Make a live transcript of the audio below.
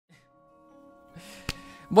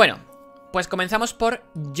Bueno, pues comenzamos por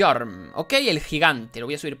Jorm, ¿ok? El gigante. Lo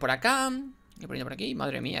voy a subir por acá. Lo voy a poner por aquí.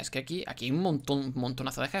 Madre mía, es que aquí hay un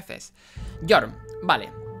montonazo de jefes. Jorm, vale.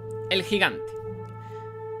 El gigante.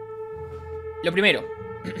 Lo primero,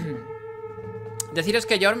 deciros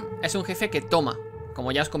que Jorm es un jefe que toma,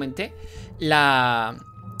 como ya os comenté, la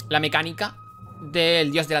mecánica del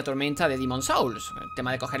dios de la tormenta de Demon Souls. El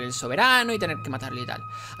tema de coger el soberano y tener que matarle y tal.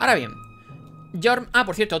 Ahora bien, Jorm... Ah,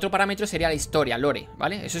 por cierto, otro parámetro sería la historia, lore,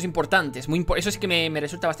 ¿vale? Eso es importante, eso sí que me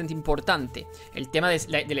resulta bastante importante. El tema de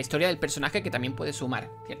la historia del personaje, que también puede sumar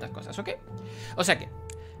ciertas cosas, ¿ok? O sea que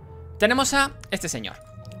tenemos a este señor.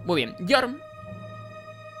 Muy bien, Jorm.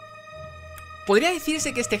 Podría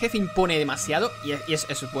decirse que este jefe impone demasiado, y eso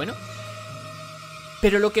es bueno.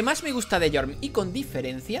 Pero lo que más me gusta de Jorm, y con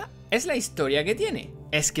diferencia, es la historia que tiene.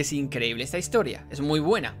 Es que es increíble esta historia, es muy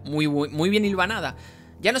buena, muy bien hilvanada.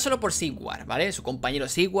 Ya no solo por Sigward, ¿vale? Su compañero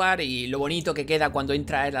Sigward y lo bonito que queda cuando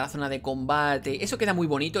entra en la zona de combate. Eso queda muy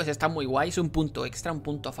bonito, eso está muy guay, es un punto extra, un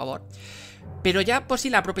punto a favor. Pero ya por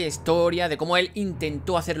sí la propia historia de cómo él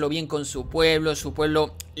intentó hacerlo bien con su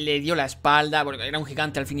pueblo le dio la espalda porque era un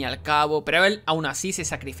gigante al fin y al cabo, pero él aún así se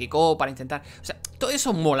sacrificó para intentar... O sea, todo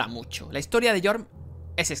eso mola mucho. La historia de Jorm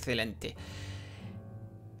es excelente.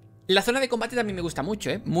 La zona de combate también me gusta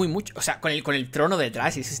mucho, muy mucho. O sea, con el trono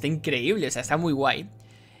detrás, eso está increíble, o sea, está muy guay.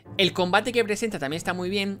 El combate que presenta también está muy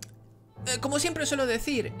bien. Como siempre suelo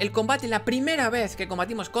decir, el combate, la primera vez que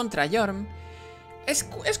combatimos contra Jorm, es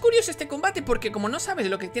curioso este combate porque como no sabes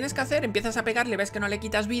lo que tienes que hacer, empiezas a pegarle, ves que no le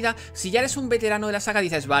quitas vida. Si ya eres un veterano de la saga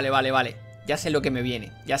dices, vale, ya sé lo que me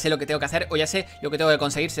viene, ya sé lo que tengo que hacer o ya sé lo que tengo que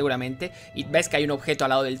conseguir seguramente. Y ves que hay un objeto al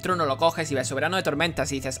lado del trono, lo coges y ves soberano de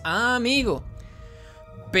tormentas y dices, ah, amigo.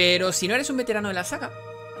 Pero si no eres un veterano de la saga,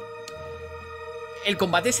 el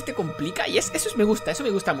combate se te complica y eso me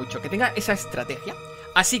gusta mucho, que tenga esa estrategia.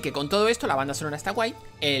 Así que con todo esto, la banda sonora está guay,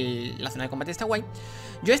 la zona de combate está guay.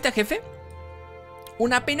 Yo a este jefe,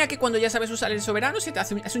 una pena que cuando ya sabes usar el soberano se te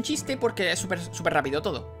hace es un chiste porque es súper rápido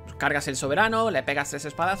todo. Cargas el soberano, le pegas 3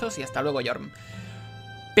 espadazos y hasta luego Jorm.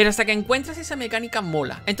 Pero hasta que encuentras esa mecánica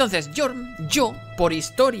mola. Entonces Jorm, yo, por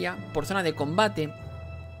historia, por zona de combate,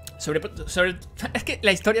 es que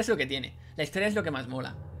la historia es lo que tiene. La historia es lo que más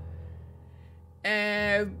mola.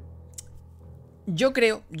 Yo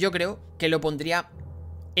creo que lo pondría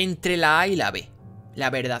entre la A y la B. La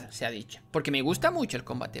verdad sea dicha. Porque me gusta mucho el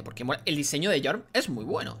combate. Porque el diseño de Jorm es muy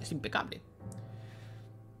bueno. Es impecable.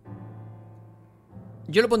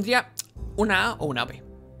 Yo lo pondría una A o una B.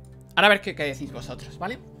 Ahora a ver qué decís vosotros,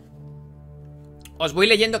 ¿vale? Os voy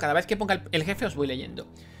leyendo. Cada vez que ponga el jefe os voy leyendo.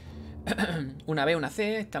 Una B, una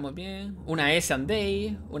C, estamos bien. Una E,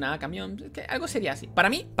 Sunday. Una A, camión. Algo sería así. Para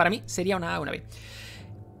mí sería una A o una B.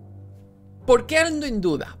 ¿Por qué ando en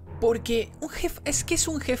duda? Porque es que es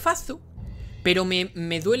un jefazo. Pero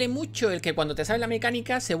me duele mucho el que cuando te sabes la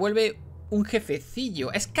mecánica se vuelve un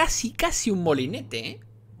jefecillo. Es casi un molinete, ¿eh?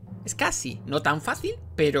 Es casi. No tan fácil,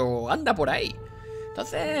 pero anda por ahí.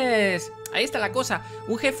 Entonces, ahí está la cosa.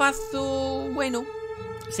 Un jefazo, bueno,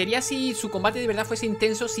 sería si su combate de verdad fuese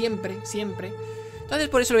intenso siempre. Entonces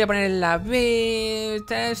por eso lo voy a poner en la B.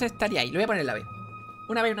 Estaría ahí, lo voy a poner en la B.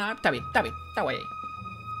 Una B, una A, está bien, está guay ahí.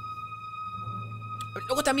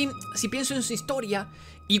 Luego también, si pienso en su historia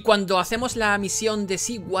y cuando hacemos la misión de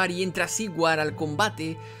Sigward y entra Sigward al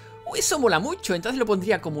combate, eso mola mucho, entonces lo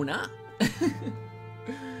pondría como una A.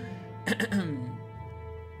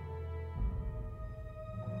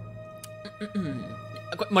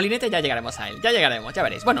 Molinete ya llegaremos a él, ya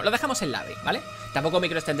veréis. Bueno, lo dejamos en la B, ¿vale? Tampoco me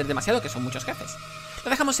quiero extender demasiado, que son muchos jefes. Lo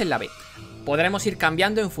dejamos en la B. Podremos ir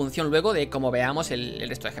cambiando en función luego de cómo veamos el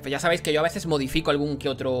resto de jefes. Ya sabéis que yo a veces modifico algún que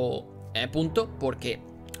otro punto porque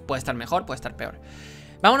puede estar mejor, puede estar peor.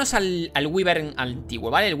 Vámonos al Weaver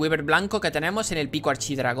antiguo, ¿vale? El Weaver blanco que tenemos en el pico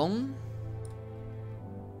archidragón.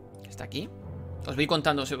 Está aquí. Os voy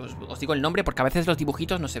contando, os digo el nombre porque a veces los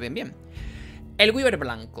dibujitos no se ven bien. El Weaver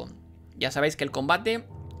blanco. Ya sabéis que el combate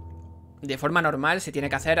de forma normal se tiene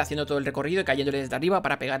que hacer haciendo todo el recorrido y cayéndole desde arriba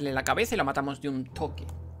para pegarle en la cabeza y lo matamos de un toque.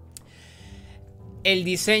 El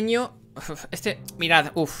diseño...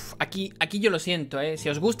 mirad, aquí yo lo siento, si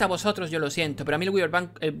os gusta a vosotros yo lo siento, pero a mí el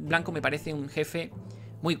Weaver blanco me parece un jefe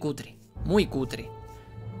muy cutre.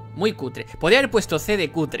 Podría haber puesto C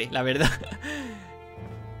de cutre, la verdad.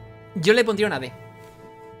 Yo le pondría una D.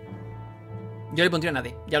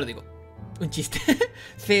 Ya lo digo. Un chiste.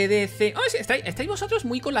 C, D, C. Oh, sí, estáis vosotros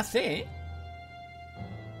muy con la C, ¿eh?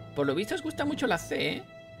 Por lo visto os gusta mucho la C, ¿eh?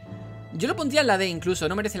 Yo lo pondría en la D incluso,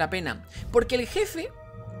 no merece la pena. Porque el jefe,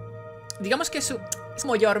 digamos que es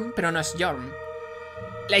como Jorm, pero no es Jorm.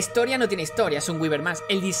 La historia no tiene historia, es un Wyvern más.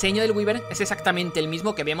 El diseño del Wyvern es exactamente el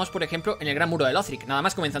mismo que vemos, por ejemplo, en el Gran Muro de Lothric, nada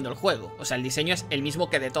más comenzando el juego. O sea, el diseño es el mismo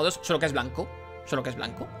que de todos, solo que es blanco. Solo que es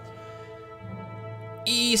blanco.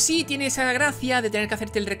 Y sí, tiene esa gracia de tener que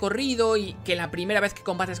hacerte el recorrido y que la primera vez que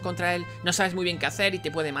combates contra él no sabes muy bien qué hacer y te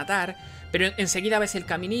puede matar. Pero enseguida ves el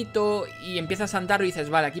caminito y empiezas a andar y dices,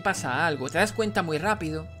 vale, aquí pasa algo. Te das cuenta muy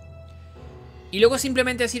rápido. Y luego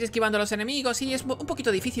simplemente es ir esquivando a los enemigos. Y es un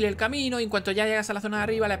poquito difícil el camino. Y en cuanto ya llegas a la zona de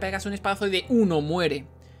arriba le pegas un espadazo y de uno muere.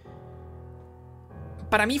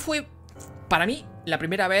 Para mí, la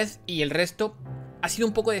primera vez y el resto ha sido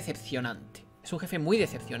un poco decepcionante. Es un jefe muy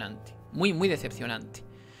decepcionante. Muy, muy decepcionante.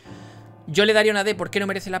 Yo le daría una D. ¿Por qué no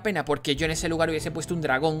merece la pena? Porque yo en ese lugar hubiese puesto un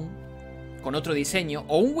dragón con otro diseño.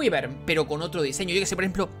 O un Wyvern, pero con otro diseño. Yo que sé, por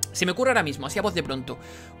ejemplo, se me ocurre ahora mismo, así a voz de pronto,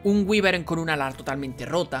 un Wyvern con una ala totalmente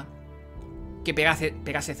rota, que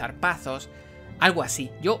pegase zarpazos. Algo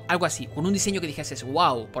así. Algo así. Con un diseño que dijeses,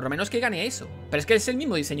 wow, por lo menos que gane eso. Pero es que es el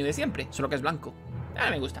mismo diseño de siempre, solo que es blanco.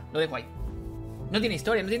 Me gusta, lo dejo ahí. No tiene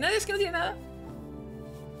historia, no tiene nada, es que no tiene nada.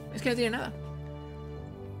 Es que no tiene nada.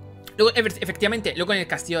 Luego, efectivamente, luego en el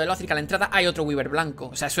castillo de Lothric a la entrada hay otro Wyvern blanco.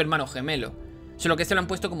 O sea, es su hermano gemelo. Solo que este lo han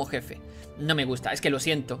puesto como jefe. No me gusta, es que lo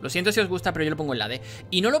siento. Lo siento si os gusta, pero yo lo pongo en la D.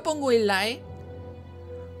 Y no lo pongo en la E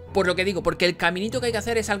por lo que digo, porque el caminito que hay que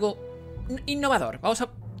hacer es algo innovador.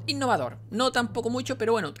 Innovador. No tampoco mucho,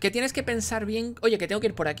 pero bueno, que tienes que pensar bien. Oye, que tengo que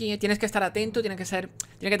ir por aquí, tienes que estar atento, tiene que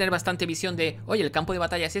tener bastante visión de, oye, el campo de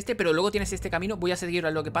batalla es este, pero luego tienes este camino, voy a seguir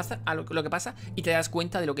a lo que pasa, y te das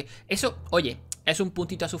cuenta de lo que... Eso, oye, es un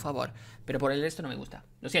puntito a su favor, pero por el resto no me gusta.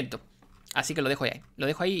 Lo siento. Así que lo dejo ahí. Lo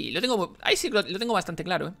dejo ahí. Ahí sí lo tengo bastante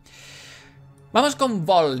claro, ¿eh? Vamos con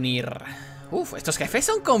Volnir. Uf, estos jefes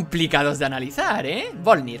son complicados de analizar, ¿eh?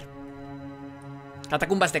 Volnir.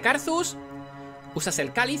 Catacumbas de Karthus. Usas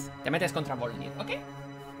el cáliz, te metes contra Volnir, ¿ok?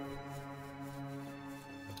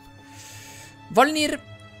 Volnir.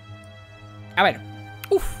 A ver.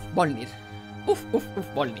 Volnir.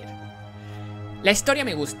 Volnir. La historia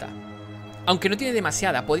me gusta. Aunque no tiene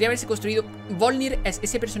demasiada. Podría haberse construido... Volnir es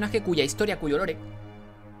ese personaje cuya historia, cuyo lore...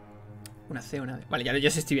 Una C, una D... Vale,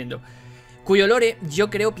 ya se estoy viendo. Cuyo lore, yo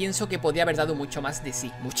pienso que podría haber dado mucho más de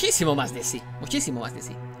sí. Muchísimo más de sí. Muchísimo más de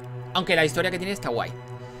sí. Aunque la historia que tiene está guay.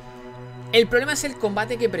 El problema es el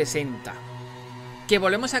combate que presenta. Que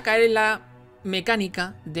volvemos a caer en la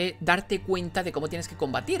mecánica de darte cuenta de cómo tienes que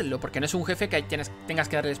combatirlo. Porque no es un jefe que tengas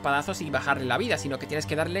que darle espadazos y bajarle la vida, sino que tienes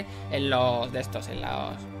que darle en los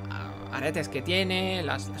aretes que tiene,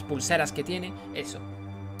 las pulseras que tiene, eso.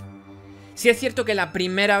 Sí es cierto que la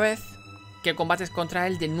primera vez que combates contra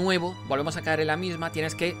él, de nuevo, volvemos a caer en la misma,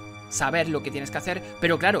 tienes que saber lo que tienes que hacer,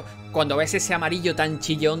 pero claro, cuando ves ese amarillo tan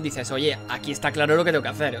chillón, dices, oye, aquí está claro lo que tengo que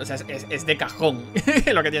hacer, o sea, es de cajón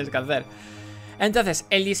lo que tienes que hacer. Entonces,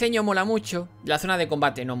 el diseño mola mucho, la zona de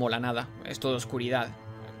combate no mola nada, es todo oscuridad.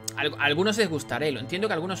 A algunos les gustaré, lo entiendo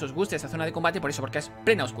que a algunos os guste esa zona de combate por eso, porque es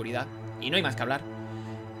plena oscuridad, y no hay más que hablar.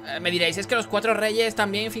 Me diréis, es que los 4 reyes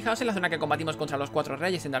también, fijaos en la zona que combatimos contra los 4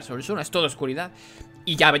 reyes en Dark Souls 1, es todo oscuridad.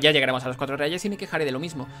 Y ya llegaremos a los 4 reyes y me quejaré de lo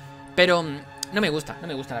mismo. Pero no me gusta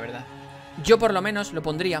la verdad. Yo por lo menos lo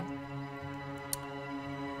pondría...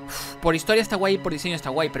 Por historia está guay, por diseño está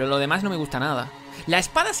guay, pero lo demás no me gusta nada. La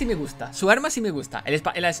espada sí me gusta, su arma sí me gusta.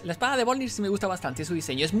 La espada de Volnir sí me gusta bastante, su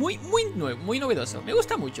diseño es muy novedoso, me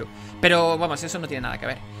gusta mucho. Pero vamos, eso no tiene nada que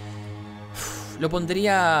ver. Lo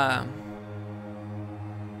pondría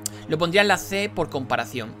en la C por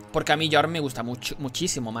comparación, porque a mí Jorm me gusta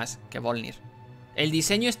muchísimo más que Volnir. El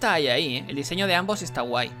diseño está ahí, ¿eh? El diseño de ambos está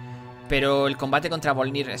guay, pero el combate contra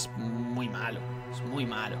Volnir es muy malo. Es muy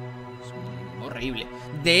malo. Es horrible.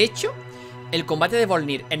 De hecho, el combate de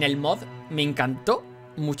Volnir en el mod me encantó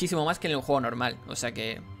muchísimo más que en el juego normal. O sea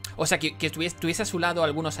que tuviese a su lado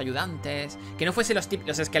algunos ayudantes, que no fuese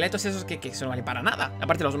los esqueletos esos que no vale para nada.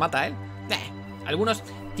 Aparte los mata él. Algunos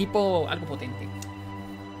tipo algo potente.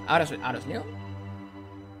 Ahora os leo.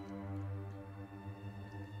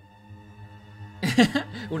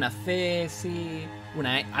 Una C, sí.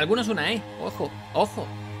 Una E. Algunos una E. Ojo, ojo.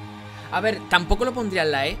 A ver, tampoco lo pondría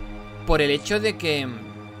en la E por el hecho de que...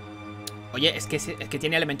 Oye, es que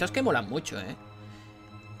tiene elementos que molan mucho, ¿eh?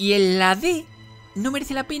 Y en la D no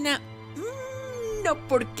merece la pena... No,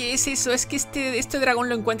 porque es eso. Es que este dragón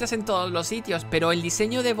lo encuentras en todos los sitios, pero el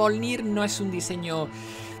diseño de Volnir no es un diseño...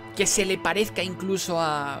 que se le parezca incluso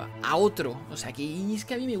a otro. O sea, que es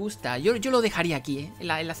que a mí me gusta. Yo lo dejaría aquí, ¿eh? En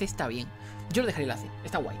la C está bien. Yo lo dejaría en la C.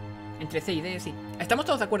 Está guay. Entre C y D, sí. Estamos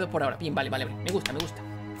todos de acuerdo por ahora. Bien, vale. Me gusta.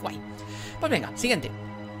 Guay. Pues venga, siguiente.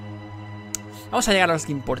 Vamos a llegar a los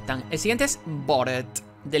que importan. El siguiente es Boret,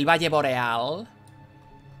 del Valle Boreal.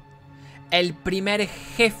 El primer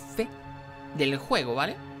jefe del juego,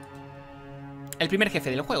 ¿vale? El primer jefe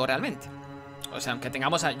del juego, realmente. O sea, aunque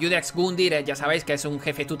tengamos a Judex Gundyr, ya sabéis que es un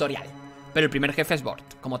jefe tutorial. Pero el primer jefe es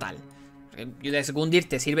Bort, como tal. Judex Gundyr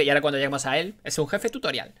te sirve y ahora cuando lleguemos a él, es un jefe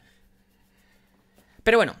tutorial.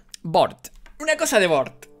 Pero bueno, Bort. Una cosa de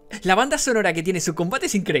Bort. La banda sonora que tiene su combate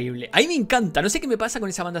es increíble. A mí me encanta, no sé qué me pasa con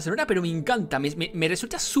esa banda sonora, pero me encanta, me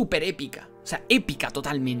resulta súper épica. O sea, épica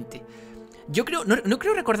totalmente. Yo creo, no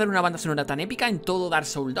creo recordar una banda sonora tan épica en todo Dark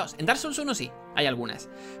Souls 2. En Dark Souls 1 sí, hay algunas.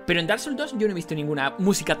 Pero en Dark Souls 2 yo no he visto ninguna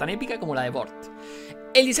música tan épica como la de Bort.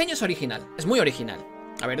 El diseño es original, es muy original.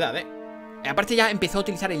 La verdad, aparte ya empezó a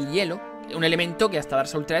utilizar el hielo, un elemento que hasta Dark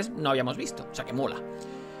Souls 3 no habíamos visto. O sea que mola.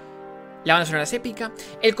 La banda sonora es épica.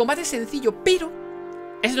 El combate es sencillo, pero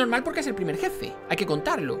es normal porque es el primer jefe. Hay que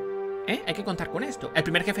contarlo, hay que contar con esto. El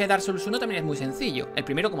primer jefe de Dark Souls 1 también es muy sencillo. El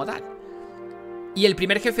primero como tal. Y el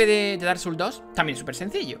primer jefe de Dark Souls 2 también es súper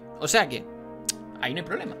sencillo. O sea que ahí no hay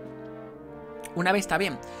problema. Una vez está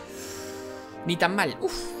bien. Ni tan mal.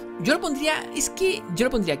 Uf, yo lo pondría, es que yo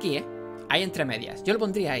lo pondría aquí, ahí entre medias. Yo lo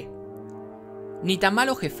pondría ahí. Ni tan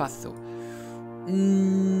malo jefazo.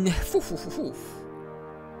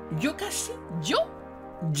 Yo casi,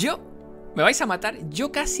 yo me vais a matar.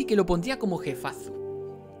 Yo casi que lo pondría como jefazo.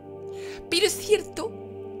 Pero es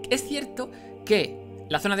cierto que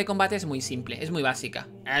la zona de combate es muy simple, es muy básica.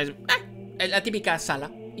 Es la típica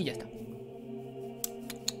sala y ya está.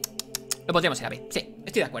 Lo pondríamos en la B, sí,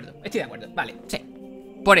 estoy de acuerdo, vale, sí.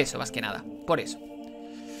 Por eso, más que nada, por eso.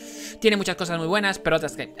 Tiene muchas cosas muy buenas, pero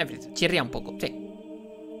otras que, en fin, chirría un poco, sí.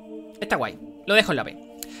 Está guay, lo dejo en la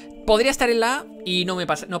B. Podría estar en la A y no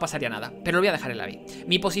pasaría nada, pero lo voy a dejar en la B.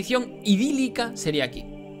 Mi posición idílica sería aquí.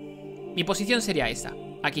 Mi posición sería esta,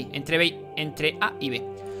 aquí, entre A y B.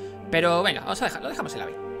 Pero venga, vamos a dejarlo, lo dejamos en la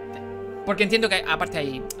B. Porque entiendo que aparte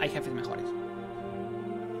hay jefes mejores.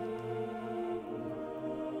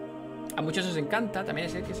 A muchos os encanta, también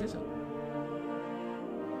es ¿qué es eso?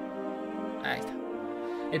 Ahí está.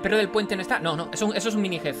 El perro del puente no está. No, eso es un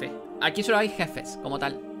mini jefe. Aquí solo hay jefes, como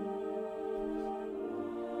tal.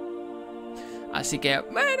 Así que,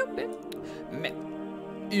 bueno,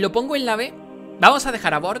 lo pongo en la B. Vamos a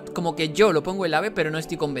dejar a Bort como que yo lo pongo en la B, pero no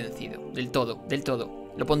estoy convencido. Del todo.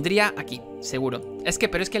 Lo pondría aquí, seguro.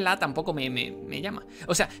 Pero es que en la A tampoco me llama.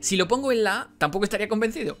 O sea, si lo pongo en la A, tampoco estaría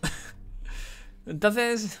convencido.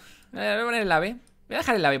 Entonces, voy a poner en la B. Voy a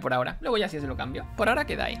dejar en la B por ahora. Luego ya si se lo cambio. Por ahora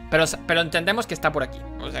queda ahí. Pero entendemos que está por aquí.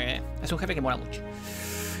 O sea que es un jefe que mola mucho.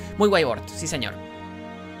 Muy guay Bort, sí señor.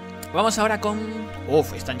 Vamos ahora con...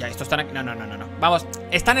 Uf, están ya, estos están aquí. No. Vamos,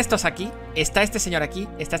 están estos aquí. Está este señor aquí.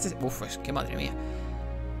 Está este... Uf, es que madre mía.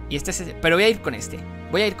 Y este es... Pero voy a ir con este.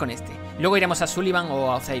 Luego iremos a Sullivan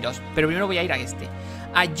o a Oceiros. Pero primero voy a ir a este.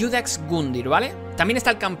 A Judex Gundyr, ¿vale? También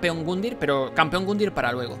está el campeón Gundyr, pero campeón Gundyr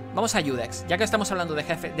para luego. Vamos a Judex. Ya que estamos hablando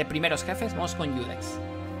de primeros jefes, vamos con Judex.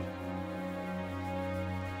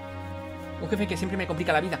 Un jefe que siempre me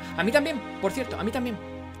complica la vida. A mí también, por cierto, a mí también.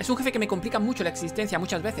 Es un jefe que me complica mucho la existencia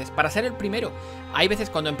muchas veces. Para ser el primero. Hay veces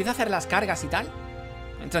cuando empieza a hacer las cargas y tal,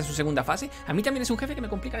 entra en su segunda fase. A mí también es un jefe que me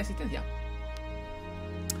complica la existencia.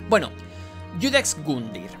 Bueno, Judex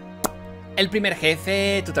Gundyr. El primer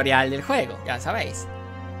jefe tutorial del juego, ya sabéis.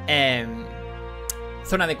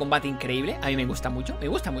 Zona de combate increíble. A mí me gusta mucho, me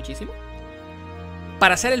gusta muchísimo.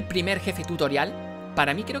 Para ser el primer jefe tutorial,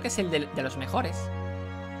 para mí creo que es el de los mejores.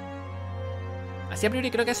 Así a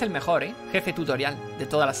priori creo que es el mejor, jefe tutorial de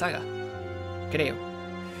toda la saga. Creo.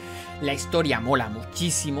 La historia mola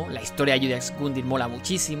muchísimo. La historia de Judex Gundyr mola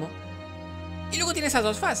muchísimo. Y luego tiene esas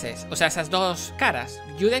dos fases. O sea, esas dos caras.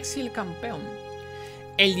 Judex y el campeón.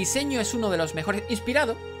 El diseño es uno de los mejores.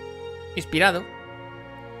 Inspirado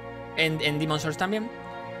en Demon's Souls también.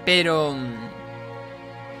 Pero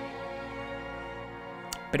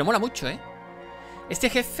mola mucho, Este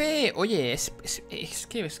jefe, oye, es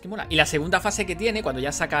que mola. Y la segunda fase que tiene, cuando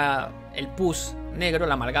ya saca el pus negro,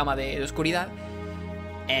 la amalgama de oscuridad,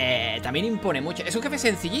 también impone mucho. Es un jefe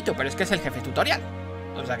sencillito, pero es que es el jefe tutorial.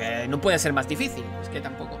 O sea que no puede ser más difícil. Es que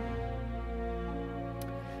tampoco.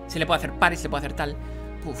 Se le puede hacer pares, se le puede hacer tal.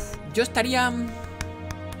 Uf, yo estaría...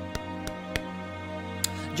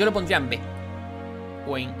 Yo lo pondría en B.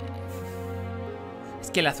 O en...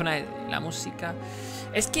 Es que la zona de la música...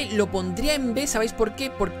 Es que lo pondría en B, ¿sabéis por qué?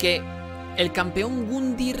 Porque el campeón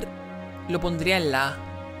Gundyr lo pondría en la A.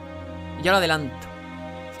 Ya lo adelanto.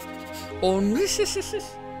 O no.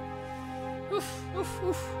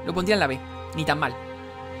 Lo pondría en la B. Ni tan mal.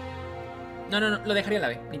 No, lo dejaría en la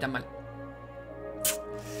B. Ni tan mal.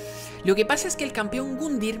 Lo que pasa es que el campeón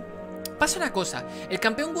Gundyr... Pasa una cosa. El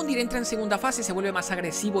campeón Gundyr entra en segunda fase, se vuelve más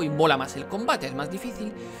agresivo y mola más el combate. Es más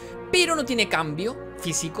difícil. Pero no tiene cambio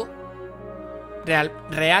físico.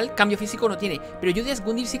 Real cambio físico no tiene. Pero Judas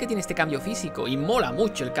Gundyr sí que tiene este cambio físico. Y mola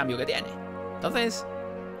mucho el cambio que tiene. Entonces...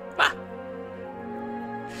 ¡va!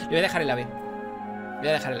 Le voy a dejar en la B. Voy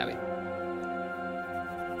a dejar en la B.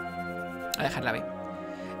 Voy a dejar la B.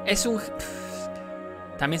 Es un...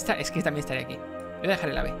 También está... Es que también estaría aquí. Voy a dejar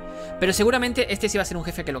en la B. Pero seguramente este sí va a ser un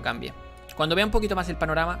jefe que lo cambie. Cuando vea un poquito más el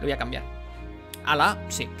panorama, lo voy a cambiar. A la A,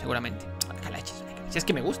 sí, seguramente. Si es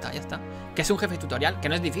que me gusta, ya está. Que es un jefe tutorial, que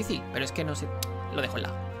no es difícil, pero es que no sé. Lo dejo en la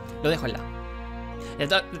A. Lo dejo en la A.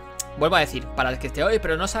 Entonces, vuelvo a decir, para el que esté hoy,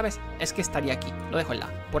 pero no sabes, es que estaría aquí. Lo dejo en la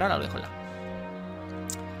A. Por ahora lo dejo en la A.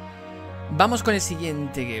 Vamos con el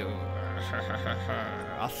siguiente.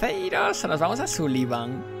 Aceiros, nos vamos a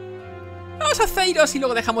Sullivan. Vamos a Aceiros y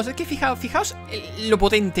luego dejamos. Es que fijaos lo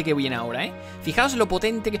potente que viene ahora, ¿eh? Fijaos lo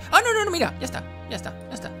potente que... ¡Ah, no, mira! Ya está. Ya está.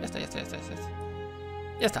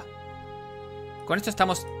 Con esto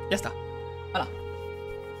estamos... Ya está.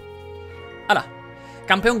 ¡Hala!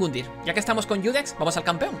 Campeón Gundyr. Ya que estamos con Judex, vamos al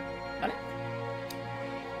campeón. ¿Vale?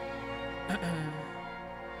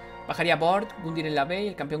 Bajaría Bord, Gundyr en la B y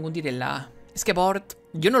el campeón Gundyr en la A. Es que Bord...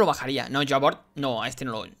 Yo no lo bajaría. No, yo a Bord... No, a este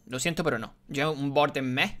no lo siento, pero no. Yo un Bord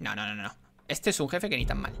en me... No. Este es un jefe que ni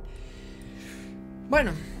tan mal.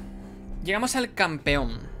 Bueno. Llegamos al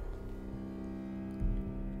campeón.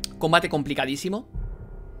 Combate complicadísimo.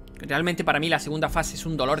 Realmente para mí la segunda fase es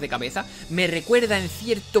un dolor de cabeza. Me recuerda en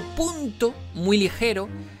cierto punto, muy ligero,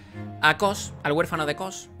 a Kos, al huérfano de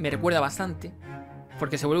Kos. Me recuerda bastante.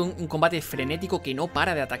 Porque se vuelve un combate frenético que no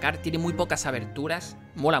para de atacar. Tiene muy pocas aberturas.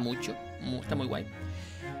 Mola mucho. Está muy guay.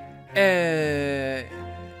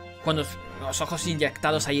 Cuando los ojos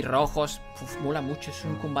inyectados ahí rojos. Mola mucho. Es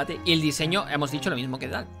un combate. Y el diseño, hemos dicho lo mismo que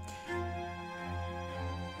tal.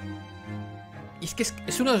 Y es que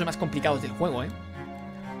es uno de los más complicados del juego, ¿eh?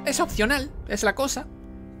 Es opcional, es la cosa,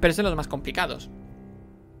 pero es de los más complicados.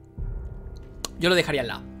 Yo lo dejaría en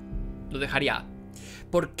la A. Lo dejaría A.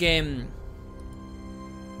 Porque...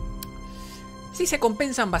 sí, se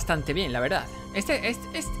compensan bastante bien, la verdad.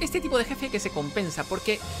 Este tipo de jefe que se compensa,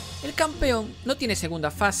 porque el campeón no tiene segunda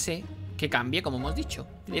fase que cambie, como hemos dicho,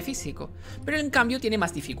 de físico. Pero en cambio tiene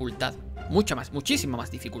más dificultad. Muchísima más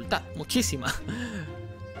dificultad. Muchísima.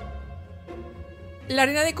 La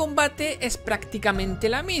arena de combate es prácticamente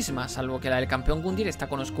la misma, salvo que la del campeón Gundyr está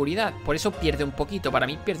con oscuridad. Por eso pierde un poquito, para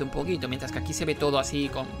mí pierde un poquito. Mientras que aquí se ve todo así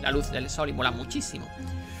con la luz del sol y mola muchísimo.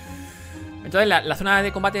 Entonces la zona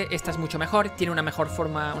de combate esta es mucho mejor. Tiene una mejor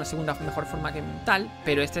forma, una segunda mejor forma que tal.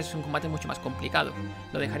 Pero este es un combate mucho más complicado.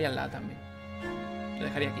 Lo dejaría en la A también. Lo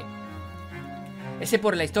dejaría aquí. Ese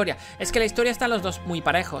por la historia. Es que la historia están los dos muy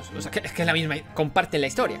parejos. O sea, es que es la misma, comparten la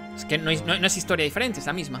historia. Es que no es historia diferente, es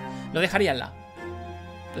la misma. Lo dejaría en la A.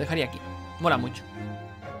 Lo dejaría aquí. Mola mucho.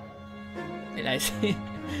 Era ese.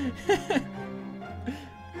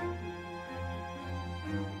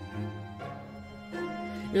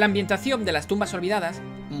 La ambientación de las tumbas olvidadas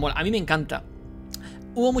mola. A mí me encanta.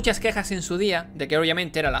 Hubo muchas quejas en su día de que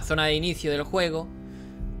obviamente era la zona de inicio del juego,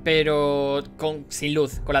 pero sin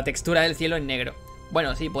luz, con la textura del cielo en negro.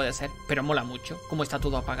 Bueno, sí, puede ser, pero mola mucho cómo está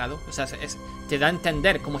todo apagado. O sea, te da a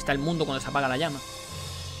entender cómo está el mundo cuando se apaga la llama.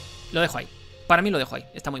 Lo dejo ahí. Para mí lo dejo ahí,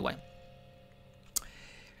 está muy guay.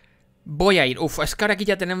 Voy a ir, es que ahora aquí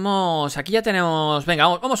ya tenemos... Venga,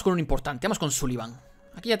 vamos con un importante, vamos con Sullivan.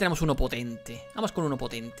 Aquí ya tenemos uno potente. Vamos con uno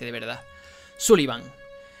potente, de verdad. Sullivan.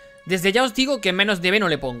 Desde ya os digo que menos de B no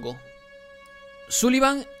le pongo.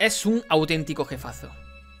 Sullivan es un auténtico jefazo.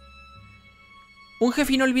 Un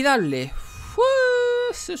jefe inolvidable.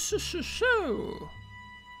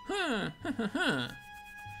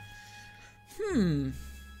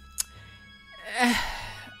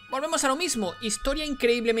 Volvemos a lo mismo. Historia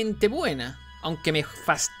increíblemente buena, aunque me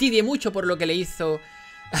fastidie mucho por lo que le hizo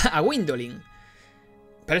a Gwyndolin.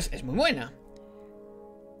 Pero es muy buena.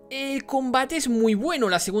 El combate es muy bueno.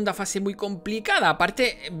 La segunda fase muy complicada.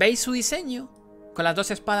 Aparte, ¿veis su diseño? Con las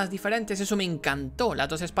dos espadas diferentes. Eso me encantó. Las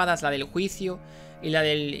dos espadas, la del juicio y la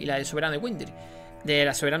del soberano de Gwyndolin. De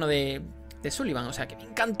la soberano de Sullivan. O sea que me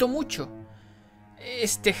encantó mucho.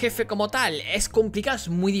 Este jefe como tal es complicado, es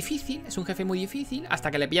muy difícil. Es un jefe muy difícil.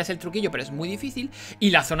 Hasta que le pillas el truquillo, pero es muy difícil.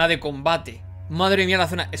 Y la zona de combate. Madre mía, la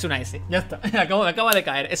zona... Es una S. Ya está. Acaba de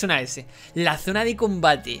caer. Es una S. La zona de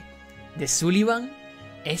combate de Sullivan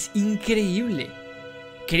es increíble.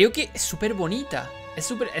 Creo que es súper bonita.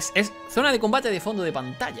 Es zona de combate de fondo de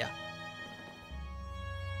pantalla.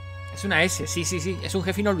 Es una S, sí. Es un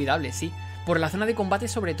jefe inolvidable, sí. Por la zona de combate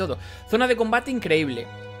sobre todo. Zona de combate increíble.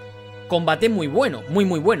 Combate muy bueno, muy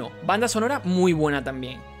bueno. Banda sonora muy buena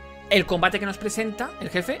también. El combate que nos presenta el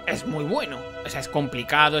jefe es muy bueno. O sea, es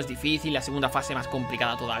complicado, es difícil. La segunda fase más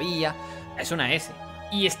complicada todavía. Es una S.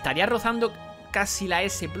 Y estaría rozando casi la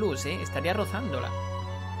S+, estaría rozándola.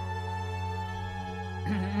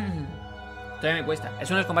 Todavía me cuesta. Es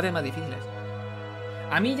uno de los combates más difíciles.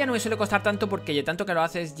 A mí ya no me suele costar tanto porque de tanto que lo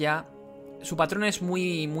haces ya... Su patrón es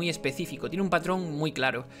muy específico. Tiene un patrón muy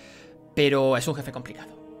claro. Pero es un jefe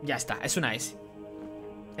complicado. Ya está, es una S.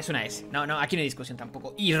 Es una S. No, aquí no hay discusión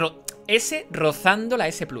tampoco. Y S rozando la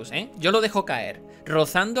S+, Yo lo dejo caer.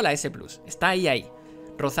 Rozando la S+. Está ahí.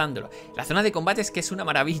 Rozándolo. La zona de combate es que es una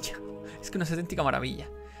maravilla. Es que una auténtica maravilla.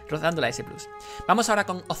 Rozando la S+. Vamos ahora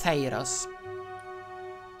con Oceiros.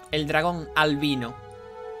 El dragón albino.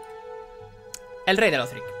 El rey de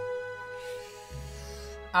Lothric.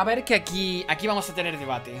 A ver que aquí vamos a tener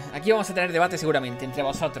debate. Aquí vamos a tener debate seguramente entre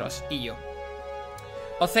vosotros y yo.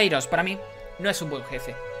 Oceiros, para mí, no es un buen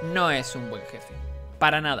jefe. No es un buen jefe.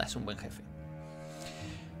 Para nada es un buen jefe.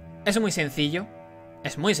 Es muy sencillo.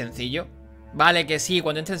 Es muy sencillo. Vale que sí,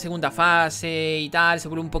 cuando entra en segunda fase y tal, se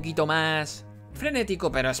vuelve un poquito más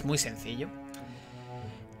frenético, pero es muy sencillo.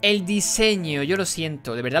 El diseño, yo lo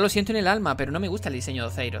siento, de verdad lo siento en el alma, pero no me gusta el diseño de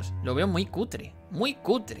Oceiros. Lo veo muy cutre,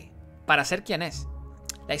 para ser quien es.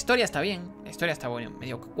 La historia está bien, la historia está bueno,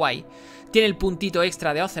 medio guay. Tiene el puntito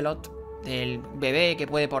extra de Ocelot, del bebé que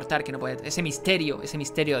puede portar, que no puede... Ese misterio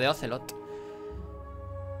de Ocelot.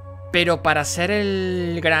 Pero para ser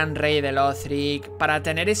el gran rey de Lothric, para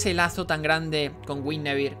tener ese lazo tan grande con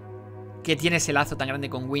Guinevere, que tiene ese lazo tan grande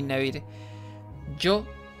con Guinevere, yo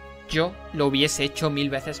lo hubiese hecho 1000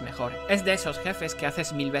 veces mejor. Es de esos jefes que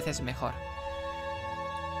haces 1000 veces mejor.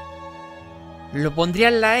 ¿Lo pondría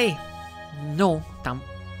en la E? No,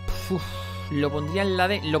 lo pondría en la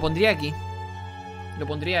D. Lo pondría aquí. Lo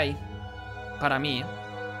pondría ahí. Para mí,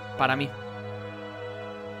 Para mí.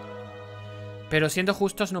 Pero siendo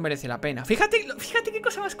justos no merece la pena. Fíjate qué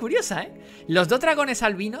cosa más curiosa, Los dos dragones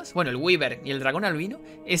albinos, bueno, el Weaver y el dragón albino,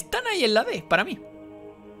 están ahí en la D, para mí.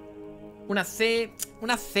 Una C,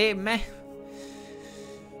 meh.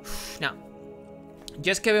 No.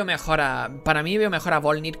 Yo es que veo mejor para mí veo mejor a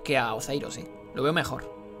Volnir que a Oceiros, Lo veo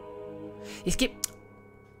mejor. Es que...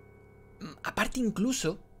 Aparte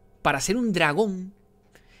incluso, para ser un dragón,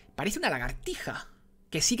 parece una lagartija.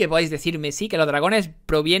 Que sí que podéis decirme, sí, que los dragones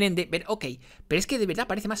provienen de... Ok, pero es que de verdad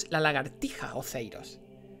parece más la lagartija Oceiros.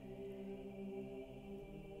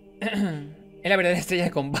 Es la verdadera estrella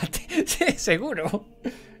de combate. Sí, seguro.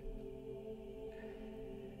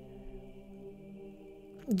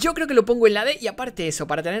 Yo creo que lo pongo en la D. Y aparte eso,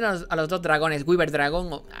 para tener a los dos dragones, Weaver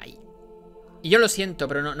dragón... Ay. Y yo lo siento,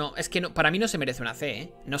 pero no, es que no, para mí no se merece una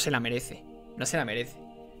C, No se la merece. No se la merece.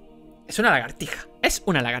 Es una lagartija. Es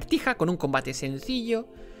una lagartija con un combate sencillo.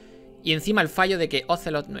 Y encima el fallo de que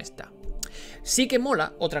Ocelot no está. Sí que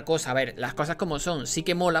mola, otra cosa, a ver, las cosas como son. Sí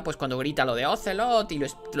que mola, pues cuando grita lo de Ocelot y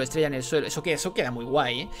lo estrella en el suelo. Eso queda muy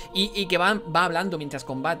guay, Y que va hablando mientras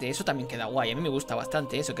combate. Eso también queda guay. A mí me gusta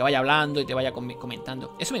bastante eso, que vaya hablando y te vaya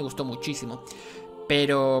comentando. Eso me gustó muchísimo.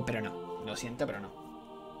 Pero no. Lo siento, pero no.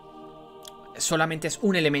 Solamente es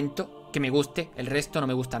un elemento que me guste. El resto no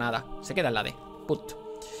me gusta nada. Se queda en la D. Punto.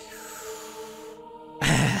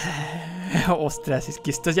 Ostras, es que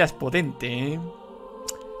esto ya es potente,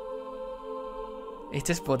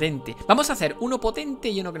 Esto es potente. Vamos a hacer uno potente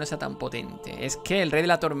y uno que no sea tan potente. Es que el rey de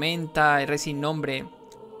la tormenta, el rey sin nombre,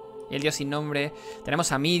 el dios sin nombre.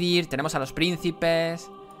 Tenemos a Midir, tenemos a los príncipes.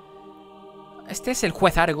 Este es el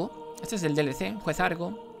juez Argo. Este es el DLC, juez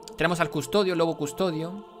Argo. Tenemos al custodio, lobo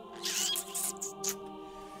custodio.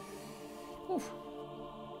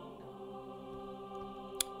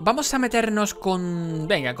 Vamos a meternos con...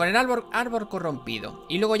 Venga, con el árbol corrompido.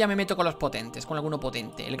 Y luego ya me meto con los potentes, con alguno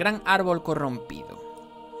potente. El gran árbol corrompido.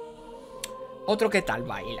 Otro que tal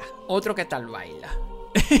baila.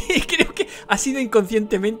 Creo que ha sido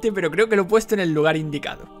inconscientemente, pero creo que lo he puesto en el lugar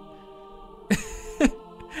indicado.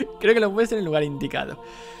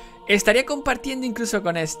 Estaría compartiendo incluso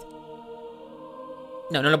con este.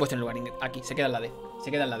 No lo he puesto en el lugar indicado. Aquí, se queda en la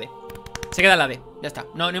D. Ya está,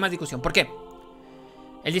 no hay más discusión. ¿Por qué?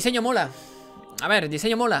 El diseño mola. A ver, el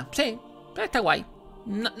diseño mola. Sí, está guay.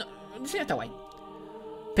 El diseño está guay.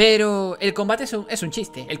 Pero el combate es un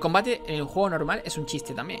chiste. El combate en el juego normal es un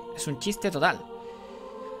chiste también. Es un chiste total.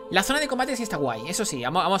 La zona de combate sí está guay. Eso sí,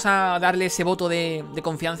 vamos a darle ese voto de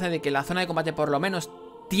confianza de que la zona de combate por lo menos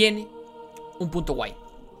tiene un punto guay.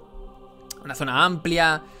 Una zona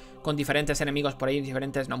amplia, con diferentes enemigos por ahí,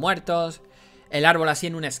 diferentes no muertos. El árbol así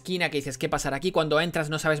en una esquina que dices, ¿qué pasará aquí? Cuando entras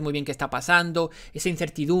no sabes muy bien qué está pasando. Esa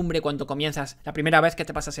incertidumbre cuando comienzas. La primera vez que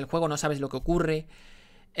te pasas el juego no sabes lo que ocurre.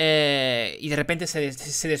 Y de repente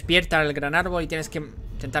se despierta el gran árbol y tienes que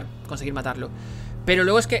intentar conseguir matarlo. Pero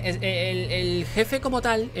luego es que el jefe como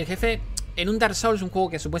tal, el jefe en un Dark Souls, un juego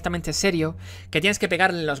que supuestamente es serio, que tienes que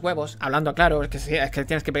pegarle los huevos, hablando claro, es que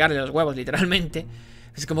tienes que pegarle los huevos literalmente,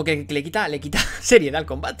 es como que le quita seriedad al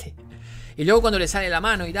combate. Y luego cuando le sale la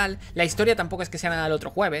mano y tal, la historia tampoco es que sea nada del otro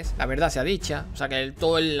jueves, la verdad sea dicha. O sea que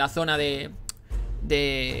toda la zona de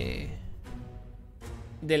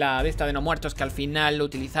esta de no muertos, que al final lo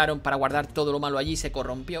utilizaron para guardar todo lo malo allí, se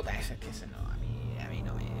corrompió. Es que eso no, a mí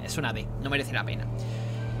no es una D, no merece la pena.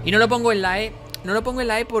 Y no lo pongo en la E. No lo pongo en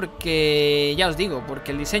la E porque, ya os digo,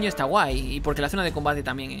 porque el diseño está guay. Y porque la zona de combate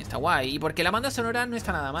también está guay. Y porque la banda sonora no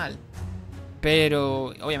está nada mal.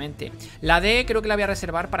 Pero, obviamente, la D creo que la voy a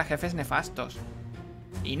reservar para jefes nefastos.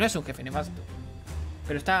 Y no es un jefe nefasto.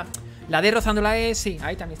 Pero está... La D rozando la E, sí,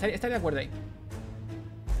 ahí también, estaría de acuerdo ahí.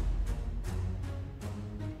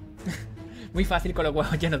 Muy fácil con los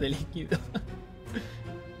huevos llenos de líquido.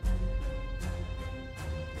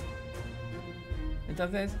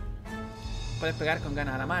 Entonces... puedes pegar con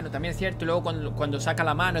ganas a la mano, también es cierto. Y luego cuando saca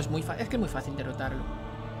la mano es muy fácil. Es que es muy fácil derrotarlo.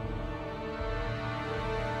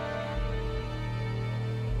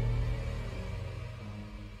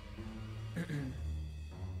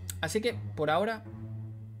 Así que, por ahora...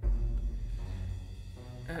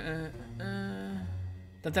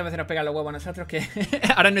 tantas veces nos pegan los huevos a nosotros que...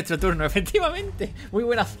 ahora es nuestro turno, efectivamente. Muy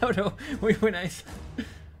buena, Zoro. Muy buena esa.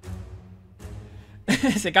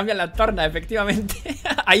 Se cambian las tornas, efectivamente.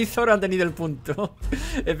 Ahí Zoro ha tenido el punto.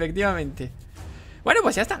 Efectivamente. Bueno,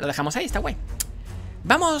 pues ya está, lo dejamos ahí, está guay.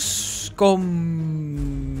 Vamos con...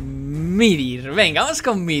 Midir. Venga, vamos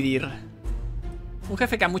con Midir. Un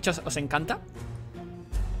jefe que a muchos os encanta.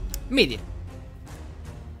 Midir.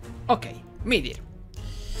 Ok, Midir.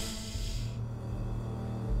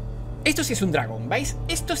 Esto sí es un dragón, ¿veis?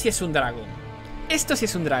 Esto sí es un dragón. Esto sí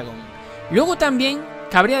es un dragón. Luego también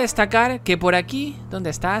cabría destacar que por aquí... ¿Dónde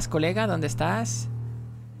estás, colega? ¿Dónde estás?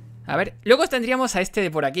 A ver, luego tendríamos a este de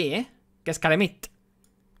por aquí, ¿eh? Que es Kalemit.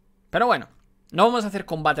 Pero bueno, no vamos a hacer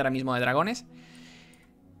combate ahora mismo de dragones.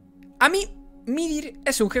 A mí, Midir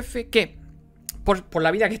es un jefe que... Por la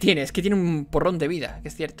vida que tiene, es que tiene un porrón de vida, que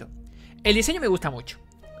es cierto. El diseño me gusta mucho.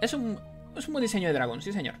 Es un buen diseño de dragón,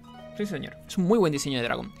 sí señor. Sí señor, es un muy buen diseño de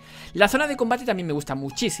dragón. La zona de combate también me gusta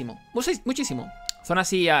muchísimo. Muchísimo. Zona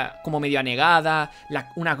así como medio anegada,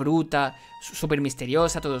 una gruta, súper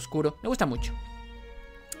misteriosa, todo oscuro. Me gusta mucho.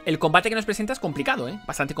 El combate que nos presenta es complicado, ¿eh?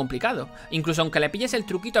 Bastante complicado. Incluso aunque le pilles el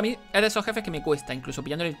truquito, a mí es de esos jefes que me cuesta, incluso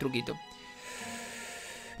pillándole el truquito.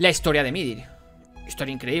 La historia de Midir.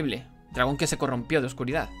 Historia increíble. Dragón que se corrompió de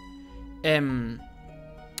oscuridad.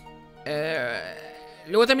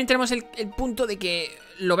 Luego también tenemos el punto de que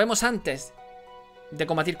lo vemos antes de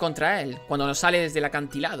combatir contra él, cuando nos sale desde el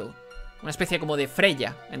acantilado. Una especie como de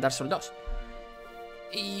Freya en Dark Souls 2.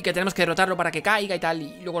 Y que tenemos que derrotarlo para que caiga y tal.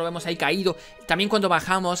 Y luego lo vemos ahí caído. También cuando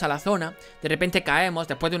bajamos a la zona, de repente caemos.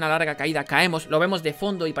 Después de una larga caída caemos. Lo vemos de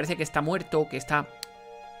fondo y parece que está muerto, que está...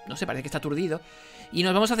 no sé, parece que está aturdido. Y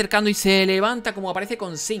nos vamos acercando y se levanta como aparece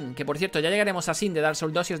con Sin. Que por cierto, ya llegaremos a Sin de Dark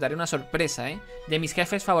Souls 2 y os daré una sorpresa, ¿eh? De mis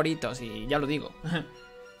jefes favoritos, y ya lo digo.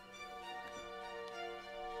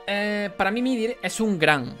 Para mí Midir es un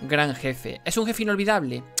gran jefe. Es un jefe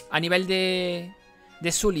inolvidable. A nivel de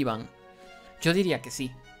Sullivan, yo diría que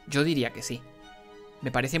sí.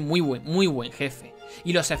 Me parece muy buen jefe.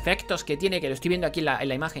 Y los efectos que tiene, que lo estoy viendo aquí en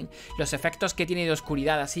la imagen, los efectos que tiene de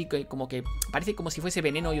oscuridad, así que como que parece como si fuese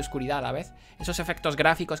veneno y oscuridad a la vez. Esos efectos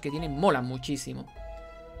gráficos que tienen molan muchísimo.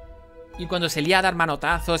 Y cuando se lía a dar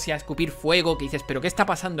manotazos y a escupir fuego, que dices, ¿pero qué está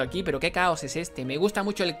pasando aquí? ¿Pero qué caos es este? Me gusta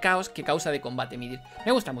mucho el caos que causa de combate Midir.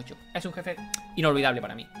 Me gusta mucho. Es un jefe inolvidable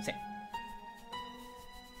para mí, sí.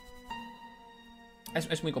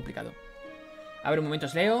 Es muy complicado. A ver, un momento,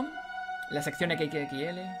 os leo. La sección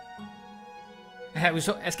XXL.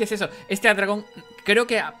 Es que es eso. Este dragón, creo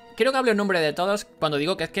que hablo en nombre de todos cuando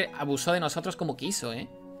digo que es que abusó de nosotros como quiso, ¿eh?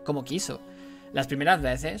 Como quiso. Las primeras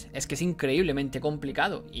veces es que es increíblemente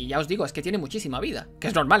complicado. Y ya os digo, es que tiene muchísima vida. Que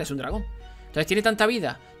es normal, es un dragón. Entonces tiene tanta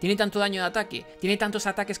vida, tiene tanto daño de ataque, tiene tantos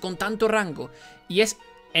ataques con tanto rango. Y es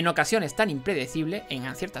en ocasiones tan impredecible,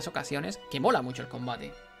 en ciertas ocasiones, que mola mucho el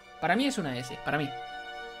combate. Para mí es una S, para mí.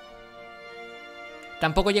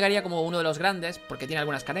 Tampoco llegaría como uno de los grandes, porque tiene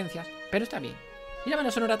algunas carencias, pero está bien. Y la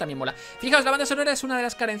banda sonora también mola. Fijaos, la banda sonora es una de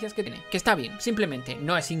las carencias que tiene. Que está bien, simplemente,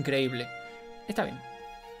 no es increíble. Está bien.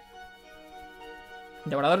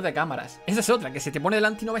 Devorador de cámaras. Esa es otra, que se te pone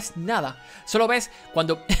delante y no ves nada. Solo ves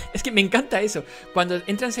cuando... Es que me encanta eso. Cuando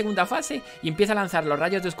entra en segunda fase y empieza a lanzar los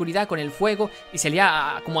rayos de oscuridad con el fuego y se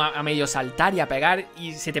lía como a medio saltar y a pegar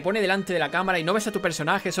y se te pone delante de la cámara y no ves a tu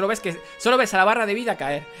personaje, solo ves a la barra de vida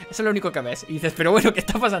caer. Eso es lo único que ves. Y dices, pero bueno, ¿qué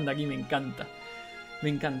está pasando aquí? Me encanta. Me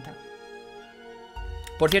encanta.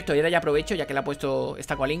 Por cierto, y ahora ya aprovecho, ya que le ha puesto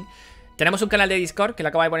esta Colin. Tenemos un canal de Discord que le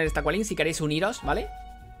acabo de poner esta colín si queréis uniros, ¿vale?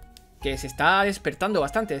 Que se está despertando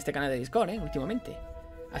bastante este canal de Discord, últimamente.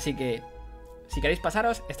 Así que, si queréis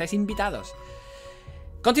pasaros, estáis invitados.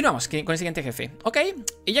 Continuamos con el siguiente jefe. Ok,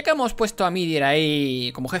 y ya que hemos puesto a Midir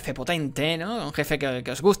ahí como jefe potente, ¿no? Un jefe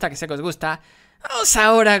que os gusta, que sé que os gusta. Vamos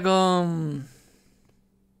ahora con...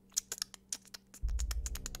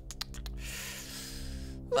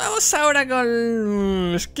 Vamos ahora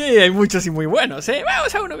con... Es que hay muchos y muy buenos, ¿eh?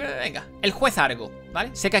 Vamos a uno que... Venga, el juez Argo,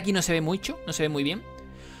 ¿vale? Sé que aquí no se ve mucho, no se ve muy bien,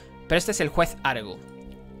 pero este es el juez Argo.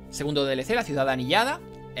 Segundo DLC, la ciudad anillada.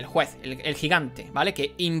 El juez, el gigante, ¿vale?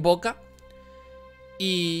 Que invoca.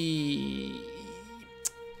 Y...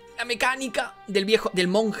 la mecánica del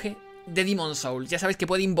monje de Demon Souls. Ya sabéis que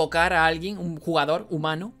puede invocar a alguien, un jugador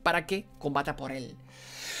humano, para que combata por él.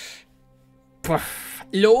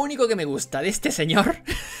 Lo único que me gusta de este señor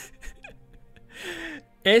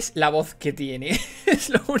es la voz que tiene. Es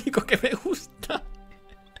lo único que me gusta.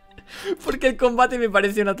 Porque el combate me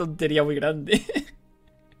parece una tontería muy grande.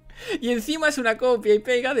 Y encima es una copia y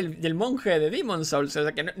pega del monje de Demon Souls. O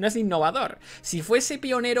sea que no es innovador. Si fuese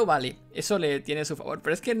pionero, vale, eso le tiene a su favor.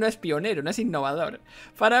 Pero es que no es pionero, no es innovador.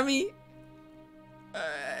 Para mí...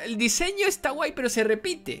 el diseño está guay, pero se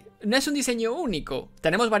repite. No es un diseño único.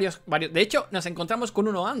 Tenemos varios. De hecho, nos encontramos con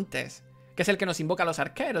uno antes, que es el que nos invoca a los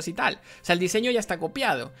arqueros y tal. O sea, el diseño ya está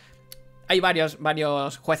copiado. Hay varios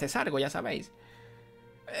jueces Argo, ya sabéis.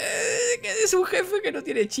 Que es un jefe que no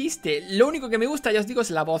tiene chiste. Lo único que me gusta, ya os digo,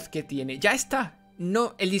 es la voz que tiene. Ya está.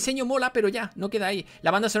 No, el diseño mola, pero ya, no queda ahí.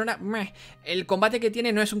 La banda sonora, meh. El combate que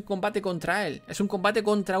tiene no es un combate contra él. Es un combate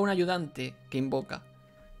contra un ayudante que invoca.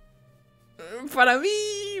 Para mí,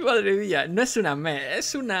 madre mía, no es una meh,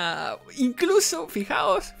 es una... Incluso,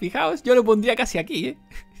 fijaos, yo lo pondría casi aquí, ¿eh?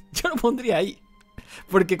 Yo lo pondría ahí.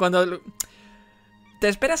 Porque cuando... te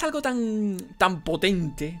esperas algo tan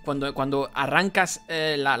potente, cuando arrancas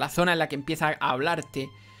la zona en la que empieza a hablarte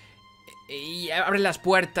y abres las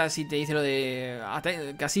puertas y te dice lo de...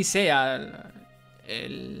 que así sea...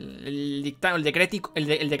 El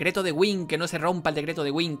decreto de Wing, que no se rompa el decreto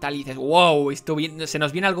de Wing, tal, y dices, wow, se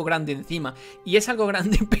nos viene algo grande encima. Y es algo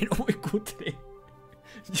grande, pero muy cutre.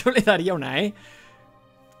 Yo le daría una E.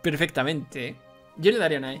 Perfectamente, ¿eh? Yo le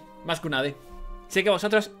daría una E, más que una D. Sé que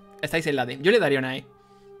vosotros estáis en la D. Yo le daría una E.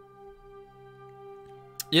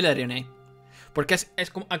 Yo le daría una E. Porque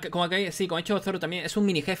es como que, sí, como ha hecho Zoro también, es un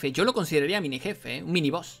mini jefe. Yo lo consideraría mini jefe, ¿eh? Un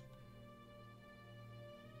mini boss.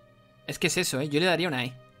 Es que es eso, ¿eh? Yo le daría una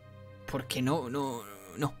E. Porque no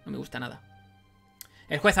me gusta nada.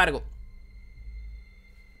 El juez Argo.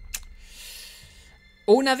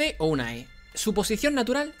 O una D o una E. Su posición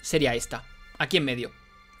natural sería esta. Aquí en medio.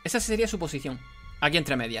 Esa sería su posición. Aquí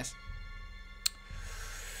entre medias.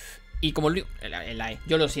 Y como la E.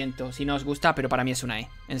 Yo lo siento si no os gusta, pero para mí es una E.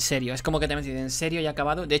 En serio. Es como que te me en serio y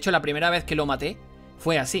acabado. De hecho, la primera vez que lo maté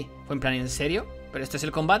fue así. Fue en plan, ¿en serio? ¿Pero este es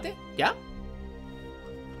el combate? ¿Ya?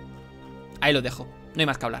 Ahí lo dejo, no hay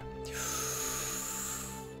más que hablar.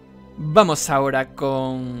 Vamos ahora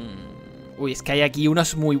con... Uy, es que hay aquí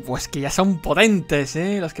unos muy... Pues que ya son potentes,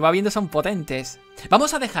 los que va viendo son potentes.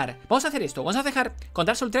 Vamos a hacer esto. Vamos a dejar con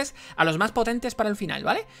Dark Souls 3 a los más potentes para el final,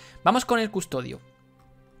 ¿vale? Vamos con el custodio.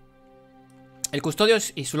 El custodio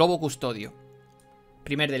y su lobo custodio.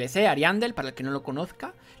 Primer DLC, Ariandel, para el que no lo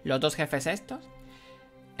conozca. Los dos jefes estos.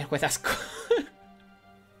 El juez asco.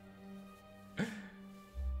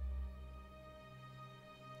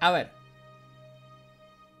 A ver.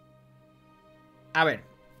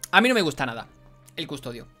 A mí no me gusta nada el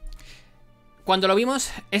custodio. Cuando lo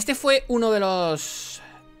vimos, este fue uno de los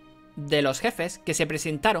jefes que se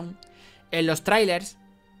presentaron en los trailers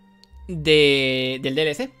del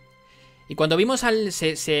DLC. Y cuando vimos en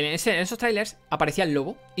esos trailers aparecía el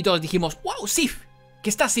lobo y todos dijimos, wow, Sif, que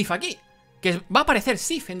está Sif aquí, que va a aparecer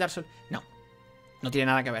Sif en Dark Souls. No tiene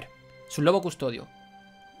nada que ver. Es un lobo custodio,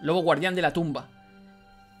 lobo guardián de la tumba.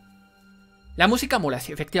 La música mola,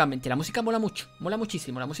 sí, efectivamente, la música mola mucho, mola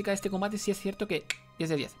muchísimo. La música de este combate sí es cierto que 10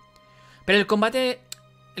 de 10. Pero el combate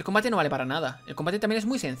no vale para nada. El combate también es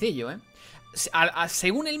muy sencillo, ¿eh?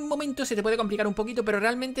 Según el momento se te puede complicar un poquito, pero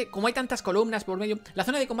realmente, como hay tantas columnas por medio, la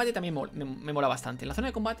zona de combate también me mola bastante. En la zona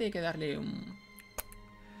de combate hay que darle un...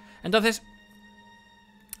 Entonces,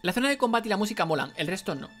 la zona de combate y la música molan, el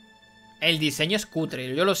resto no. El diseño es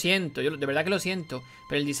cutre, yo lo siento, de verdad que lo siento,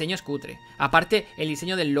 pero el diseño es cutre. Aparte, el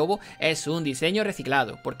diseño del lobo es un diseño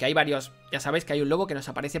reciclado, porque hay varios, ya sabéis que hay un lobo que nos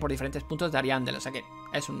aparece por diferentes puntos de Ariandel, o sea que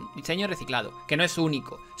es un diseño reciclado, que no es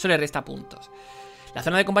único, eso le resta puntos. La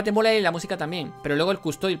zona de combate mola y la música también, pero luego el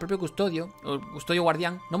propio custodio, o el custodio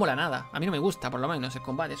guardián, no mola nada. A mí no me gusta, por lo menos, el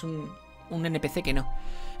combate, es un NPC que no.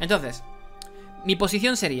 Entonces, mi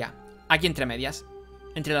posición sería Aquí entre medias.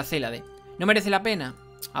 Entre la C y la D. ¿No merece la pena?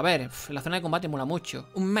 A ver, la zona de combate mola mucho.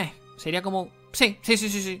 Un mes. Sería como... Sí,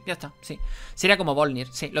 ya está, sí. Sería como Volnir,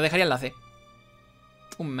 sí, lo dejaría en la C.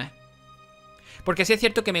 Un mes. Porque sí es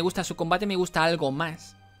cierto que me gusta su combate, me gusta algo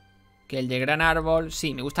más que el de Gran Árbol,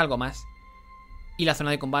 sí, me gusta algo más. Y la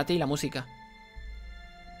zona de combate y la música.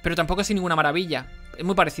 Pero tampoco es ninguna maravilla. Es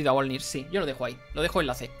muy parecido a Volnir, sí, yo lo dejo ahí. Lo dejo en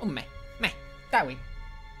la C, un mes. Está bien.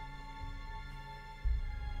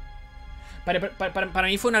 Para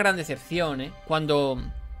mí fue una gran decepción, ¿eh? Cuando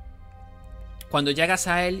llegas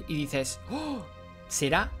a él y dices, oh,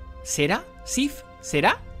 ¿será? ¿Sif?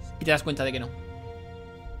 ¿Será? Y te das cuenta de que no.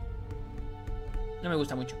 No me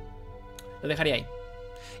gusta mucho. Lo dejaría ahí.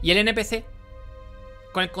 Y el NPC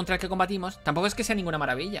contra el que combatimos tampoco es que sea ninguna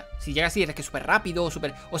maravilla. Si llegas y dices que es súper rápido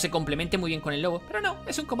o se complemente muy bien con el lobo. Pero no,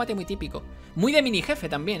 es un combate muy típico. Muy de mini jefe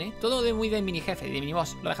también, ¿eh? Todo muy de mini jefe, de mini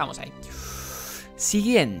boss. Lo dejamos ahí.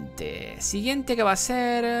 Siguiente que va a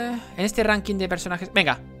ser... En este ranking de personajes...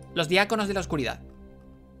 Venga, los diáconos de la oscuridad.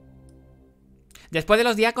 Después de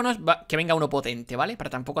los diáconos, que venga uno potente, ¿vale?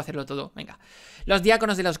 Para tampoco hacerlo todo. Venga, los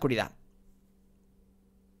diáconos de la oscuridad.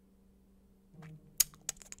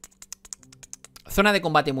 Zona de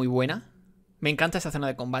combate muy buena. Me encanta esa zona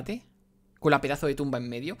de combate. Con la pedazo de tumba en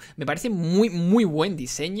medio. Me parece muy buen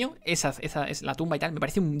diseño. Esa es la tumba y tal. Me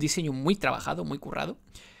parece un diseño muy trabajado, muy currado.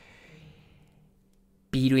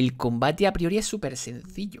 Pero el combate a priori es súper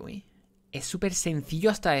sencillo, ¿eh? Es súper sencillo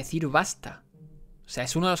hasta decir basta. O sea,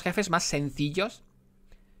 es uno de los jefes más sencillos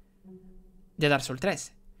de Dark Souls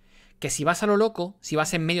 3. Que si vas a lo loco, si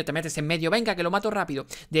vas en medio, te metes en medio, venga, que lo mato rápido.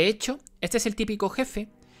 De hecho, este es el típico jefe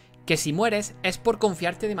que si mueres es por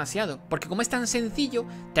confiarte demasiado. Porque como es tan sencillo,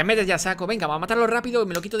 te metes ya a saco, venga, va a matarlo rápido,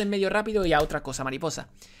 me lo quito de en medio rápido y a otra cosa, mariposa.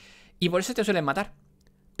 Y por eso te suelen matar.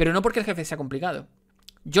 Pero no porque el jefe sea complicado.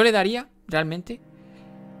 Yo le daría, realmente...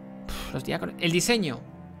 los diáconos... El diseño...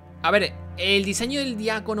 A ver, el diseño del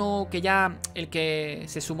diácono que ya... El que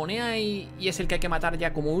se sumonea y es el que hay que matar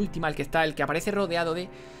ya como última, el que aparece rodeado de...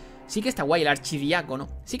 Sí que está guay, el archidiácono.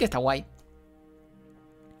 Sí que está guay.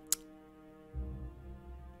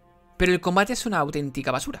 Pero el combate es una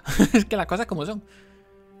auténtica basura. Es que las cosas como son.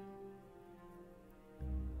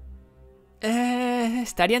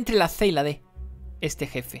 Estaría entre la C y la D. Este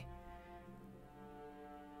jefe.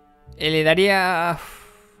 Le daría...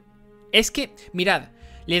 Es que, mirad,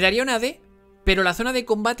 le daría una D, pero la zona de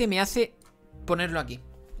combate me hace ponerlo aquí.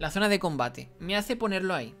 La zona de combate me hace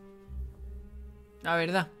ponerlo ahí. La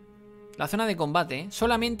verdad. La zona de combate, ¿eh?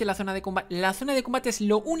 Solamente la zona de combate. La zona de combate es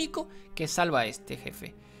lo único que salva a este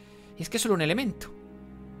jefe. Y es que es solo un elemento.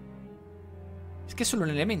 Es que es solo un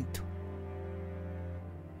elemento.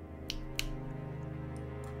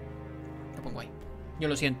 Lo pongo ahí. Yo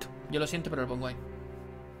lo siento, pero lo pongo ahí.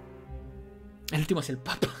 El último es el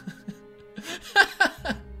Papa.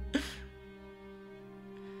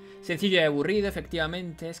 Sencillo y aburrido,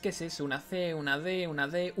 efectivamente. Es que es eso, una C, una D, una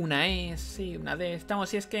D, una E, sí, una D. Estamos,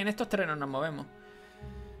 si es que en estos terrenos nos movemos.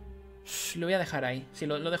 Lo voy a dejar ahí. Sí,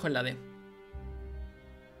 lo dejo en la D.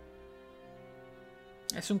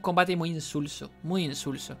 Es un combate muy insulso, muy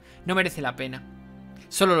insulso. No merece la pena.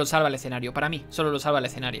 Solo lo salva el escenario. Para mí, solo lo salva el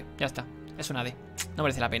escenario. Ya está, es una D. No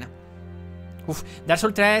merece la pena. Uf, Dark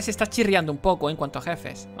Souls 3 está chirriando un poco en cuanto a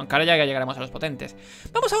jefes. Aunque ahora ya llegaremos a los potentes.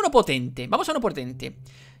 Vamos a uno potente, vamos a uno potente.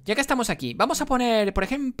 Ya que estamos aquí, vamos a poner, por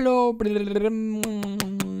ejemplo,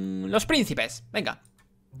 los príncipes. Venga.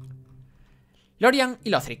 Lorian y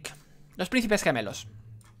Lothric. Los príncipes gemelos.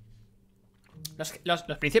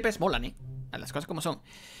 Los príncipes molan, ¿eh? Las cosas como son.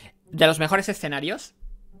 De los mejores escenarios.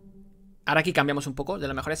 Ahora aquí cambiamos un poco. De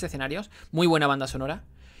los mejores escenarios. Muy buena banda sonora.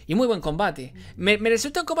 Y muy buen combate. Me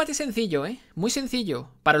resulta un combate sencillo, ¿eh? Muy sencillo.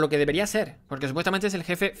 Para lo que debería ser. Porque supuestamente es el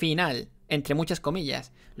jefe final. Entre muchas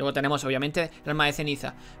comillas. Luego tenemos, obviamente, el alma de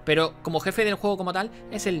ceniza. Pero como jefe del juego como tal,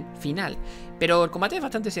 es el final. Pero el combate es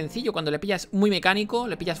bastante sencillo. Cuando le pillas muy mecánico,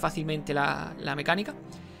 le pillas fácilmente la mecánica.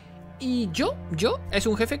 Y es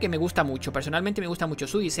un jefe que me gusta mucho. Personalmente me gusta mucho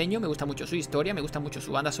su diseño, me gusta mucho su historia, me gusta mucho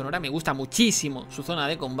su banda sonora, me gusta muchísimo su zona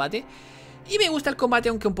de combate. Y me gusta el combate,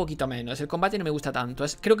 aunque un poquito menos. El combate no me gusta tanto.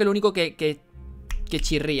 Creo que lo único que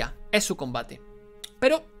chirría es su combate.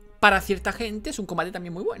 Pero para cierta gente es un combate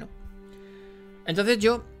también muy bueno. Entonces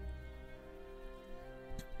yo...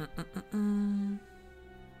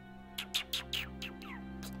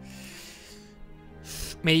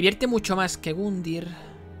 Me divierte mucho más que Gundyr.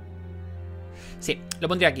 Sí, lo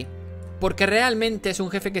pondría aquí. Porque realmente es un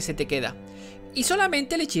jefe que se te queda. Y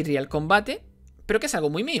solamente le chirría el combate, pero que es algo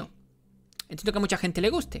muy mío. Entiendo que a mucha gente le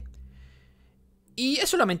guste. Y es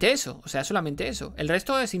solamente eso, o sea, solamente eso. El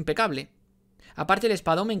resto es impecable. Aparte el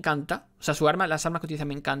espadón me encanta. O sea, su arma, las armas que utilizan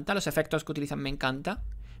me encantan. Los efectos que utilizan me encanta.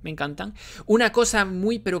 Me encantan. Una cosa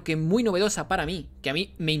muy, pero que muy novedosa para mí, que a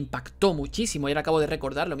mí me impactó muchísimo, y ahora acabo de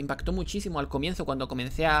recordarlo, me impactó muchísimo al comienzo cuando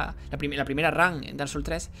comencé a la primera run en Dark Souls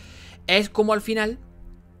 3, es como al final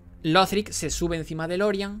Lothric se sube encima de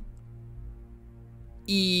Lorian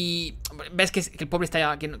y ves que el pobre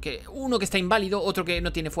está, que uno que está inválido, otro que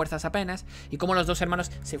no tiene fuerzas apenas, y como los dos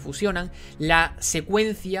hermanos se fusionan. La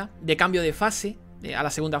secuencia de cambio de fase a la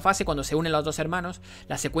segunda fase, cuando se unen los dos hermanos,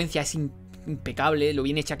 la secuencia es impecable, lo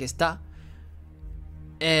bien hecha que está.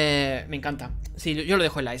 Me encanta. Sí, yo lo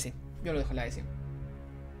dejo en la S. Yo lo dejo en la S.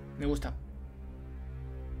 Me gusta.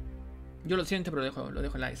 Yo lo siento, pero lo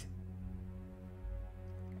dejo en la S.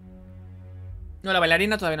 No, la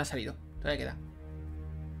bailarina todavía no ha salido. Todavía queda.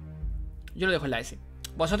 Yo lo dejo en la S.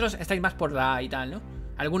 Vosotros estáis más por la A y tal, ¿no?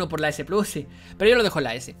 Alguno por la S Plus, sí. Pero yo lo dejo en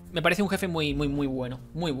la S. Me parece un jefe muy bueno.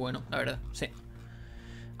 Muy bueno, la verdad. Sí.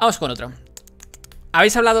 Vamos con otro.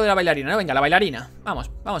 Habéis hablado de la bailarina, ¿no? Venga, la bailarina.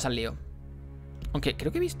 Vamos al lío. Aunque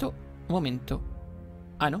creo que he visto... Un momento.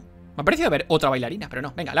 Ah, ¿no? Me ha parecido ver otra bailarina, pero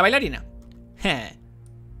no. Venga, la bailarina.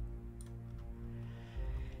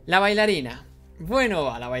 La bailarina. Bueno,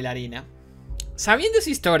 va la bailarina. Sabiendo su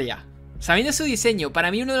historia, sabiendo su diseño, para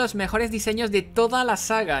mí uno de los mejores diseños de toda la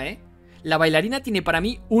saga, ¿eh? La bailarina tiene para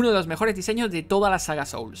mí uno de los mejores diseños de toda la saga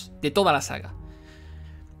Souls. De toda la saga.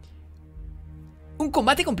 Un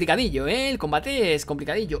combate complicadillo, ¿eh? El combate es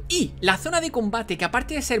complicadillo. Y la zona de combate, que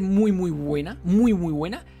aparte de ser muy buena, muy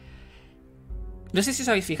buena, no sé si os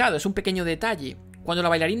habéis fijado, es un pequeño detalle. Cuando la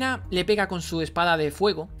bailarina le pega con su espada de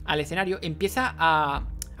fuego al escenario, empieza a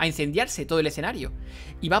incendiarse todo el escenario.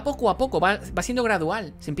 Y va poco a poco, va siendo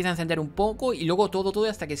gradual. Se empieza a encender un poco y luego todo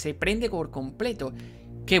hasta que se prende por completo.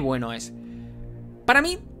 Qué bueno es. Para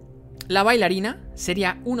mí, la bailarina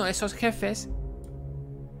sería uno de esos jefes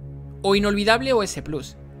o inolvidable o S+.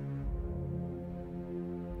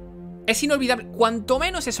 Es inolvidable. Cuanto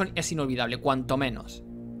menos es inolvidable. Cuanto menos.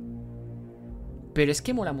 Pero es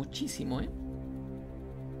que mola muchísimo, ¿eh?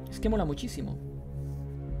 Es que mola muchísimo.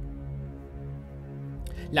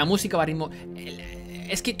 La música va a ritmo...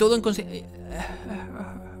 Es que todo en...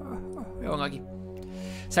 Me pongo aquí.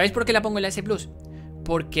 ¿Sabéis por qué la pongo en la S+?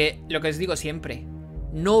 Porque, lo que os digo siempre,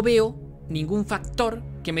 no veo ningún factor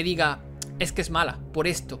que me diga... Es que es mala, por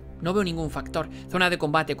esto. No veo ningún factor. Zona de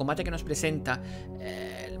combate, combate que nos presenta,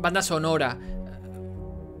 banda sonora,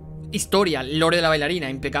 historia, lore de la bailarina,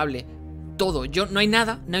 impecable. Todo. No hay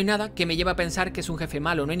nada que me lleve a pensar que es un jefe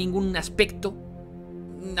malo. No hay ningún aspecto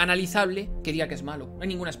analizable que diga que es malo. No hay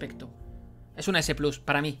ningún aspecto. Es una S+,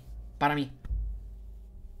 para mí. Para mí.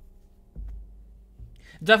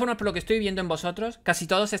 De todas formas, por lo que estoy viendo en vosotros, casi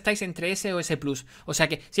todos estáis entre S o S+. O sea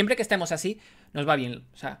que siempre que estemos así, nos va bien.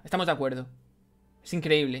 O sea, estamos de acuerdo. Es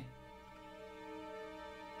increíble.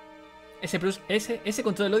 S+, S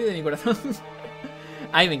con todo el odio de mi corazón.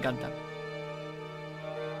 Ay, me encanta.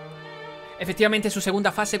 Efectivamente, su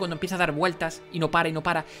segunda fase, cuando empieza a dar vueltas y no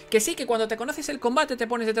para. Que sí, que cuando te conoces el combate te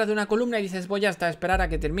pones detrás de una columna y dices, voy hasta esperar a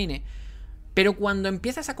que termine. Pero cuando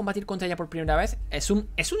empiezas a combatir contra ella por primera vez, es un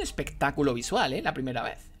espectáculo visual, ¿eh? La primera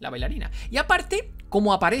vez, la bailarina. Y aparte,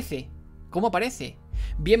 ¿cómo aparece?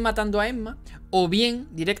 Bien matando a Emma, o bien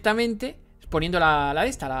directamente poniendo la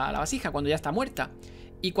vasija cuando ya está muerta.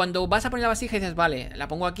 Y cuando vas a poner la vasija y dices, vale, la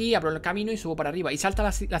pongo aquí, abro el camino y subo para arriba. Y salta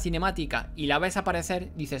la cinemática y la ves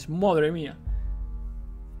aparecer, dices, madre mía.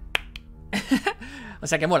 O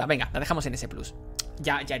sea que mola, venga, la dejamos en S+.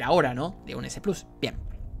 Ya era hora, ¿no? De un S+. Bien.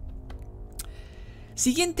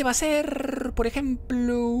 Siguiente va a ser, por ejemplo...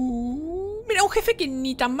 Mira, un jefe que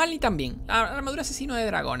ni tan mal ni tan bien. La armadura asesino de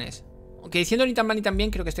dragones. Aunque diciendo ni tan mal ni tan bien,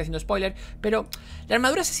 creo que estoy haciendo spoiler. Pero la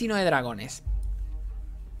armadura asesino de dragones.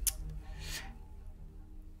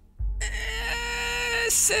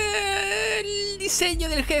 El diseño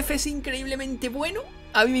del jefe es increíblemente bueno.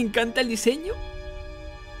 A mí me encanta el diseño.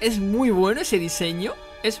 Es muy bueno ese diseño.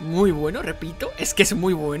 Es muy bueno, repito. Es que es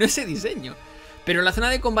muy bueno ese diseño. Pero la zona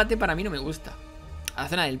de combate para mí no me gusta. A la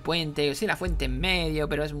zona del puente, sí, la fuente en medio,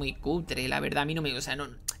 pero es muy cutre, la verdad, a mí no me... O sea, no,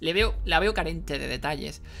 la veo carente de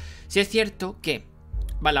detalles. Si es cierto que...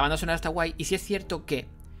 Vale, la banda sonora está guay, y si es cierto que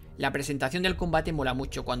la presentación del combate mola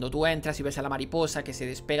mucho. Cuando tú entras y ves a la mariposa que se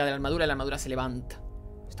despega de la armadura se levanta.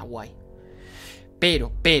 Está guay.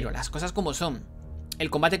 Pero, las cosas como son. El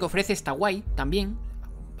combate que ofrece está guay, también.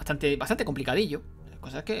 Bastante complicadillo. La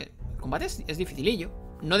cosa es que el combate es dificilillo.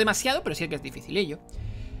 No demasiado, pero sí que es dificilillo.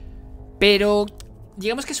 Pero...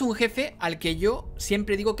 digamos que es un jefe al que yo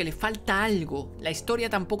siempre digo que le falta algo. La historia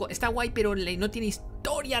tampoco... Está guay, pero no tiene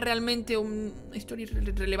historia realmente. Una historia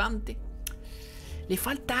relevante. Le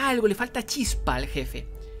falta algo, le falta chispa al jefe.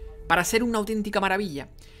 para ser una auténtica maravilla.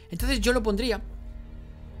 Entonces yo lo pondría...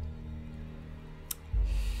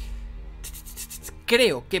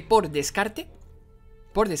 Creo que por descarte,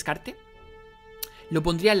 lo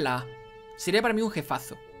pondría en la A. Sería para mí un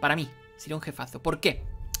jefazo. Para mí, sería un jefazo. ¿Por qué?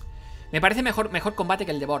 Me parece mejor combate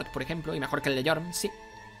que el de Bort, por ejemplo, y mejor que el de Jorm, sí.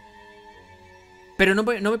 Pero no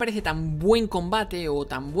me parece tan buen combate o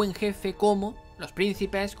tan buen jefe como los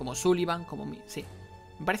príncipes, como Sullivan, como... Sí,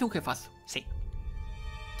 me parece un jefazo, sí.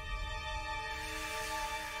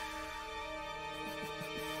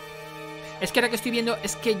 Es que ahora que estoy viendo,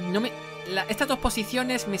 es que no me... estas dos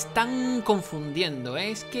posiciones me están confundiendo, ¿eh?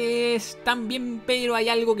 Es que están bien, pero hay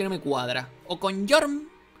algo que no me cuadra. O con Jorm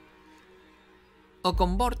o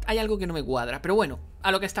con Bort hay algo que no me cuadra. Pero bueno,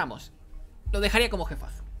 a lo que estamos. Lo dejaría como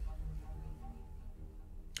jefazo.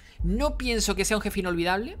 No pienso que sea un jefe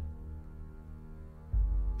inolvidable.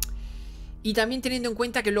 Y también teniendo en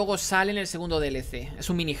cuenta que luego sale en el segundo DLC. Es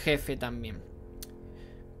un mini jefe también.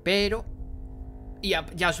 Pero... y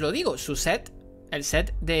ya os lo digo, su set... el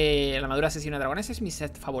set de la armadura asesina de dragones es mi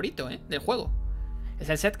set favorito, del juego. Es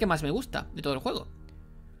el set que más me gusta de todo el juego.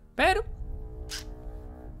 Pero...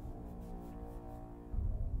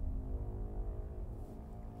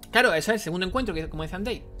 claro, eso es el segundo encuentro, que como dice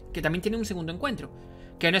Andei, que también tiene un segundo encuentro.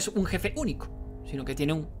 Que no es un jefe único, sino que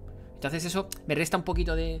tiene un... entonces eso me resta un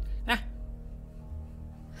poquito de...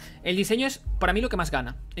 El diseño es, para mí, lo que más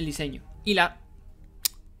gana. El diseño. Y la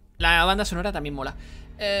banda sonora también mola.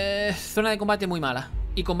 Zona de combate muy mala.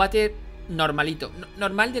 Y combate normalito.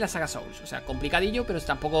 Normal de la saga Souls. O sea, complicadillo, pero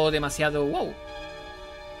tampoco demasiado wow.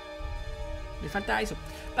 Le falta eso.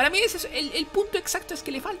 Para mí el punto exacto es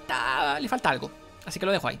que le falta algo. Así que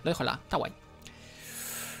lo dejo ahí, lo dejo en la. Está guay.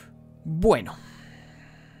 Bueno.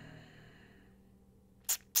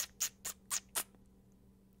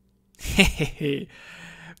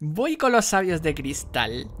 Voy con los sabios de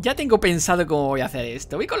cristal. Ya tengo pensado cómo voy a hacer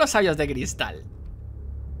esto. Voy con los sabios de cristal.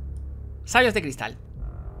 Sabios de cristal.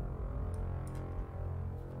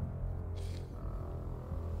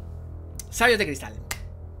 Sabios de cristal.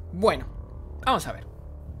 Bueno, vamos a ver.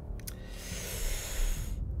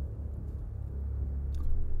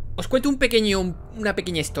 Os cuento una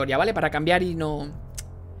pequeña historia, ¿vale? Para cambiar y no...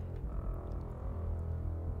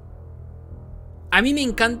 A mí me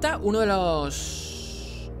encanta uno de los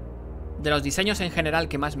diseños en general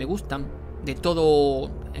que más me gustan, de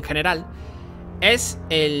todo en general, es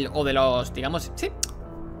o de los, digamos, sí,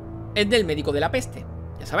 es del médico de la peste.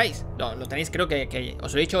 Ya sabéis, lo tenéis, creo que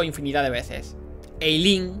os lo he dicho infinidad de veces.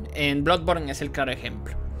 Eileen en Bloodborne es el claro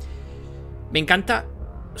ejemplo. Me encanta,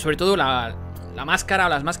 sobre todo la máscara o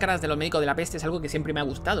las máscaras de los médicos de la peste, es algo que siempre me ha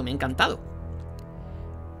gustado, me ha encantado.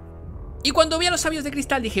 Y cuando vi a los sabios de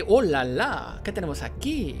cristal dije, ¡oh, la, la! ¿Qué tenemos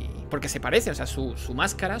aquí? Porque se parece, o sea, su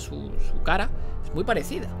máscara, su cara es muy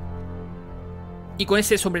parecida. Y con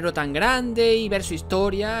ese sombrero tan grande y ver su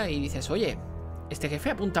historia y dices, oye, este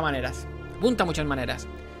jefe apunta maneras, apunta muchas maneras.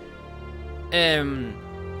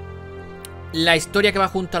 La historia que va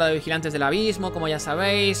junto a la de Vigilantes del Abismo, como ya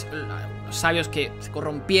sabéis, los sabios que se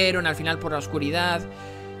corrompieron al final por la oscuridad,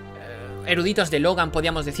 eruditos de Logan,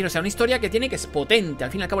 podríamos decir. O sea, una historia que es potente.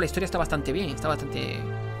 Al fin y al cabo la historia está bastante bien, está bastante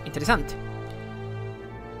interesante.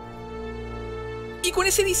 Y con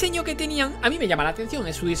ese diseño que tenían, a mí me llama la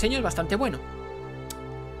atención. Su diseño es bastante bueno.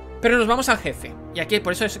 Pero nos vamos al jefe. Y aquí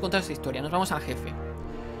por eso os he contado esta historia. Nos vamos al jefe.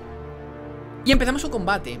 Y empezamos un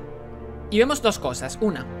combate. Y vemos dos cosas.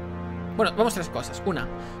 Bueno, vemos tres cosas. Una,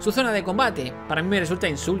 su zona de combate para mí me resulta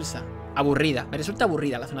insulsa, aburrida. Me resulta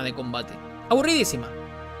aburrida la zona de combate. Aburridísima.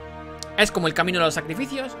 Es como el camino de los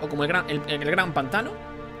sacrificios o como el gran pantano.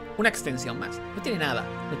 Una extensión más. No tiene nada.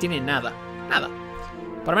 No tiene nada. Nada.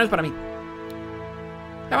 Por lo menos para mí.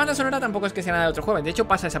 La banda sonora tampoco es que sea nada de otro juego. De hecho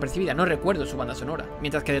pasa desapercibida. No recuerdo su banda sonora.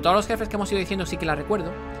 Mientras que de todos los jefes que hemos ido diciendo sí que la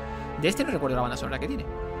recuerdo. De este no recuerdo la banda sonora que tiene.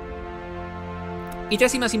 Y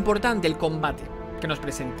tres y más importante, el combate que nos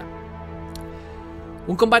presenta.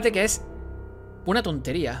 Un combate que es una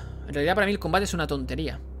tontería. En realidad para mí el combate es una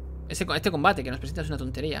tontería. Este combate que nos presenta es una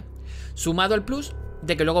tontería. Sumado al plus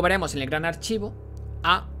de que luego veremos en el gran archivo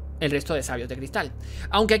a el resto de sabios de cristal.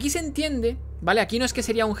 Aunque aquí se entiende, ¿vale? Aquí no es que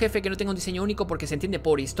sería un jefe que no tenga un diseño único, porque se entiende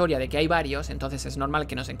por historia de que hay varios. Entonces es normal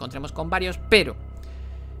que nos encontremos con varios, pero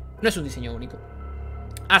no es un diseño único.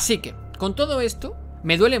 Así que, con todo esto,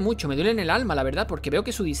 me duele mucho, me duele en el alma, la verdad, porque veo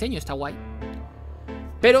que su diseño está guay.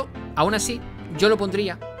 Pero, aún así, yo lo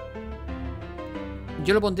pondría...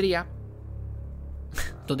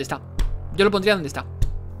 ¿Dónde está? Yo lo pondría donde está.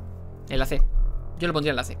 En la C. Yo lo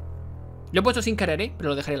pondría en la C. Lo he puesto sin querer,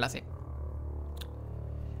 pero lo dejaría en la C.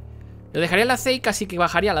 Lo dejaría en la C y casi que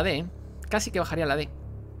bajaría a la D, Casi que bajaría a la D.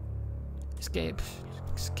 Es que...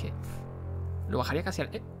 Es que... Lo bajaría casi al...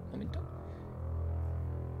 un momento.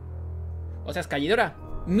 O sea, es Callidora.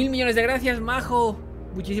 1000 millones de gracias, majo.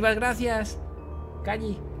 Muchísimas gracias,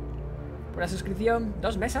 Calli, por la suscripción.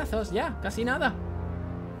 2 mesazos ya, casi nada.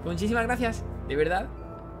 Muchísimas gracias, de verdad.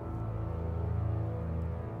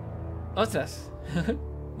 Ostras.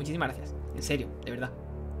 Muchísimas gracias, en serio, de verdad.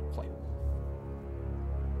 Joder.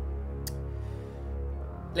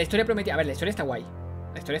 La historia prometía... A ver, la historia está guay.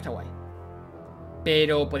 La historia está guay.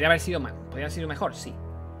 Pero podría haber sido mal. Podría haber sido mejor, sí.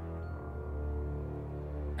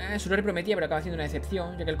 Su lore prometía, pero acaba siendo una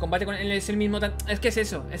decepción, ya que el combate con él es el mismo tan... Es que es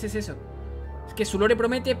eso, es eso. Es que su lore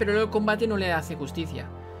promete, pero luego el combate no le hace justicia.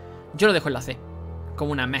 Yo lo dejo en la C,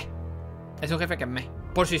 como una meh. Es un jefe que es meh.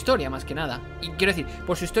 Por su historia, más que nada. Y quiero decir,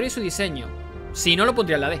 por su historia y su diseño. Si no, lo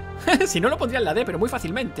pondría en la D. Si no, lo pondría en la D, pero muy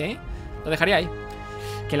fácilmente, ¿eh? Lo dejaría ahí.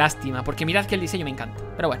 Qué lástima, porque mirad que el diseño me encanta.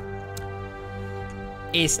 Pero bueno.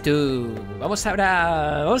 Esto... Vamos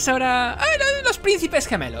ahora... ¡Ah, los príncipes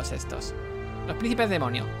gemelos estos! Los príncipes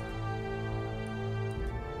demonio.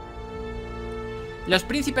 Los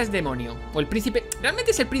príncipes demonio. O el príncipe...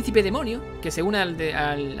 Realmente es el príncipe demonio, que se une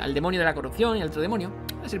al demonio de la corrupción y al otro demonio.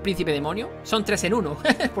 Es el príncipe demonio. Son 3 en 1,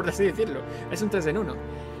 por así decirlo. Es un 3 en 1.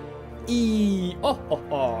 Y...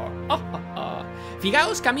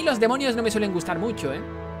 Fijaos que a mí los demonios no me suelen gustar mucho, ¿eh?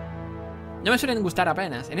 No me suelen gustar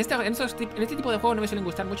apenas. En este tipo de juegos no me suelen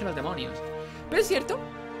gustar mucho los demonios. Pero es cierto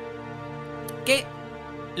que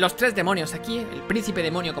los 3 demonios aquí, el príncipe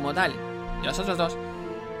demonio como tal y los otros 2,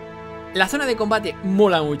 la zona de combate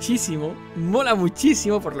mola muchísimo. Mola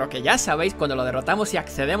muchísimo, por lo que ya sabéis, cuando lo derrotamos y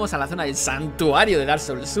accedemos a la zona del santuario de Dark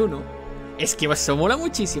Souls 1. Es que eso mola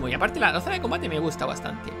muchísimo. Y aparte la zona de combate me gusta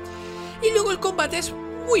bastante. Y luego el combate es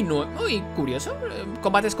muy curioso.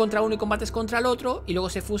 Combates contra uno y combates contra el otro, y luego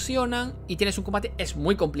se fusionan y tienes un combate. Es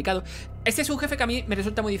muy complicado. Este es un jefe que a mí me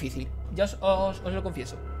resulta muy difícil. Ya os lo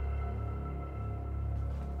confieso.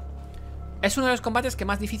 Es uno de los combates que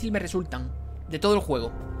más difícil me resultan de todo el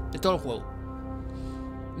juego. De todo el juego.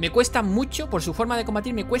 Me cuesta mucho, por su forma de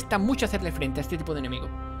combatir, me cuesta mucho hacerle frente a este tipo de enemigo.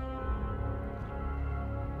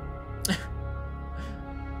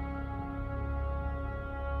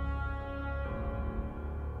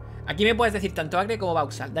 Aquí me puedes decir tanto Acre como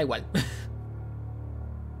vauhxal, da igual.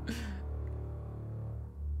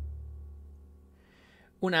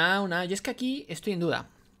 Una A. Yo es que aquí estoy en duda.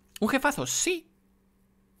 ¿Un jefazo? Sí.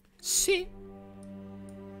 Sí.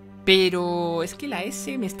 Pero es que la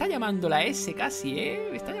S me está llamando la S casi, ¿eh?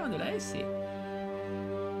 Me está llamando la S.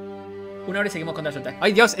 1 hora y seguimos con Dark Souls.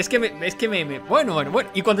 Ay, Dios, es que me... Bueno.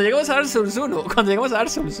 Y cuando lleguemos a Dark Souls 1, por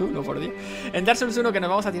Dios. En Dark Souls 1 que nos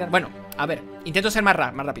vamos a tirar... Bueno, a ver, intento ser más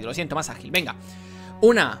rápido, lo siento, más ágil. Venga.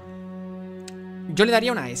 Yo le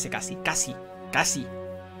daría una S casi.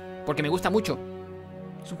 Porque me gusta mucho.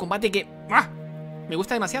 Es un combate que... ¡ah! Me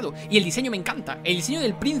gusta demasiado. Y el diseño me encanta. El diseño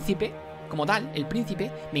del príncipe, como tal, el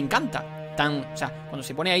príncipe, me encanta. O sea, cuando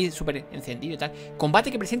se pone ahí súper encendido y tal.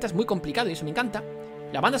 Combate que presentas muy complicado y eso me encanta.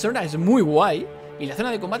 La banda sonora es muy guay. Y la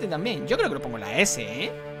zona de combate también. Yo creo que lo pongo en la S,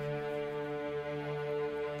 ¿eh?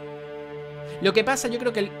 Lo que pasa, yo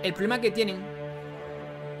creo que el problema que tienen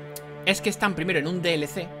es que están primero en un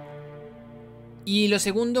DLC. Y lo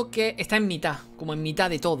segundo, que está en mitad. Como en mitad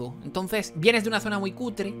de todo. Entonces, vienes de una zona muy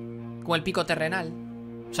cutre, como el pico terrenal.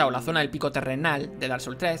 O sea, o la zona del pico terrenal de Dark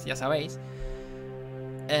Souls 3, ya sabéis.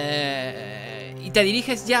 Y te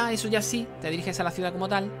diriges ya, eso ya sí, te diriges a la ciudad como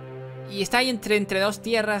tal. Y está ahí entre dos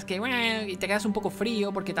tierras que... y te quedas un poco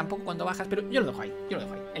frío porque tampoco cuando bajas... Pero yo lo dejo ahí,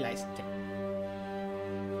 en la S, sí.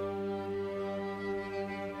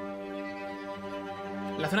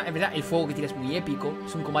 La zona, en verdad, el fuego que tira es muy épico.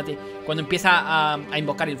 Es un combate... Cuando empieza a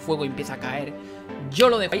invocar el fuego y empieza a caer... Yo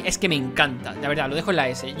lo dejo ahí, es que me encanta. La verdad, lo dejo en la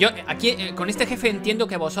S. Yo aquí, con este jefe entiendo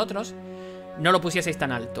que vosotros no lo pusieseis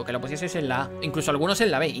tan alto, que lo pusieseis en la A. Incluso algunos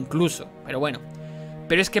en la B, incluso. Pero bueno.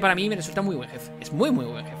 Pero es que para mí me resulta muy buen jefe. Es muy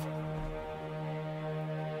buen jefe.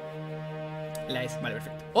 La S, vale,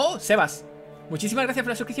 perfecto. ¡Oh, Sebas! Muchísimas gracias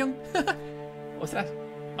por la suscripción. Ostras,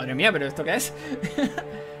 madre mía, ¿pero esto qué es?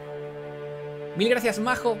 1000 gracias,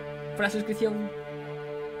 majo, por la suscripción.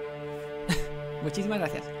 Muchísimas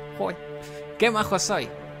gracias. Joder, qué majo soy.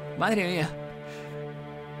 Madre mía.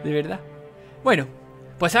 De verdad. Bueno,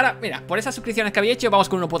 pues ahora, mira, por esas suscripciones que había hecho, vamos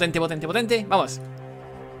con uno potente. Vamos.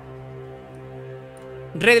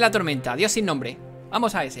 Rey de la tormenta, Dios sin nombre.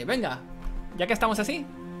 Vamos a ese, venga. Ya que estamos así,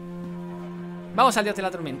 vamos al Dios de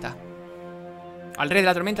la tormenta. Al Rey de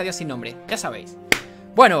la tormenta, Dios sin nombre, ya sabéis.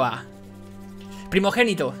 Bueno, va.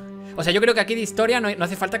 Primogénito. O sea, yo creo que aquí de historia no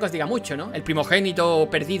hace falta que os diga mucho, ¿no? El primogénito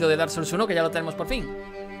perdido de Dark Souls 1, que ya lo tenemos por fin.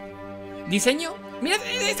 Diseño. Mirad,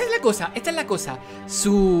 esta es la cosa.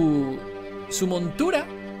 Su su montura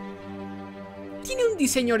tiene un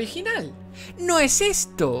diseño original. No es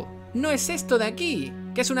esto de aquí,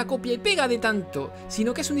 que es una copia y pega de tanto,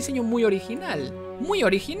 sino que es un diseño muy original. Muy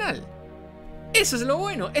original. Eso es lo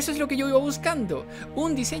bueno, eso es lo que yo iba buscando.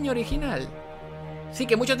 Un diseño original. Sí,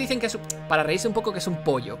 que muchos dicen que es, para reírse un poco, que es un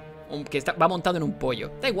pollo, que va montado en un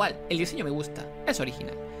pollo. Da igual, el diseño me gusta, es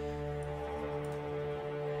original.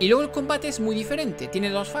 Y luego el combate es muy diferente, tiene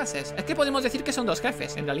dos fases. Es que podemos decir que son dos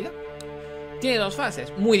jefes, en realidad. Tiene dos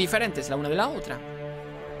fases, muy diferentes la una de la otra.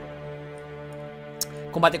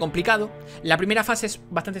 Combate complicado. La primera fase es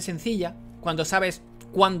bastante sencilla, cuando sabes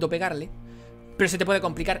cuándo pegarle. Pero se te puede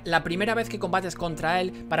complicar. La primera vez que combates contra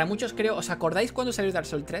él, para muchos creo... ¿Os acordáis cuando salió Dark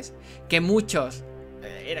Souls 3? Que muchos...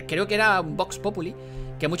 creo que era un Vox Populi.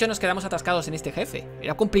 Que muchos nos quedamos atascados en este jefe.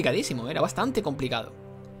 Era complicadísimo, era bastante complicado.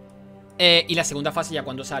 Y la segunda fase ya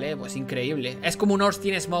cuando sale, pues increíble. Es como un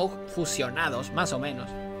Ornstein Smoke fusionados, más o menos.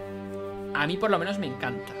 A mí por lo menos me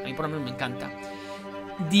encanta. A mí por lo menos me encanta.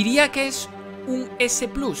 Diría que es un S+.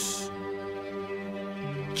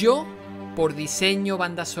 Yo, por diseño,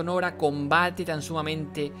 banda sonora, combate tan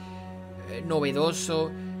sumamente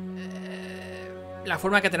novedoso, la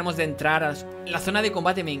forma que tenemos de entrar, la zona de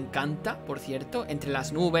combate me encanta, por cierto, entre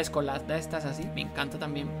las nubes, con las de estas así, me encanta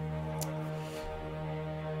también.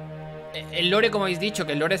 El lore, como habéis dicho,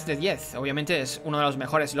 que el lore es de 10. Obviamente es uno de los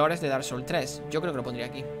mejores lores de Dark Souls 3. Yo creo que lo pondría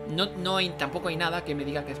aquí. Tampoco hay nada que me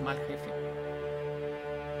diga que es mal jefe.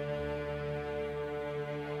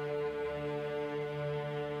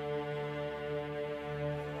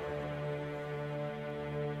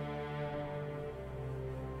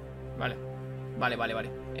 Vale.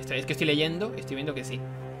 Es que estoy leyendo y estoy viendo que sí.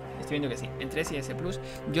 Estoy viendo que sí. Entre S y S+,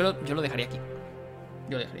 yo lo dejaría aquí.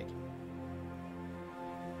 Yo lo dejaría aquí.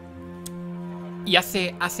 Y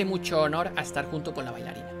hace mucho honor a estar junto con la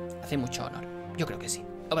bailarina. Hace mucho honor. Yo creo que sí.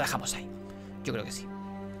 Lo dejamos ahí. Yo creo que sí.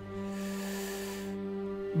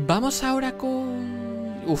 Vamos ahora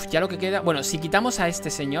con... Uf, ya lo que queda... Bueno, si quitamos a este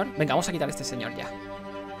señor... Venga, vamos a quitar a este señor ya.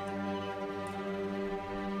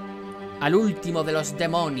 Al último de los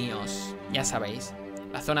demonios. Ya sabéis.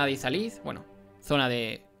 La zona de Izaliz. Bueno, zona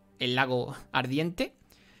de... el lago ardiente.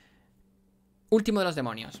 Último de los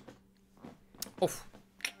demonios. Uf.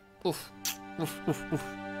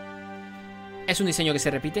 Es un diseño que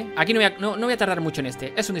se repite. Aquí no voy a tardar mucho en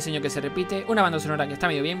este. Es un diseño que se repite. Una banda sonora que está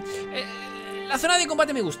medio bien. La zona de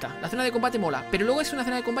combate me gusta. La zona de combate mola. Pero luego es una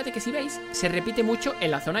zona de combate que, si veis, se repite mucho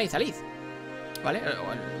en la zona de Izaliz. ¿Vale?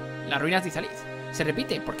 Las ruinas de Izaliz. Se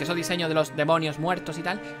repite, porque esos diseños de los demonios muertos y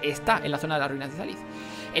tal está en la zona de las ruinas de Izaliz.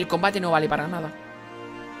 El combate no vale para nada.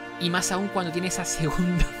 Y más aún cuando tiene esa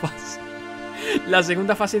segunda fase. La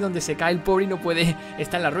segunda fase donde se cae el pobre y no puede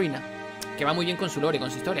estar en la ruina. Que va muy bien con su lore,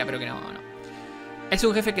 con su historia, pero que no. Es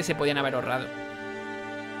un jefe que se podían haber ahorrado.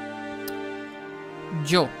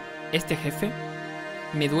 Yo, este jefe,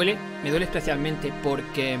 me duele especialmente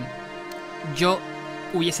porque yo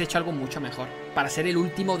hubiese hecho algo mucho mejor. Para ser el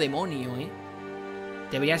último demonio,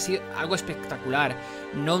 debería ser algo espectacular.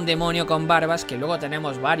 No un demonio con barbas, que luego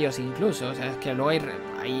tenemos varios incluso. O sea, es que luego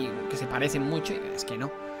hay que se parecen mucho y es que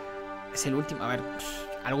no. Es el último, a ver,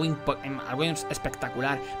 algo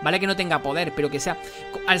espectacular. Vale que no tenga poder, pero que sea...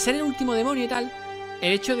 Al ser el último demonio y tal,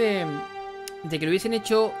 el hecho de que lo hubiesen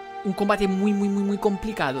hecho un combate muy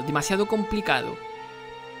complicado, demasiado complicado,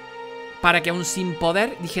 para que aún sin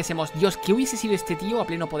poder dijésemos, Dios, ¿qué hubiese sido este tío a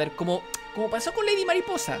pleno poder? Como pasó con Lady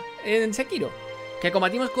Mariposa en Sekiro, que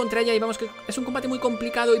combatimos contra ella y vemos que es un combate muy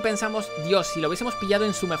complicado y pensamos, Dios, si lo hubiésemos pillado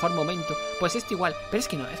en su mejor momento, pues esto igual. Pero es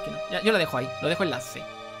que no. Yo lo dejo ahí, lo dejo en la C.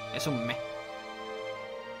 Es un me.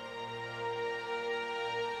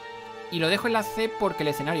 Y lo dejo en la C porque el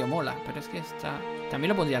escenario mola. Pero es que está... También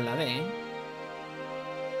lo pondría en la D,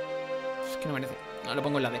 Es que no merece. No, lo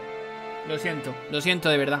pongo en la D. Lo siento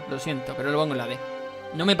de verdad, lo siento, pero lo pongo en la D.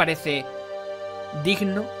 No me parece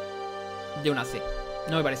digno de una C.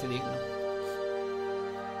 No me parece digno.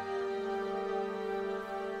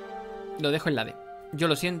 Lo dejo en la D. Yo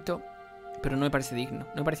lo siento, pero no me parece digno.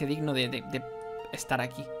 No me parece digno de estar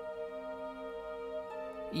aquí.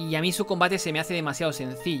 Y a mí su combate se me hace demasiado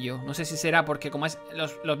sencillo. No sé si será porque como es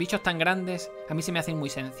los bichos tan grandes, a mí se me hacen muy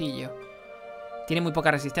sencillo. Tiene muy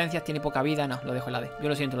pocas resistencias, tiene poca vida. No, lo dejo en la D. Yo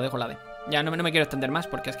lo siento, lo dejo en la D. Ya no me quiero extender más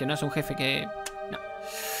porque es que no es un jefe que... No.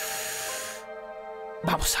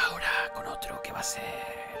 Vamos ahora con otro que va a ser...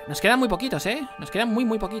 Nos quedan muy poquitos, Nos quedan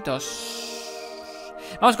muy poquitos.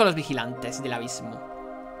 Vamos con los vigilantes del abismo.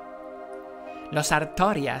 Los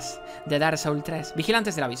Artorias de Dark Souls 3.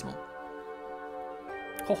 Vigilantes del abismo.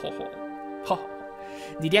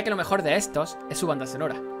 Diría que lo mejor de estos es su banda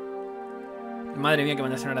sonora. Madre mía, qué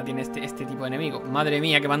banda sonora tiene este tipo de enemigo. Madre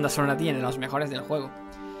mía, qué banda sonora tiene, los mejores del juego.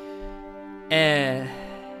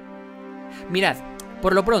 Mirad,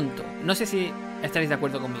 por lo pronto, no sé si estaréis de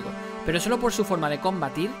acuerdo conmigo, pero solo por su forma de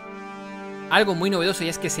combatir, algo muy novedoso, y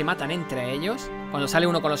es que se matan entre ellos. Cuando sale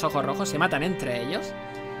uno con los ojos rojos, se matan entre ellos.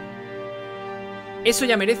 Eso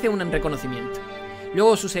ya merece un reconocimiento.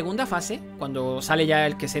 Luego su segunda fase, cuando sale ya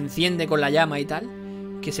el que se enciende con la llama y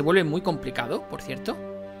tal, que se vuelve muy complicado, por cierto,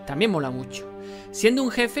 también mola mucho. Siendo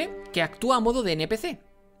un jefe que actúa a modo de NPC,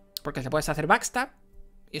 porque se puedes hacer backstab,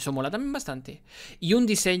 y eso mola también bastante. Y un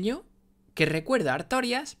diseño que recuerda a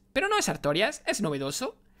Artorias, pero no es Artorias, es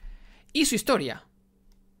novedoso. Y su historia.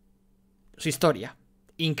 Su historia.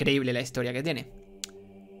 Increíble la historia que tiene.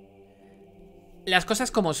 Las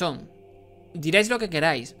cosas como son. Diréis lo que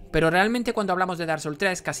queráis, pero realmente cuando hablamos de Dark Souls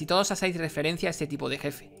 3 casi todos hacéis referencia a este tipo de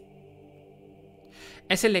jefe.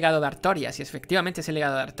 Es el legado de Artorias, y efectivamente es el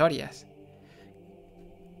legado de Artorias.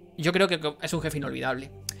 Yo creo que es un jefe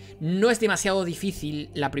inolvidable. No es demasiado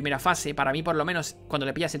difícil la primera fase, para mí por lo menos, cuando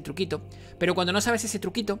le pillas el truquito, pero cuando no sabes ese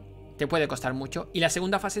truquito, te puede costar mucho. Y la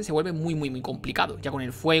segunda fase se vuelve muy, muy, muy complicado. Ya con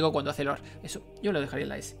el fuego, cuando hace los... Eso, yo lo dejaría en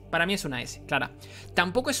la S. Para mí es una S, clara.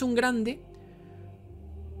 Tampoco es un grande,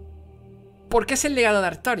 porque es el legado de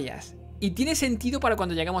Artorias. Y tiene sentido para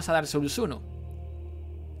cuando llegamos a Dark Souls 1.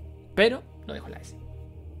 Pero lo dejo en la S.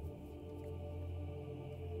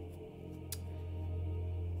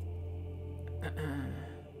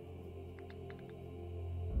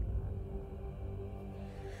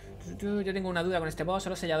 Yo tengo una duda con este boss.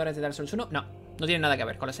 ¿Son los selladores de Dark Souls 1? No, no tienen nada que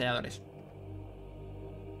ver con los selladores.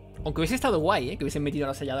 Aunque hubiese estado guay, que hubiesen metido a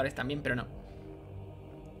los selladores también, pero no.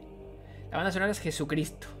 La banda sonora es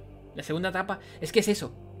Jesucristo. La segunda etapa, es que es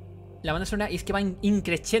eso. La banda sonora es que va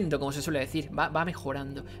increciendo, como se suele decir. Va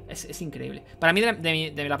mejorando. Es increíble. Para mí,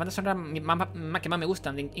 de las bandas sonoras que más me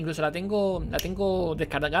gustan, incluso la tengo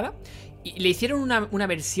descargada. Y le hicieron una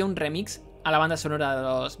versión remix a la banda sonora de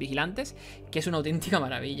los vigilantes, que es una auténtica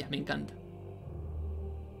maravilla. Me encanta.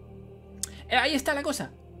 Ahí está la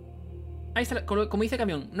cosa. Ahí está, como dice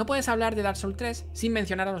Camión, no puedes hablar de Dark Souls 3 sin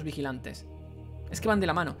mencionar a los vigilantes. Es que van de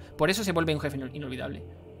la mano. Por eso se vuelve un jefe inolvidable.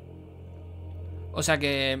 O sea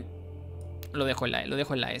que lo dejo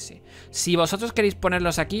en la S. Si vosotros queréis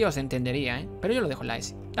ponerlos aquí, os entendería, ¿eh? Pero yo lo dejo en la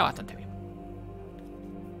S. Está bastante bien.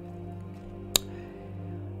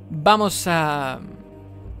 Vamos a...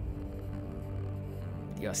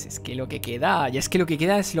 Dios, es que lo que queda... Y es que lo que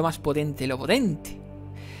queda es lo más potente, lo potente.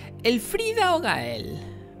 ¿El Frida o Gael?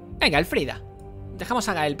 Venga, el Frida. Dejamos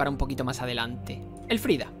a Gael para un poquito más adelante. El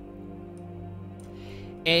Frida.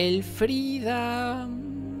 El Frida...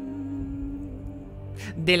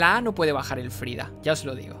 De la A no puede bajar el Frida, ya os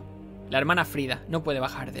lo digo. La hermana Frida no puede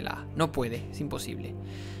bajar de la A. No puede, es imposible.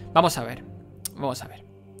 Vamos a ver. Vamos a ver.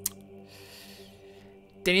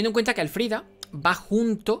 Teniendo en cuenta que el Frida va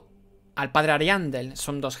junto al padre Ariandel.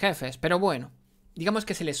 Son dos jefes, pero bueno, digamos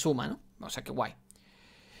que se le suma, ¿no? O sea, que guay.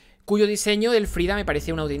 Cuyo diseño del Frida me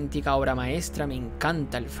parece una auténtica obra maestra. Me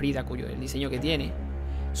encanta el Frida, el diseño que tiene.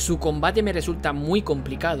 Su combate me resulta muy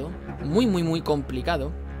complicado. Muy, muy, muy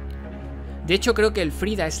complicado. De hecho, creo que el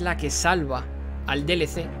Frida es la que salva al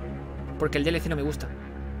DLC, porque el DLC no me gusta,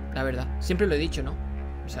 la verdad. Siempre lo he dicho, ¿no?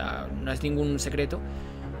 O sea, no es ningún secreto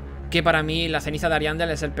que para mí la ceniza de Ariandel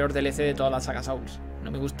es el peor DLC de toda la saga Souls. No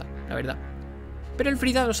me gusta, la verdad. Pero el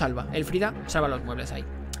Frida lo salva. El Frida salva los muebles ahí.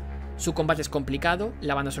 Su combate es complicado.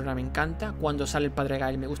 La banda sonora me encanta. Cuando sale el padre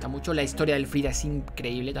Gael me gusta mucho. La historia del Frida es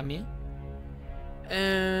increíble también.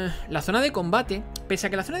 La zona de combate, pese a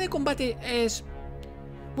que la zona de combate es...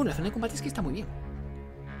 Bueno, la zona de combate es que está muy bien.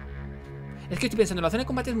 Es que estoy pensando, la zona de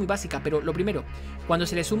combate es muy básica, pero lo primero, cuando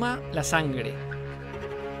se le suma la sangre,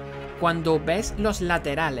 cuando ves los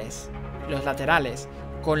laterales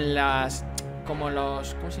con las... como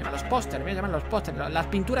los... ¿cómo se llama? Los pósters, me llaman los pósters, las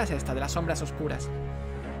pinturas estas de las sombras oscuras.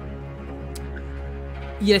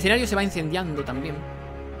 Y el escenario se va incendiando también.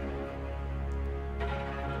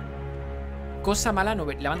 Cosa mala no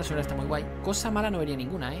vería... La banda sonora está muy guay. Cosa mala no vería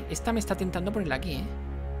ninguna, ¿eh? Esta me está tentando ponerla aquí, ¿eh?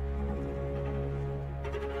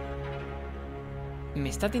 Me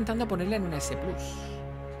está tentando ponerla en una S+.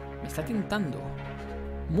 Me está tentando.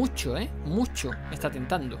 Mucho, ¿eh? Mucho me está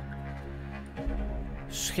tentando.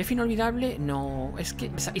 Jefe inolvidable, no... Es que...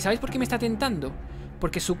 ¿Y sabéis por qué me está tentando?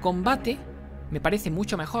 Porque su combate me parece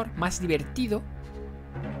mucho mejor, más divertido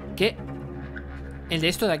que el de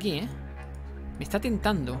esto de aquí, ¿eh? Me está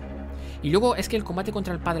tentando. Y luego es que el combate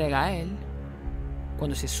contra el padre Gael,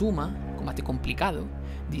 cuando se suma, combate complicado,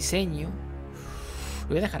 diseño... Lo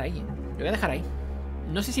voy a dejar ahí, ¿eh? Lo voy a dejar ahí.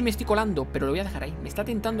 No sé si me estoy colando, pero lo voy a dejar ahí. Me está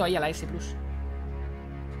tentando ahí a la S+.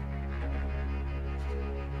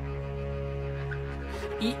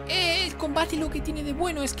 Y el combate lo que tiene de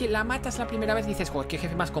bueno es que la matas la primera vez y dices, joder, qué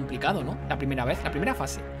jefe más complicado, ¿no? La primera vez, la primera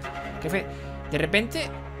fase. Jefe, de repente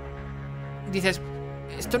dices,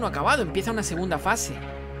 esto no ha acabado, empieza una segunda fase.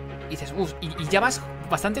 Y dices, uff, y ya vas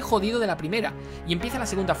bastante jodido de la primera. Y empieza la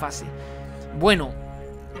segunda fase. Bueno,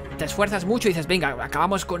 te esfuerzas mucho y dices, venga,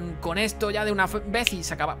 acabamos con esto ya de una vez y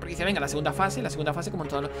se acaba. Porque dice, venga, la segunda fase como en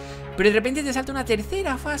todo lo... Pero de repente te salta una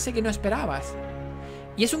tercera fase que no esperabas.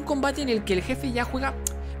 Y es un combate en el que el jefe ya juega...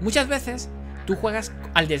 Muchas veces tú juegas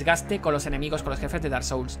al desgaste con los enemigos, con los jefes de Dark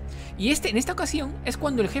Souls. Y en esta ocasión es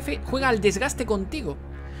cuando el jefe juega al desgaste contigo.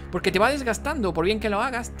 Porque te va desgastando, por bien que lo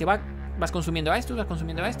hagas, vas consumiendo a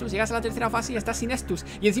estos, llegas a la tercera fase y estás sin estos.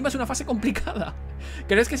 Y encima es una fase complicada.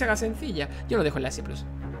 Que no es que se haga sencilla. Yo lo dejo en la S+.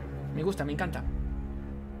 Me gusta, me encanta.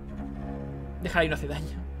 Dejar ahí no hace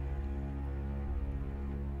daño.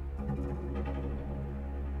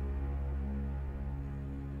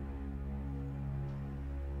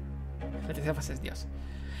 La tercera fase es Dios.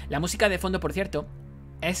 La música de fondo, por cierto,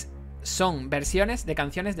 son versiones de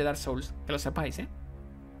canciones de Dark Souls. Que lo sepáis, ¿eh?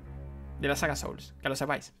 De la saga Souls, que lo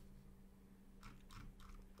sepáis.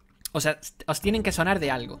 O sea, os tienen que sonar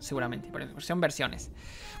de algo, seguramente. Porque son versiones.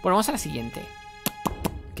 Bueno, vamos a la siguiente.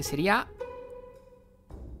 Que sería...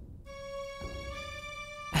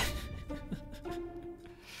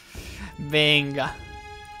 Venga.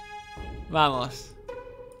 Vamos.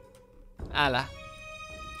 Ala.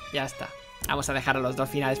 Ya está. Vamos a dejar a los dos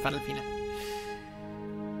finales para el final.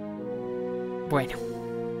 Bueno.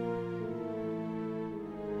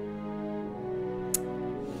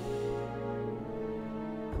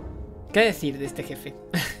 ¿Qué decir de este jefe?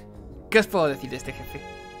 ¿Qué os puedo decir de este jefe?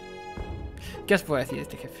 ¿Qué os puedo decir de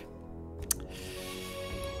este jefe?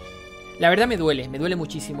 La verdad me duele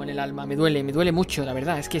muchísimo en el alma. Me duele mucho, la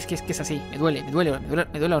verdad. Es que es así. Me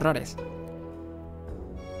duele horrores.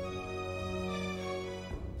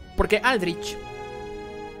 Porque Aldrich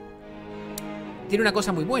tiene una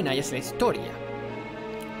cosa muy buena y es la historia.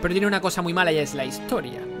 Pero tiene una cosa muy mala y es la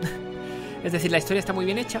historia. Es decir, la historia está muy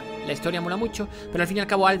bien hecha, la historia mola mucho, pero al fin y al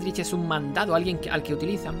cabo Aldrich es un mandado, alguien al que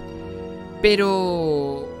utilizan.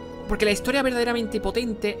 Pero... porque la historia verdaderamente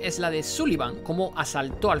potente es la de Sullivan, como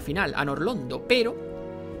asaltó al final a Norlondo, pero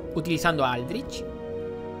utilizando a Aldrich.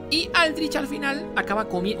 Y Aldrich al final acaba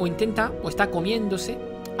está comiéndose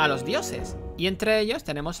a los dioses. Y entre ellos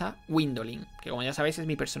tenemos a Gwyndolin, que como ya sabéis es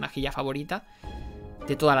mi personajilla favorita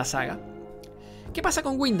de toda la saga. ¿Qué pasa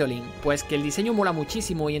con Gwyndolin? Pues que el diseño mola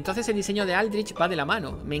muchísimo y entonces el diseño de Aldrich va de la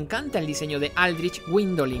mano. Me encanta el diseño de Aldrich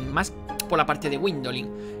Gwyndolin, más por la parte de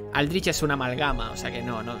Gwyndolin. Aldrich es una amalgama, o sea que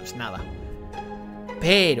no es nada.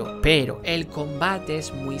 Pero, el combate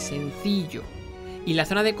es muy sencillo. Y la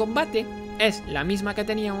zona de combate es la misma que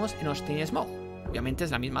teníamos en Austin Smog. Obviamente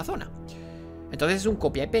es la misma zona. Entonces es un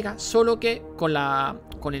copia y pega, solo que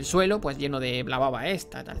con el suelo pues lleno de la baba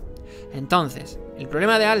esta, tal. Entonces, el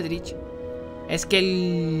problema de Aldrich es que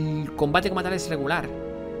el combate como tal es regular.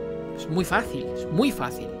 Es muy fácil, es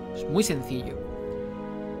muy sencillo.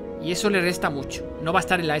 Y eso le resta mucho. No va a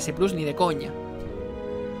estar en la S+ ni de coña.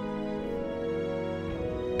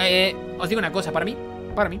 Os digo una cosa, para mí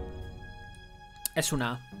es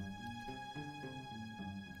una A.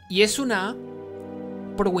 Y es una A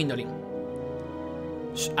por Gwyndolin.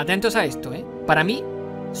 Atentos a esto, Para mí,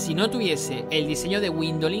 si no tuviese el diseño de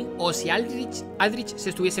Gwyndolin, o si Aldrich se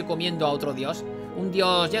estuviese comiendo a otro dios, un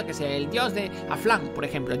dios, ya que sé, el dios de Aflan, por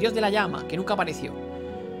ejemplo, el dios de la llama, que nunca apareció,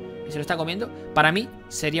 y se lo está comiendo, para mí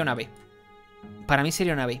sería una B. Para mí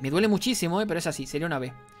sería una B. Me duele muchísimo, pero es así, sería una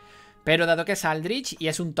B. Pero dado que es Aldrich y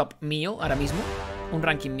es un top mío ahora mismo, un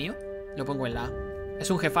ranking mío, lo pongo en la A.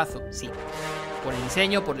 Es un jefazo, sí. Por el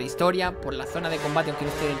diseño, por la historia, por la zona de combate, aunque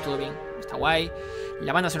no esté del todo bien. Está guay.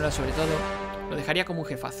 La banda sonora sobre todo. Lo dejaría como un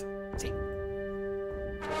jefazo, sí.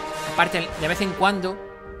 Aparte, de vez en cuando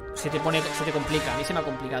se te complica. A mí se me ha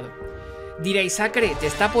complicado. Diréis, Acre, te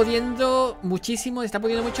está pudiendo mucho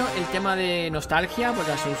el tema de nostalgia,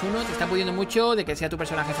 porque Souls 1 te está pudiendo mucho de que sea tu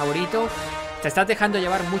personaje favorito. Te estás dejando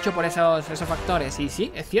llevar mucho por esos factores. Y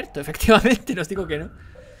sí, es cierto, efectivamente, no os digo que no.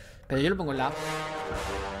 Pero yo lo pongo en la A.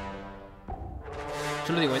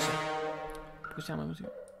 Solo digo eso. ¿Por qué se llama música?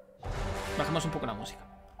 Bajamos un poco la música.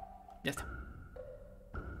 Ya está.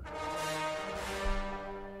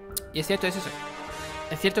 Y es cierto, es eso.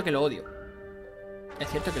 Es cierto que lo odio.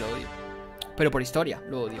 Pero por historia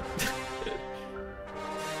lo odio.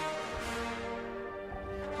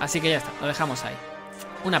 Así que ya está, lo dejamos ahí.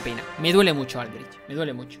 Una pena. Me duele mucho Aldrich. Me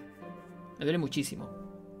duele muchísimo.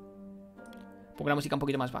 Pongo la música un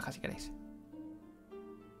poquito más baja si queréis.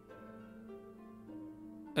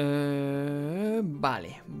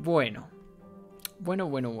 Vale, bueno.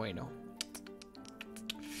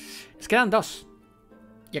 quedan 2.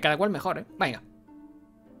 Y a cada cual mejor, ¿eh? Venga.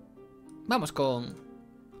 Vamos con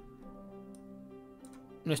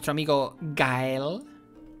nuestro amigo Gael.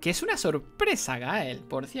 Que es una sorpresa, Gael,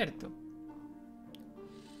 por cierto.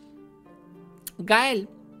 Gael.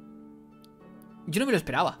 Yo no me lo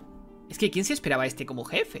esperaba. Es que ¿quién se esperaba este como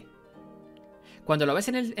jefe? Cuando lo ves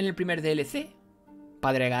en el primer DLC,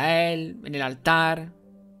 Padre Gael, en el altar,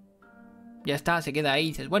 ya está, se queda ahí.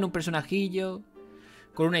 Dices, bueno, un personajillo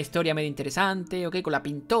con una historia medio interesante, ok, con la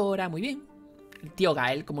pintora, muy bien. El tío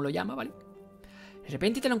Gael, como lo llama, ¿vale? De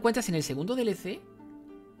repente te lo encuentras en el segundo DLC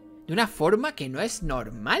de una forma que no es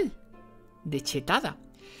normal, de chetada.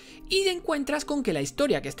 Y te encuentras con que la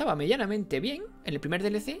historia que estaba medianamente bien en el primer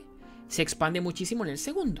DLC se expande muchísimo en el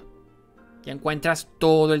segundo. Ya encuentras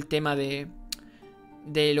todo el tema de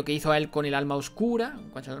lo que hizo él con el alma oscura,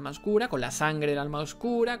 encuentras el alma oscura, con la sangre del alma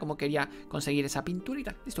oscura, cómo quería conseguir esa pintura y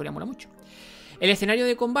tal. La historia mola mucho. El escenario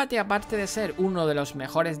de combate, aparte de ser uno de los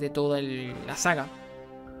mejores de toda la saga,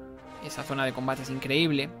 esa zona de combate es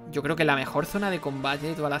increíble. Yo creo que la mejor zona de combate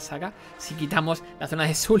de toda la saga, si quitamos la zona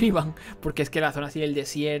de Sullivan, porque es que la zona así del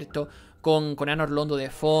desierto, con Anor Londo de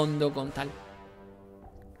fondo, con tal.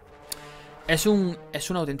 Es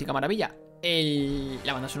una auténtica maravilla.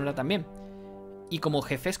 La banda sonora también. Y como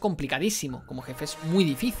jefe es complicadísimo. Como jefe es muy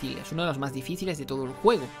difícil. Es uno de los más difíciles de todo el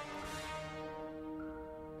juego.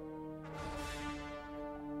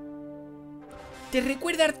 ¿Te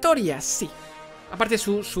recuerda a Artorias? Sí. Aparte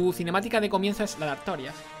su cinemática de comienzo es la de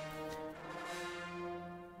Artorias.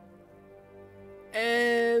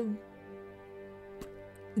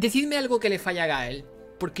 Decidme algo que le falla a Gael,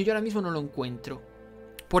 porque yo ahora mismo no lo encuentro.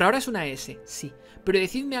 Por ahora es una S, sí. Pero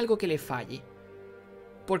decidme algo que le falle,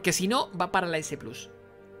 porque si no, va para la S+.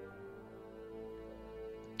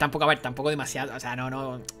 Tampoco, a ver, tampoco demasiado. O sea,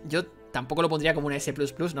 no. Yo tampoco lo pondría como una S++,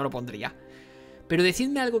 no lo pondría. Pero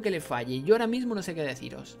decidme algo que le falle. Yo ahora mismo no sé qué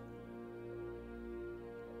deciros.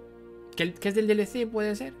 ¿Que es del DLC?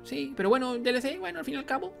 Puede ser, sí. Pero bueno, DLC, bueno, al fin y al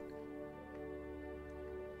cabo.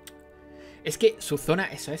 Es que su zona,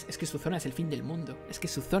 eso es que su zona es el fin del mundo. Es que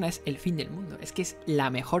su zona es el fin del mundo. Es que es la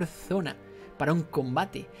mejor zona para un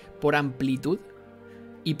combate. Por amplitud.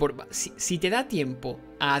 Y por... Si te da tiempo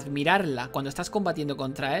a admirarla cuando estás combatiendo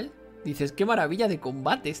contra él, dices, qué maravilla de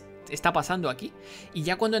combate está pasando aquí. Y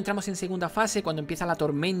ya cuando entramos en segunda fase, cuando empieza la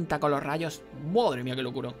tormenta con los rayos, madre mía, qué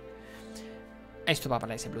locura. Esto va para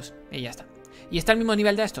la S+, y ya está. ¿Y está al mismo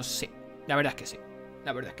nivel de estos? Sí, la verdad es que sí.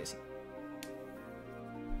 La verdad es que sí.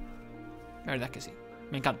 La verdad es que sí.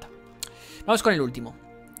 Me encanta. Vamos con el último.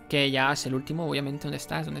 Que ya es el último, obviamente. ¿Dónde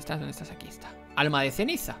estás? ¿Dónde estás? ¿Dónde estás? Aquí está. Alma de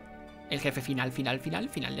ceniza. El jefe final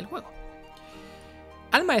del juego.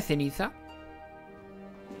 Alma de ceniza.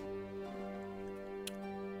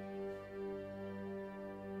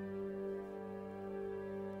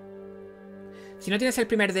 Si no tienes el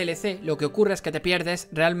primer DLC, lo que ocurre es que te pierdes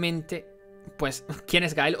realmente, pues, quién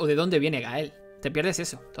es Gael o de dónde viene Gael. Te pierdes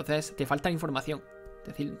eso. Entonces, te falta información. Es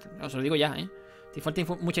decir, os lo digo ya, ¿eh? Te falta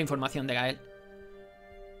mucha información de Gael.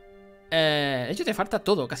 De hecho, te falta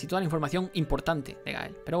todo, casi toda la información importante de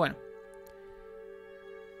Gael. Pero bueno.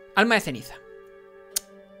 Alma de ceniza.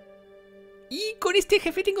 Y con este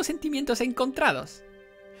jefe tengo sentimientos encontrados.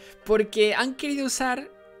 Porque han querido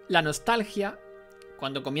usar la nostalgia.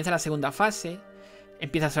 Cuando comienza la segunda fase,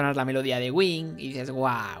 empieza a sonar la melodía de Wing y dices,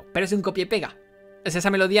 wow. Pero es un copia y pega. Esa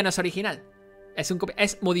melodía no es original.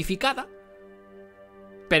 Es modificada,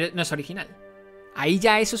 pero no es original. Ahí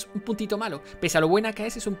ya eso es un puntito malo. Pese a lo buena que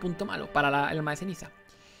es un punto malo para la alma de ceniza.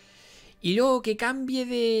 Y luego que cambie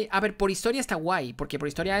de... A ver, por historia está guay. Porque por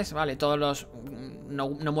historia es, vale, todos los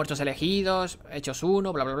no muertos elegidos, hechos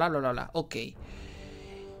uno, bla, bla, bla, bla, bla, bla. Ok.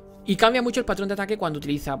 Y cambia mucho el patrón de ataque cuando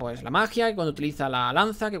utiliza, pues, la magia, que cuando utiliza la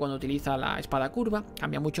lanza, que cuando utiliza la espada curva.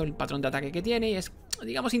 Cambia mucho el patrón de ataque que tiene. Y es,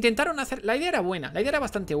 digamos, intentaron hacer... La idea era buena, la idea era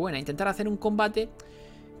bastante buena. Intentar hacer un combate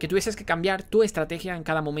que tuvieses que cambiar tu estrategia en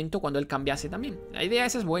cada momento cuando él cambiase también. La idea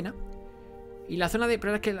esa es buena. Y la zona de...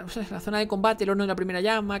 Pero es que la zona de combate, el horno de la primera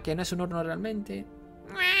llama, que no es un horno realmente.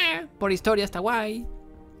 Por historia está guay.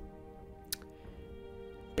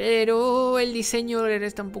 Pero el diseño le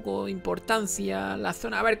resta un poco de importancia. La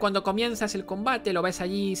zona... A ver, cuando comienzas el combate, lo ves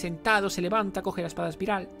allí sentado, se levanta, coge la espada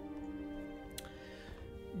espiral.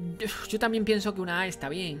 Yo también pienso que una A está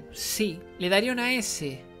bien. Sí, le daría una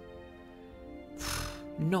S.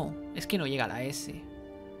 No, es que no llega a la S.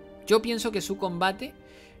 Yo pienso que su combate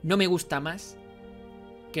no me gusta más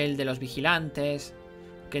que el de los vigilantes,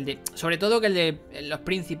 que el de... Sobre todo que el de los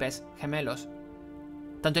príncipes gemelos.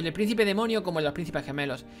 Tanto el del príncipe demonio como el de los príncipes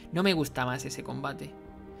gemelos. No me gusta más ese combate.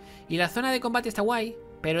 Y la zona de combate está guay,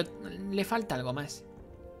 pero le falta algo más.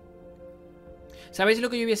 ¿Sabéis lo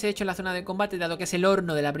que yo hubiese hecho en la zona de combate, dado que es el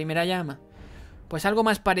horno de la primera llama? Pues algo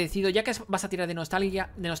más parecido, ya que vas a tirar de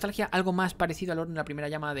nostalgia, algo más parecido al horno de la primera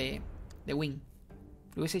llama de Wing.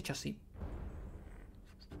 Lo hubiese hecho así.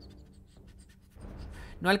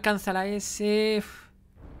 No alcanza la S.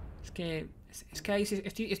 Es que ahí sí,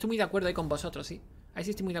 estoy muy de acuerdo ahí con vosotros, sí. Ahí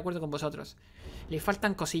sí estoy muy de acuerdo con vosotros. Le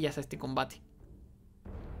faltan cosillas a este combate.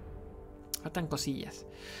 Faltan cosillas.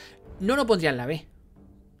 No lo pondría en la B.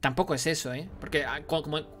 Tampoco es eso, ¿eh? Porque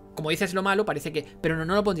como dices lo malo, parece que... Pero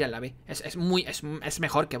no lo pondría en la B. Es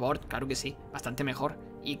mejor que Bord, claro que sí. Bastante mejor.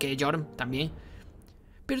 Y que Jorm también.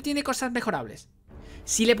 Pero tiene cosas mejorables.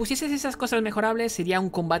 Si le pusieses esas cosas mejorables, sería un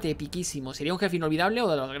combate epiquísimo. Sería un jefe inolvidable o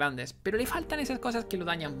de los grandes. Pero le faltan esas cosas que lo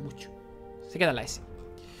dañan mucho. Se queda la S.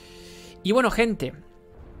 Y bueno, gente.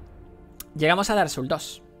 Llegamos a Dark Souls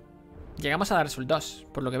 2. Llegamos a Dark Souls 2,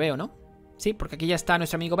 por lo que veo, ¿no? Sí, porque aquí ya está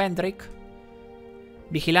nuestro amigo Vendrick.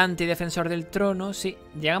 Vigilante y defensor del trono. Sí,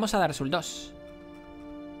 llegamos a Dark Souls 2.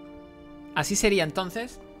 Así sería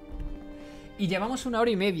entonces. Y llevamos 1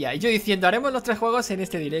 hora y media. Y yo diciendo, haremos los 3 juegos en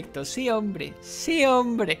este directo. Sí, hombre. Sí,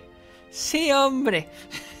 hombre. Sí, hombre.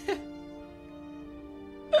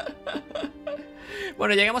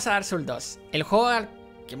 Bueno, llegamos a Dark Souls 2. El juego al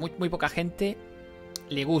que muy poca gente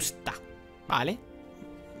le gusta. ¿Vale?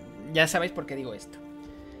 Ya sabéis por qué digo esto.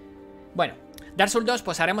 Bueno, Dark Souls 2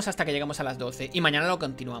 pues haremos hasta que lleguemos a las 12. Y mañana lo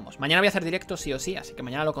continuamos. Mañana voy a hacer directo sí o sí. Así que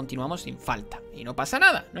mañana lo continuamos sin falta. Y no pasa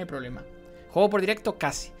nada, no hay problema. Juego por directo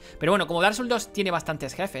casi. Pero bueno, como Dark Souls 2 tiene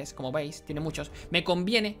bastantes jefes, como veis, tiene muchos, me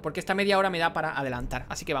conviene porque esta media hora me da para adelantar.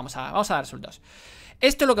 Así que vamos a Dark Souls 2.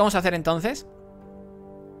 Esto es lo que vamos a hacer entonces.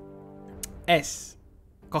 Es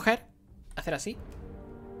coger, hacer así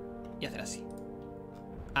y hacer así.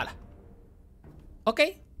 ¡Hala! Ok.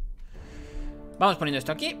 Vamos poniendo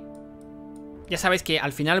esto aquí. Ya sabéis que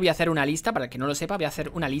al final voy a hacer una lista. Para el que no lo sepa, voy a hacer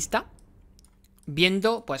una lista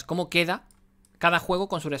viendo pues cómo queda cada juego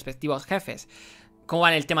con sus respectivos jefes. Cómo va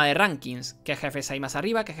en el tema de rankings. Qué jefes hay más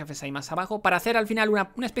arriba, qué jefes hay más abajo. Para hacer al final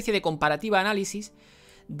una especie de comparativa análisis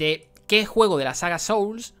de qué juego de la saga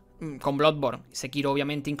Souls, con Bloodborne y Sekiro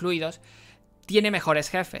obviamente incluidos, tiene mejores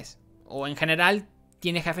jefes. O en general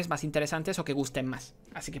tiene jefes más interesantes o que gusten más.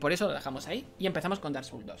 Así que por eso lo dejamos ahí. Y empezamos con Dark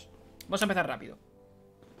Souls 2. Vamos a empezar rápido.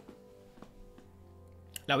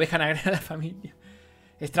 La oveja negra de la familia.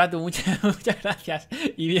 Strato, muchas gracias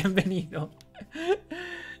y bienvenido.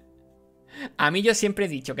 A mí yo siempre he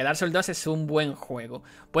dicho que Dark Souls 2 es un buen juego.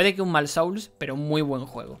 Puede que un mal Souls, pero un muy buen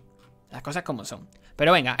juego. Las cosas como son.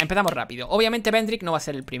 Pero venga, empezamos rápido. Obviamente Vendrick no va a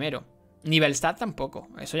ser el primero. Ni Belstad tampoco,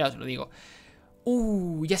 eso ya os lo digo.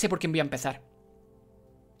 Ya sé por quién voy a empezar.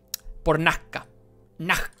 Por Nazca.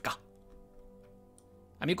 Nazca.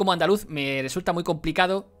 A mí como andaluz me resulta muy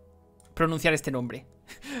complicado pronunciar este nombre.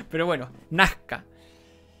 Pero bueno, Nazca.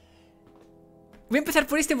 Voy a empezar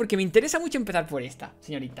por este porque me interesa mucho empezar por esta,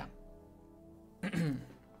 señorita.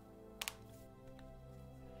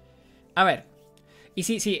 A ver. Y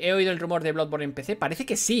sí, he oído el rumor de Bloodborne en PC. Parece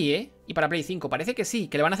que sí, ¿eh? Y para Play 5, parece que sí.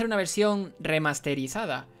 Que le van a hacer una versión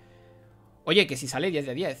remasterizada. Oye, que si sale 10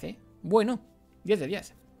 de 10, ¿eh? Bueno, 10 de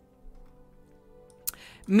 10.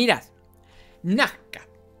 Mirad. Nazca.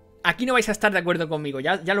 Aquí no vais a estar de acuerdo conmigo,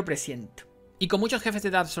 ya lo presiento. Y con muchos jefes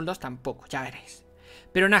de Dark Souls 2 tampoco, ya veréis.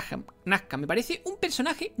 Pero Nazca me parece un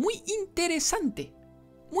personaje muy interesante.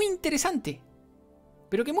 Muy interesante.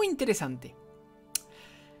 Pero que muy interesante.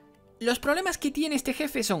 Los problemas que tiene este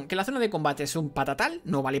jefe son que la zona de combate es un patatal,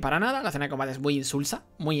 no vale para nada. La zona de combate es muy insulsa,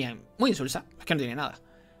 muy insulsa, es que no tiene nada.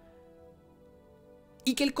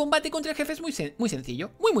 Y que el combate contra el jefe es muy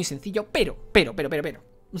sencillo, muy sencillo, pero.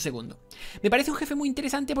 Un segundo. Me parece un jefe muy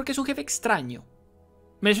interesante porque es un jefe extraño.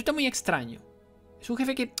 Me resulta muy extraño. Es un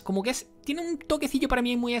jefe que como que tiene un toquecillo para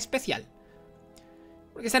mí muy especial.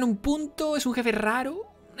 Porque está en un punto, es un jefe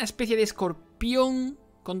raro. Una especie de escorpión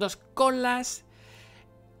con 2 colas.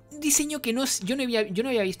 Un diseño que yo no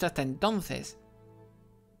había visto hasta entonces.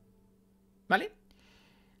 ¿Vale?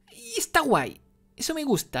 Y está guay. Eso me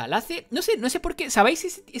gusta. La hace... No sé por qué.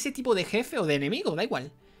 ¿Sabéis ese tipo de jefe o de enemigo? Da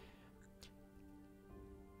igual.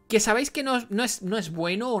 Que sabéis que no es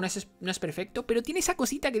bueno o no es perfecto, pero tiene esa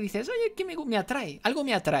cosita que dices, oye, que me atrae, algo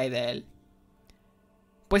me atrae de él.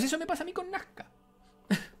 Pues eso me pasa a mí con Nazca.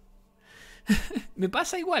 Me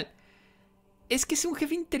pasa igual. Es que es un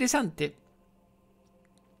jefe interesante.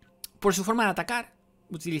 Por su forma de atacar,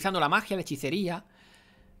 utilizando la magia, la hechicería.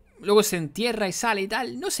 Luego se entierra y sale y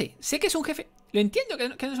tal. No sé que es un jefe... Lo entiendo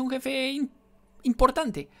que no es un jefe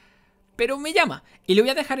importante, pero me llama. Y lo voy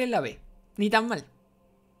a dejar en la B. Ni tan mal.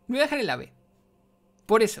 Lo voy a dejar en la B.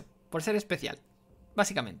 Por eso, por ser especial.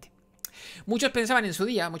 Básicamente. Muchos pensaban en su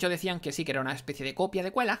día, muchos decían que sí, que era una especie de copia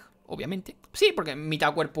de Quelag, obviamente. Sí, porque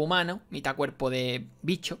mitad cuerpo humano, mitad cuerpo de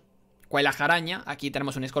bicho. Quelag araña, aquí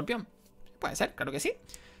tenemos un escorpión. Puede ser, claro que sí.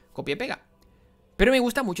 Copia y pega. Pero me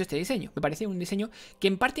gusta mucho este diseño. Me parece un diseño que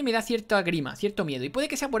en parte me da cierta grima, cierto miedo. Y puede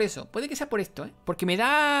que sea por eso, puede que sea por esto, ¿eh? Porque me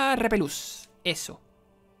da repelús. Eso.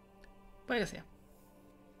 Puede que sea.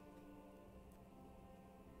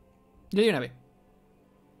 Yo doy una B.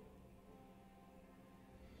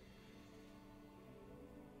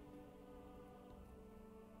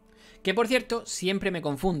 Que por cierto, siempre me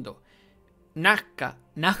confundo. Nazca,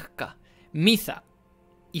 Miza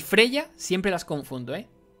y Freya, siempre las confundo, ¿eh?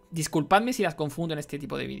 Disculpadme si las confundo en este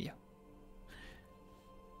tipo de vídeo.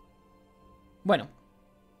 Bueno.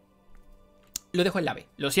 Lo dejo en la B.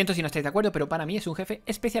 Lo siento si no estáis de acuerdo, pero para mí es un jefe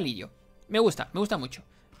especialillo. Me gusta mucho.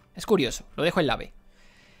 Es curioso, lo dejo en la B.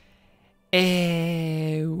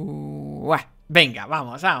 Venga,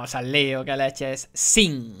 vamos al Leo, que la hecha es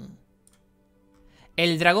Sin.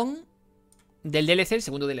 El dragón del DLC, el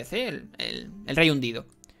segundo DLC, el rey hundido.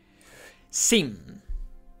 Sin.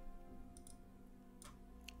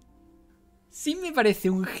 Sin me parece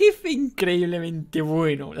un jefe increíblemente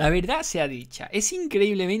bueno. La verdad sea dicha, es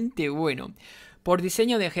increíblemente bueno. Por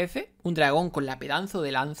diseño de jefe, un dragón con la pedazo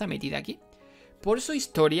de lanza metida aquí. Por su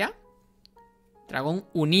historia, dragón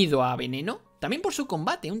unido a veneno. También por su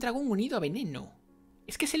combate, un dragón unido a veneno.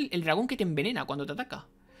 Es que es el dragón que te envenena cuando te ataca.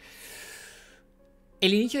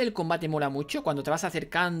 El inicio del combate mola mucho, cuando te vas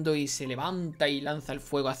acercando y se levanta y lanza el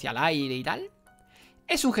fuego hacia el aire y tal.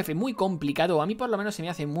 Es un jefe muy complicado, a mí por lo menos se me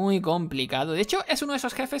hace muy complicado. De hecho, es uno de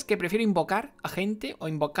esos jefes que prefiero invocar a gente o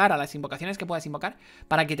invocar a las invocaciones que puedas invocar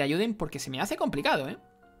para que te ayuden, porque se me hace complicado, ¿eh?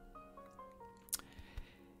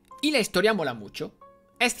 Y la historia mola mucho.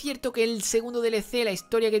 Es cierto que el segundo DLC, la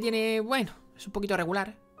historia que tiene, bueno, es un poquito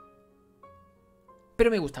regular.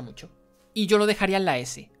 Pero me gusta mucho. Y yo lo dejaría en la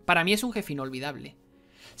S. Para mí es un jefe inolvidable.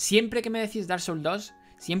 Siempre que me decís Dark Souls 2,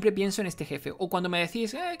 siempre pienso en este jefe. O cuando me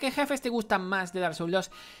decís, ¿qué jefes te gustan más de Dark Souls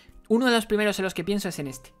 2? Uno de los primeros en los que pienso es en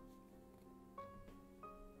este.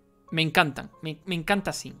 Me encantan. Me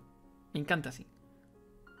encanta Sin. Me encanta Sin.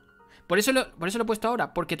 Por eso lo he puesto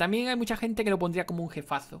ahora. Porque también hay mucha gente que lo pondría como un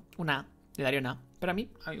jefazo. Una A. Le daría una A. Pero a mí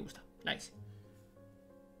me gusta. La S.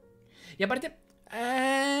 Y aparte...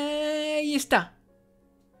 ahí está.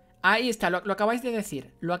 Ahí está. Lo acabáis de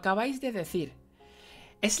decir. Lo acabáis de decir.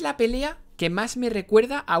 Es la pelea que más me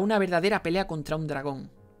recuerda a una verdadera pelea contra un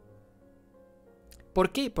dragón.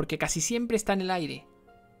 ¿Por qué? Porque casi siempre está en el aire.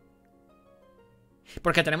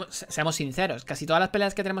 Porque tenemos, seamos sinceros, casi todas las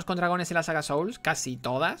peleas que tenemos con dragones en la saga Souls, casi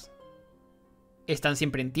todas, están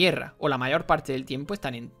siempre en tierra. O la mayor parte del tiempo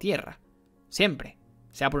están en tierra. Siempre.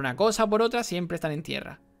 Sea por una cosa o por otra, siempre están en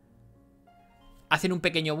tierra. Hacen un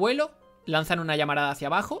pequeño vuelo, lanzan una llamarada hacia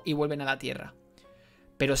abajo y vuelven a la tierra.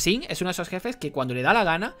 Pero Sin es uno de esos jefes que cuando le da la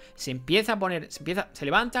gana se empieza a poner, se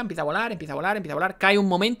levanta, empieza a volar, cae un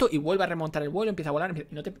momento y vuelve a remontar el vuelo, empieza a volar,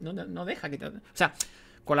 no deja que te... O sea,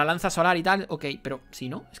 con la lanza solar y tal, ok, pero si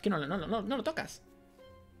no, es que no lo tocas.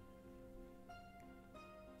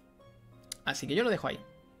 Así que yo lo dejo ahí.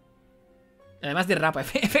 Además derrapa,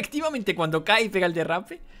 efectivamente cuando cae y pega el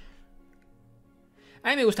derrape. A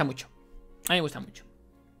mí me gusta mucho. A mí me gusta mucho.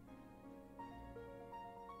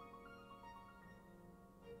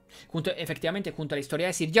 Efectivamente, junto a la historia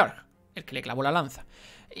de Sir George, el que le clavó la lanza,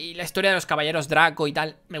 y la historia de los caballeros Draco y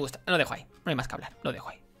tal, me gusta. Lo dejo ahí, no hay más que hablar, lo dejo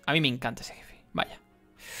ahí. A mí me encanta ese jefe, vaya.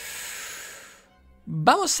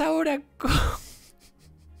 Vamos ahora con...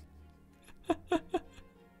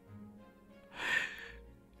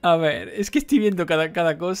 A ver, es que estoy viendo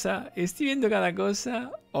cada cosa. Estoy viendo cada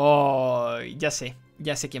cosa. Oh, ya sé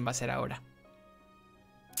quién va a ser ahora.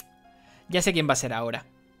 Ya sé quién va a ser ahora.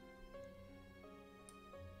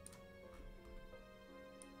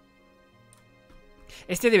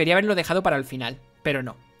 Este debería haberlo dejado para el final, pero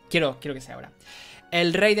no. Quiero que sea ahora.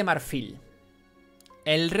 El rey de marfil.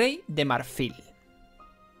 El rey de marfil.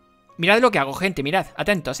 Mirad lo que hago, gente, mirad.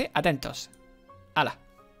 Atentos, atentos. ¡Hala!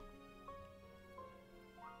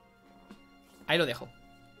 Ahí lo dejo.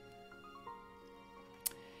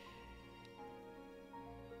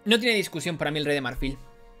 No tiene discusión para mí el rey de marfil.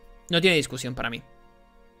 No tiene discusión para mí.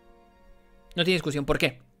 No tiene discusión. ¿Por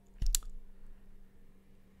qué?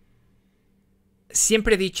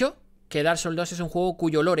 Siempre he dicho que Dark Souls 2 es un juego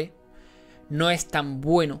cuyo lore no es tan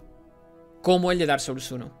bueno como el de Dark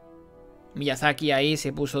Souls 1. Miyazaki ahí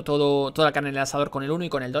se puso toda la carne en el asador con el 1 y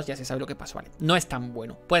con el 2 ya se sabe lo que pasó, ¿vale? No es tan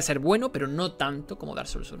bueno. Puede ser bueno, pero no tanto como Dark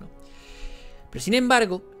Souls 1. Pero sin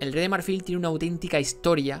embargo, el Rey de Marfil tiene una auténtica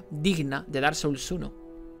historia digna de Dark Souls 1.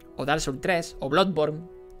 O Dark Souls 3, o Bloodborne.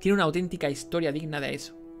 Tiene una auténtica historia digna de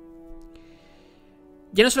eso.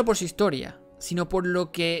 Ya no solo por su historia, sino por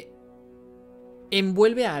lo que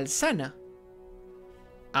envuelve a Alsana.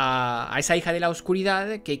 A esa hija de la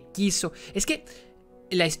oscuridad que quiso... Es que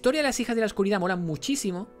la historia de las hijas de la oscuridad mola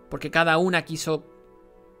muchísimo, porque cada una quiso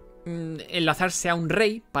enlazarse a un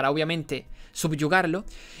rey para obviamente subyugarlo.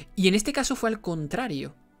 Y en este caso fue al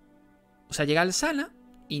contrario. O sea, llega Alsana,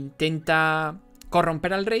 intenta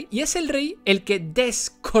corromper al rey, y es el rey el que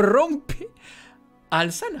descorrompe a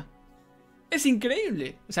Alsana. Es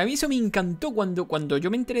increíble. O sea, a mí eso me encantó. Cuando yo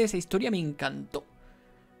me enteré de esa historia, me encantó.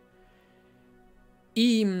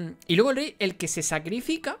 Y luego el rey, el que se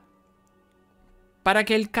sacrifica para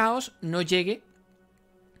que el caos no llegue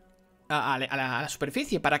a la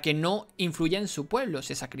superficie, para que no influya en su pueblo.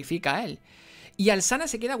 Se sacrifica a él. Y Alsana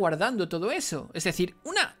se queda guardando todo eso. Es decir,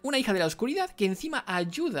 una hija de la oscuridad que encima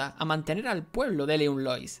ayuda a mantener al pueblo de Leon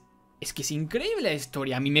Lois. Es que es increíble la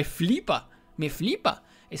historia. A mí me flipa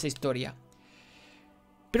esa historia.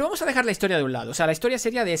 Pero vamos a dejar la historia de un lado. O sea, la historia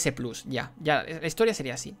sería de S+. Ya, la historia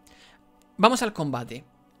sería así. Vamos al combate.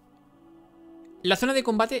 La zona de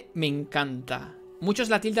combate me encanta. Muchos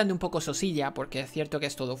la tildan de un poco sosilla, porque es cierto que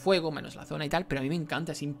es todo fuego, menos la zona y tal, pero a mí me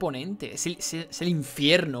encanta, es imponente. Es el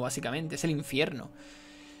infierno, básicamente, es el infierno.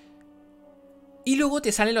 Y luego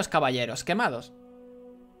te salen los caballeros quemados.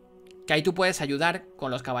 Que ahí tú puedes ayudar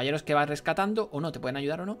con los caballeros que vas rescatando, o no, te pueden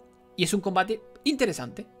ayudar o no. Y es un combate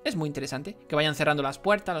interesante, es muy interesante. Que vayan cerrando las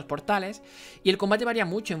puertas, los portales. Y el combate varía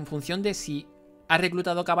mucho en función de si has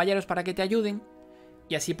reclutado caballeros para que te ayuden.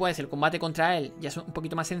 Y así pues el combate contra él ya es un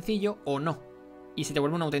poquito más sencillo o no. Y se te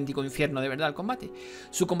vuelve un auténtico infierno de verdad el combate.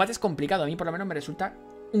 Su combate es complicado, a mí por lo menos me resulta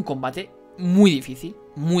un combate muy difícil,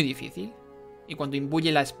 muy difícil. Y cuando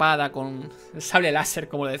imbuye la espada con el sable láser,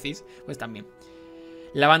 como lo decís, pues también.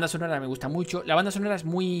 La banda sonora me gusta mucho. La banda sonora es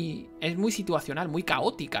muy situacional, muy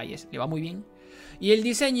caótica y le va muy bien. Y el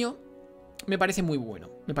diseño me parece muy bueno.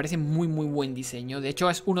 Me parece muy buen diseño. De hecho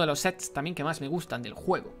es uno de los sets también que más me gustan del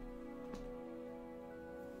juego.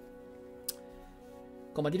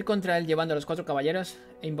 Combatir contra él llevando a los 4 caballeros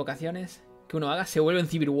e invocaciones que uno haga se vuelve en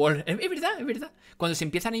Civil War. Es verdad, es verdad. Cuando se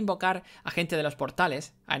empiezan a invocar a gente de los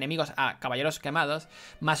portales, a enemigos, a caballeros quemados,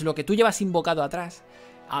 más lo que tú llevas invocado atrás,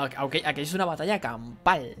 aunque es una batalla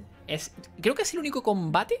campal. Creo que es el único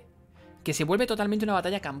combate que se vuelve totalmente una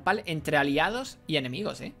batalla campal entre aliados y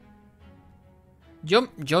enemigos, ¿eh? Yo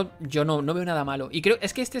no veo nada malo. Y creo,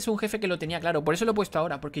 es que este es un jefe que lo tenía claro. Por eso lo he puesto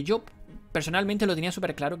ahora, porque yo personalmente lo tenía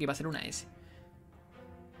súper claro que iba a ser una S.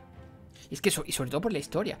 Y es que y sobre todo por la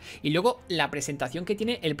historia. Y luego la presentación que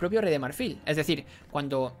tiene el propio Rey de Marfil. Es decir,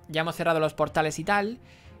 cuando ya hemos cerrado los portales y tal,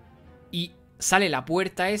 y sale la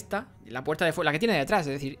puerta esta, la puerta de fuego, la que tiene detrás,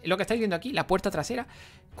 es decir, lo que estáis viendo aquí, la puerta trasera,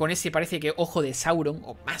 con ese parece que ojo de Sauron,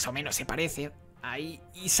 o más o menos se parece, ahí,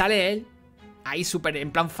 y sale él, ahí súper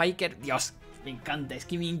en plan Fiker. Dios, me encanta, es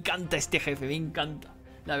que me encanta este jefe, me encanta,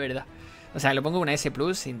 la verdad. O sea, lo pongo una S+,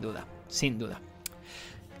 sin duda, sin duda.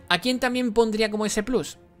 ¿A quién también pondría como S+?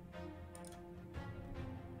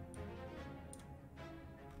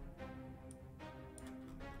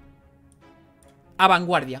 A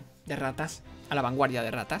vanguardia de ratas. A la vanguardia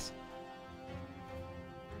de ratas.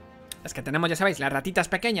 Las que tenemos, ya sabéis, las ratitas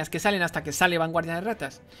pequeñas que salen hasta que sale vanguardia de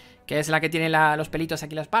ratas. Que es la que tiene los pelitos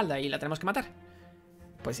aquí en la espalda y la tenemos que matar.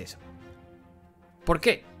 Pues eso. ¿Por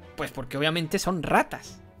qué? Pues porque obviamente son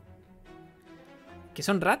ratas. Que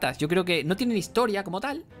son ratas. Yo creo que no tienen historia como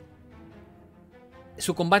tal.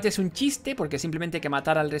 Su combate es un chiste porque simplemente hay que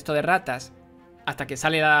matar al resto de ratas hasta que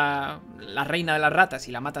sale la reina de las ratas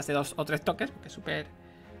y la matas de 2 o 3 toques, porque es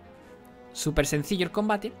súper sencillo el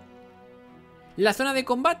combate. La zona de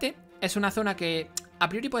combate es una zona que a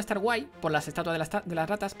priori puede estar guay por las estatuas de las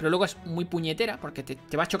ratas, pero luego es muy puñetera porque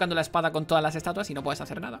te vas chocando la espada con todas las estatuas y no puedes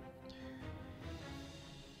hacer nada.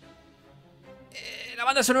 La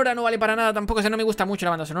banda sonora no vale para nada tampoco, o sea, no me gusta mucho la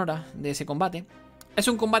banda sonora de ese combate. Es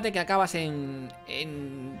un combate que acabas en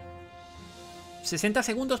 60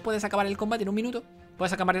 segundos, puedes acabar el combate en 1 minuto.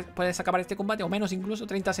 Puedes acabar este combate, o menos incluso,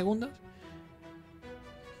 30 segundos.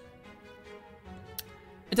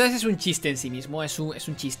 Entonces es un chiste en sí mismo, es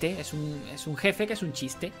un chiste, es un jefe que es un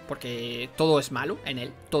chiste, porque todo es malo en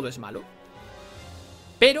él, todo es malo.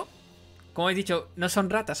 Pero, como he dicho, no son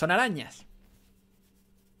ratas, son arañas.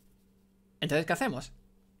 Entonces, ¿qué hacemos?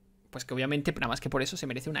 Pues que obviamente, nada más que por eso, se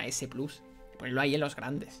merece una S+. Ponerlo ahí en los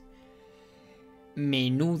grandes.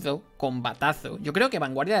 Menudo combatazo. Yo creo que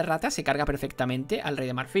Vanguardia de Ratas se carga perfectamente al Rey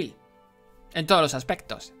de Marfil. En todos los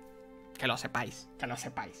aspectos. Que lo sepáis, que lo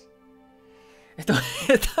sepáis. Esto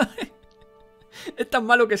es tan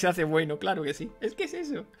malo que se hace bueno, claro que sí. Es que es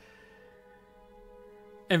eso.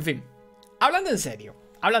 En fin, hablando en serio.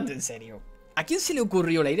 ¿A quién se le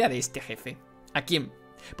ocurrió la idea de este jefe? ¿A quién?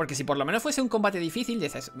 Porque si por lo menos fuese un combate difícil,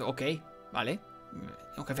 dices, ok, vale,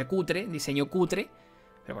 un jefe cutre, diseño cutre,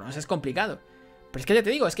 pero por lo menos es complicado. Pero es que ya te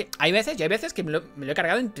digo, es que hay veces que me lo he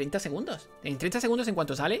cargado en 30 segundos. En 30 segundos, en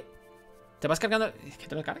cuanto sale, te vas cargando. Es que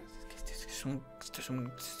te lo cargas. Es que esto es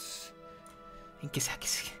un. ¿En qué sea?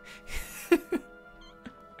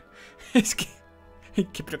 Es que.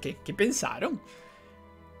 ¿Pero qué pensaron?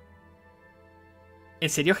 ¿En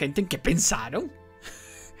serio, gente? ¿En qué pensaron?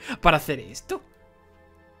 Para hacer esto.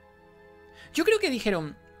 Yo creo que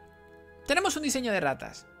dijeron: tenemos un diseño de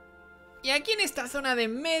ratas. Y aquí en esta zona de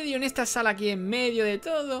en medio, en esta sala aquí en medio de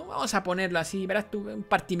todo, vamos a ponerlo así. Verás tú un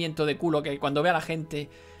partimiento de culo que cuando vea la gente.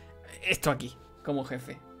 Esto aquí, como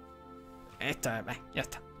jefe. Esto, ya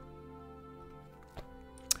está.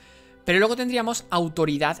 Pero luego tendríamos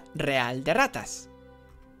autoridad real de ratas.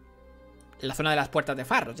 En la zona de las puertas de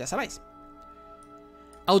Farros, ya sabéis.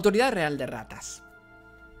 Autoridad real de ratas.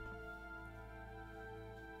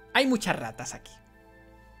 Hay muchas ratas aquí.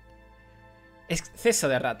 Exceso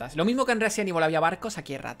de ratas. Lo mismo que en Resident Evil había barcos,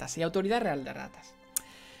 aquí hay ratas. Y autoridad real de ratas.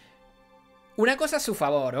 Una cosa a su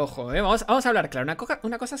favor, ojo, vamos a hablar claro.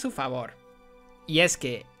 Una cosa a su favor. Y es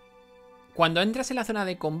que cuando entras en la zona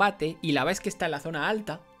de combate y la ves que está en la zona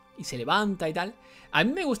alta y se levanta y tal, a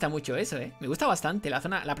mí me gusta mucho eso, me gusta bastante.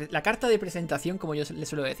 La carta de presentación, como yo le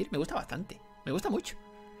suelo decir, me gusta bastante. Me gusta mucho.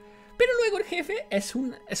 Pero luego el jefe es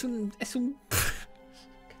un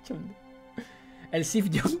cachondo. El Sif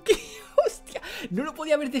Yonki. Hostia, no lo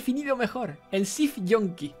podía haber definido mejor. El Sif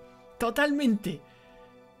Yonki. Totalmente.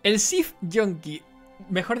 El Sif Yonki.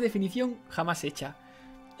 Mejor definición jamás hecha.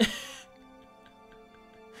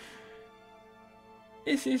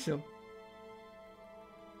 Es eso.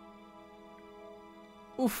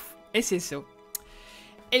 Uf, es eso.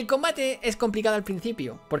 El combate es complicado al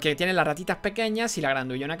principio, porque tiene las ratitas pequeñas y la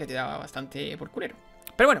grandullona que te da bastante por culero.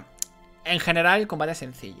 Pero bueno, en general el combate es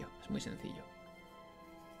sencillo. Es muy sencillo.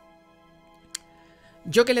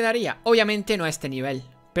 ¿Yo qué le daría? Obviamente no a este nivel,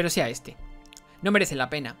 pero sí a este. No merece la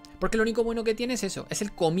pena, porque lo único bueno que tiene es eso, es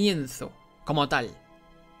el comienzo, como tal.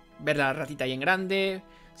 Ver la ratita ahí en grande,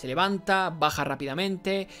 se levanta, baja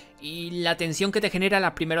rápidamente, y la tensión que te genera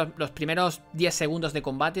los primeros 10 segundos de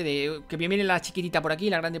combate, de que viene la chiquitita por aquí,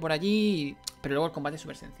 la grande por allí, pero luego el combate es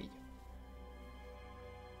súper sencillo.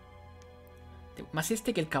 Más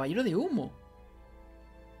este que el caballero de humo.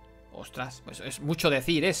 Ostras, pues es mucho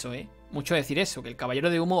decir eso, mucho decir eso, que el caballero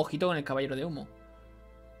de humo, ojito con el caballero de humo.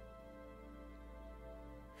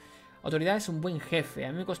 Autoridad es un buen jefe,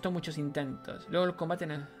 a mí me costó muchos intentos. Luego el combate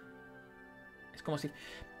no... Es como si...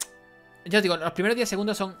 Ya os digo, los primeros 10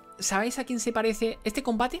 segundos son... ¿Sabéis a quién se parece? Este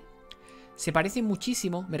combate se parece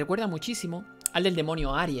muchísimo, me recuerda muchísimo al del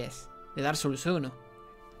demonio Aries, de Dark Souls 1.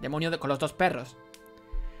 Demonio con los dos perros.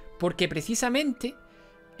 Porque precisamente...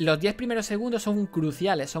 Los 10 primeros segundos son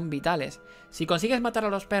cruciales, son vitales. Si consigues matar a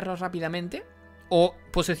los perros rápidamente o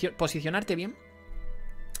posicionarte bien,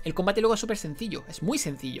 el combate luego es súper sencillo, es muy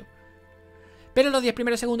sencillo. Pero los 10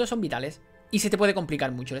 primeros segundos son vitales y se te puede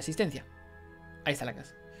complicar mucho la existencia. Ahí está la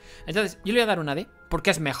casa. Entonces, yo le voy a dar una D porque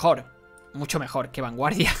es mejor, mucho mejor que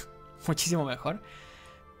Vanguardia, muchísimo mejor.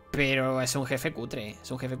 Pero es un jefe cutre, es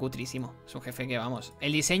un jefe cutrísimo, es un jefe que vamos.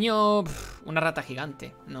 El diseño, una rata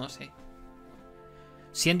gigante, no sé.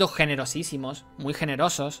 Siendo generosísimos, muy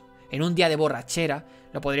generosos, en un día de borrachera,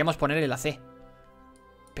 lo podríamos poner en la C.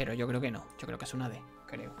 Pero yo creo que no, yo creo que es una D,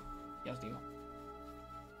 creo, ya os digo.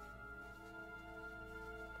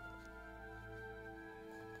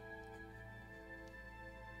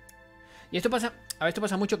 Y esto pasa, a ver, esto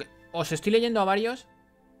pasa mucho, que os estoy leyendo a varios,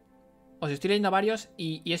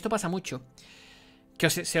 y esto pasa mucho, que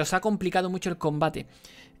se os ha complicado mucho el combate.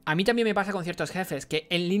 A mí también me pasa con ciertos jefes, que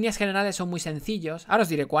en líneas generales son muy sencillos. Ahora os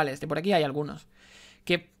diré cuáles, de por aquí hay algunos.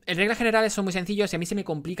 Que en reglas generales son muy sencillos y a mí se me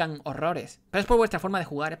complican horrores. Pero es por vuestra forma de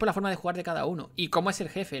jugar, es por la forma de jugar de cada uno. Y cómo es el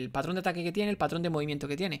jefe, el patrón de ataque que tiene, el patrón de movimiento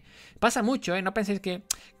que tiene. Pasa mucho, no penséis que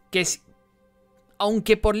es...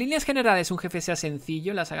 Aunque por líneas generales un jefe sea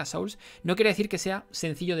sencillo en la saga Souls, no quiere decir que sea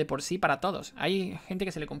sencillo de por sí para todos. Hay gente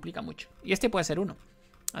que se le complica mucho. Y este puede ser uno.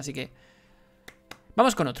 Así que...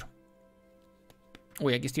 vamos con otro.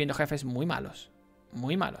 Uy, aquí estoy viendo jefes muy malos.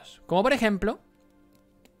 Muy malos. Como por ejemplo...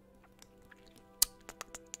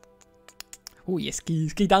 Uy, es que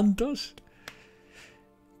hay tantos.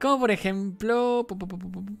 Como por ejemplo...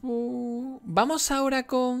 Vamos ahora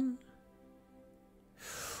con...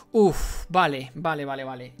 Uf, vale.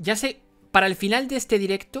 Ya sé, para el final de este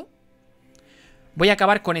directo voy a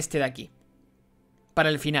acabar con este de aquí. Para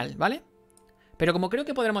el final, ¿vale? Pero como creo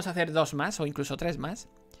que podremos hacer 2 más, o incluso 3 más...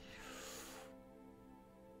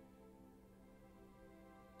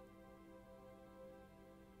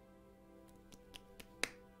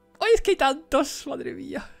 Es que hay tantos, madre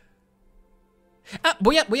mía. Ah,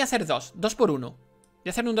 voy a hacer dos por uno. Voy a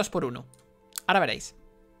hacer un 2 por 1. Ahora veréis.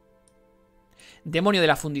 Demonio de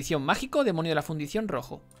la fundición mágico, demonio de la fundición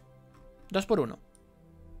rojo. 2 por 1.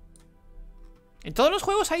 En todos los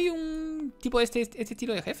juegos hay un tipo de este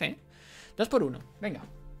estilo de jefe, ¿eh? 2 por 1, venga.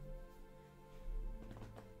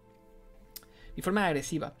 Mi forma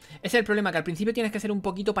agresiva. Ese es el problema, que al principio tienes que ser un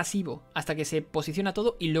poquito pasivo hasta que se posiciona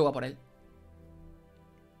todo y luego a por él.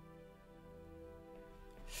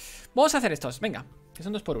 Vamos a hacer estos, venga, que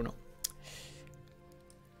son 2 por 1.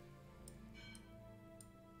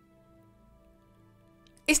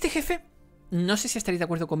 Este jefe, no sé si estaréis de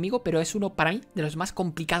acuerdo conmigo, pero es uno para mí de los más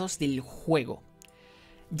complicados del juego.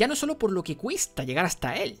 Ya no solo por lo que cuesta llegar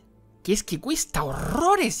hasta él, que es que cuesta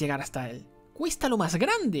horrores llegar hasta él. Cuesta lo más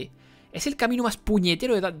grande. Es el camino más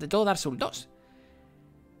puñetero de todo Dark Souls 2.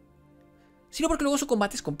 Sino porque luego su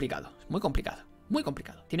combate es complicado. Muy complicado. Muy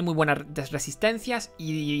complicado. Tiene muy buenas resistencias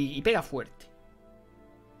y pega fuerte.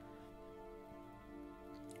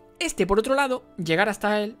 Este, por otro lado, llegar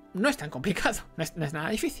hasta él no es tan complicado. No es nada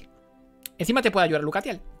difícil. Encima te puede ayudar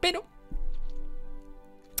Lucatiel, pero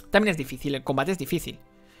también es difícil. El combate es difícil.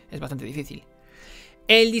 Es bastante difícil.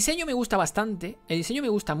 El diseño me gusta bastante. El diseño me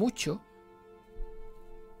gusta mucho.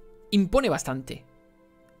 Impone bastante.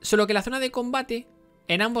 Solo que la zona de combate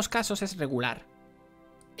en ambos casos es regular.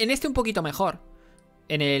 En este un poquito mejor.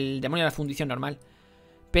 En el demonio de la fundición normal.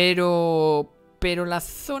 Pero la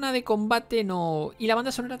zona de combate no. Y la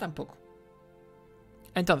banda sonora tampoco.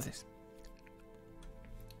 Entonces.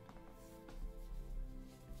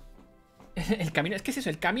 El camino. Es que es eso,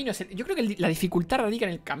 el camino es yo creo que la dificultad radica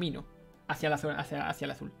en el camino. Hacia la zona, hacia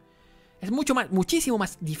el azul. Es muchísimo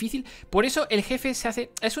más difícil. Por eso el jefe se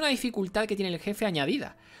hace. Es una dificultad que tiene el jefe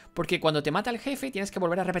añadida. Porque cuando te mata el jefe tienes que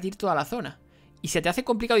volver a repetir toda la zona. Y se te hace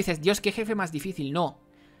complicado y dices, Dios, qué jefe más difícil. No.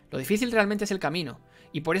 Lo difícil realmente es el camino.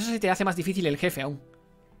 Y por eso se te hace más difícil el jefe aún.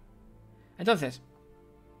 Entonces,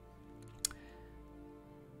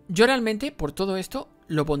 yo realmente, por todo esto,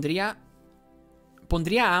 lo pondría.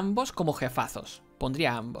 Pondría a ambos como jefazos.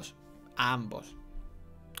 Pondría a ambos. A ambos.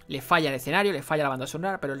 Le falla el escenario, le falla la banda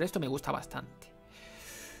sonora, pero el resto me gusta bastante.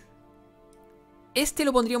 Este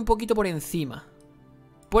lo pondría un poquito por encima.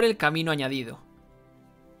 Por el camino añadido.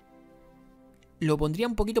 Lo pondría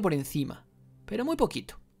un poquito por encima. Pero muy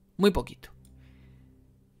poquito. Muy poquito.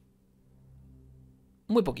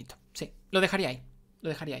 Muy poquito, sí. Lo dejaría ahí. Lo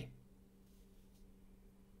dejaría ahí.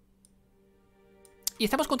 Y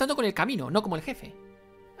estamos contando con el camino, no como el jefe.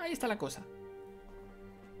 Ahí está la cosa.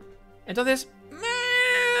 Entonces,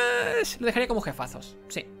 lo dejaría como jefazos.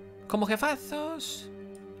 Sí. Como jefazos.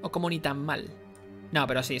 O como ni tan mal. No,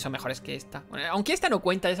 pero sí, son mejores que esta. Bueno, aunque esta no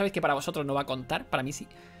cuenta, ya sabéis que para vosotros no va a contar. Para mí sí.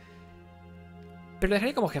 Pero lo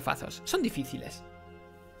dejaría como jefazos. Son difíciles.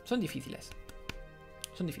 Son difíciles.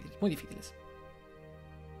 Son difíciles, muy difíciles.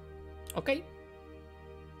 Ok.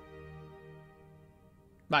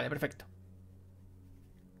 Vale, perfecto.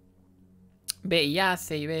 B y A,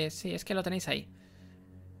 C y B. Sí, es que lo tenéis ahí.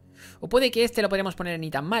 O puede que este lo podríamos poner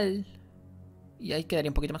ni tan mal. Y ahí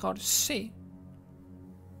quedaría un poquito mejor. Sí.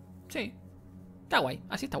 Sí. Está guay.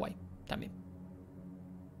 Así está guay. También.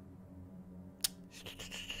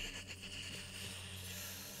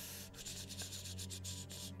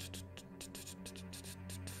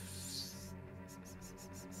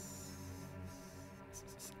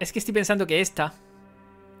 Es que estoy pensando que esta...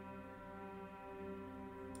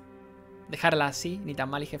 dejarla así, ni tan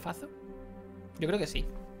mal y jefazo. Yo creo que sí.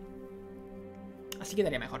 Así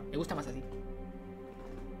quedaría mejor. Me gusta más así.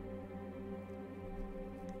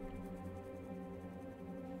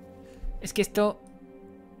 Es que esto...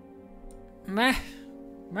 Lo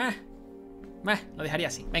dejaría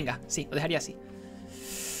así. Venga, sí, lo dejaría así.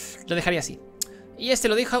 Lo dejaría así. Y este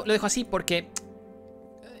lo dejo así porque...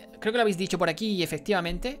 creo que lo habéis dicho por aquí y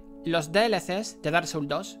efectivamente los DLCs de Dark Souls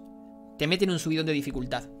 2 te meten un subidón de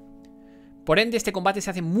dificultad. Por ende este combate se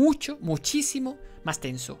hace muchísimo más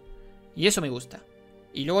tenso. Y eso me gusta.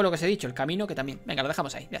 Y luego lo que os he dicho, el camino que también. Venga, lo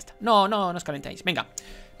dejamos ahí, ya está. No os calentáis. Venga,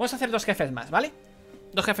 vamos a hacer 2 jefes más, ¿vale?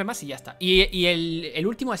 2 jefes más y ya está. Y el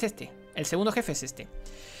último es este. El segundo jefe es este.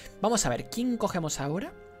 Vamos a ver, ¿quién cogemos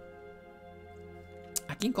ahora?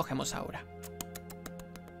 ¿A quién cogemos ahora?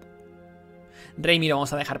 Raimi lo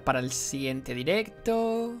vamos a dejar para el siguiente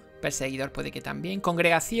directo. Perseguidor puede que también.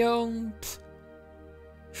 Congregación.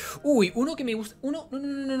 Uy, uno que me gusta.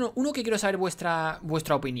 Uno que quiero saber vuestra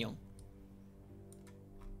opinión.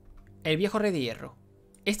 El viejo rey de hierro.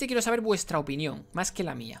 Este quiero saber vuestra opinión, más que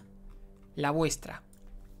la mía. La vuestra.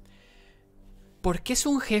 Porque es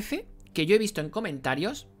un jefe que yo he visto en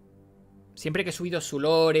comentarios. Siempre que he subido su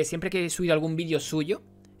lore, siempre que he subido algún vídeo suyo,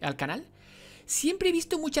 al canal, siempre he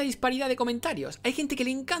visto mucha disparidad de comentarios. Hay gente que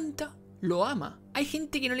le encanta, lo ama. Hay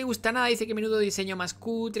gente que no le gusta nada, dice que menudo diseño más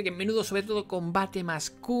cutre, que menudo sobre todo combate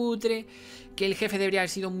más cutre, que el jefe debería haber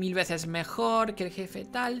sido 1000 veces mejor, que el jefe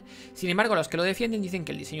tal. Sin embargo, los que lo defienden dicen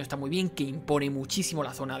que el diseño está muy bien, que impone muchísimo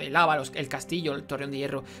la zona de lava, el castillo, el torreón de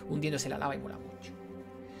hierro hundiéndose en la lava y mola mucho.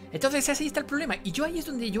 Entonces así está el problema. Y yo ahí es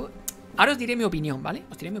donde yo... Ahora os diré mi opinión, ¿vale?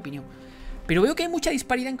 Os diré mi opinión. Pero veo que hay mucha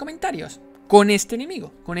disparidad en comentarios con este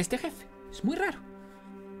enemigo, con este jefe. Es muy raro.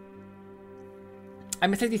 Ahí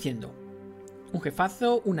me estáis diciendo un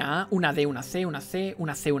jefazo, una A, una D, una C, una C,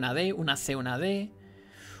 una C, una D, una C, una D,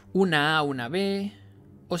 una A, una B.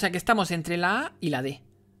 O sea que estamos entre la A y la D.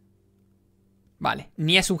 Vale,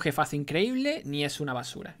 ni es un jefazo increíble, ni es una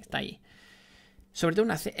basura. Está ahí. Sobre todo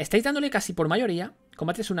una C. Estáis dándole casi por mayoría.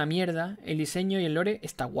 Combate es una mierda. El diseño y el lore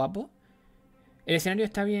está guapo. El escenario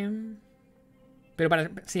está bien. Pero para...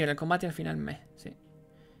 Sí, el combate al final sí.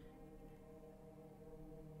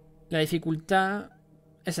 La dificultad...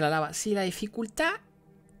 Es la lava. Sí, la dificultad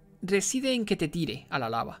reside en que te tire a la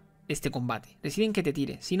lava. Este combate. Reside en que te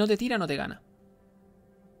tire. Si no te tira, no te gana.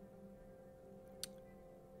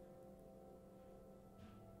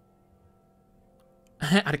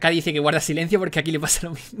 Arcadi dice que guarda silencio porque aquí le pasa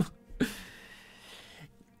lo mismo.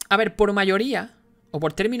 A ver, por mayoría, o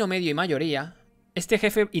por término medio y mayoría, este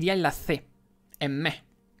jefe iría en la C. En me.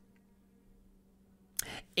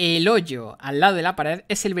 El hoyo al lado de la pared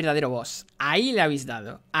es el verdadero boss. Ahí le habéis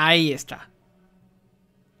dado. Ahí está.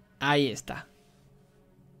 Ahí está.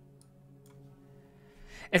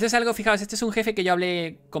 Esto es algo, fijaos, este es un jefe que yo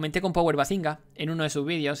comenté con Power Bazinga en uno de sus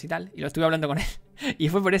vídeos y tal, y lo estuve hablando con él. Y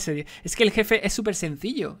fue por eso. Es que el jefe es súper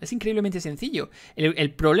sencillo, es increíblemente sencillo.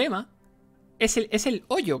 El problema es el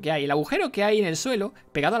hoyo que hay, el agujero que hay en el suelo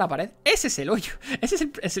pegado a la pared. Ese es el hoyo. Ese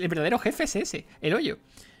es el verdadero jefe, es ese, el hoyo.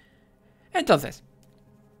 Entonces,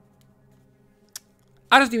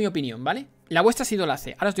 ahora os doy mi opinión, ¿vale? La vuestra ha sido la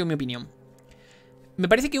C, ahora os doy mi opinión. Me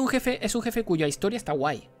parece que un jefe es un jefe cuya historia está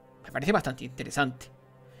guay. Me parece bastante interesante.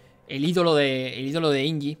 El ídolo de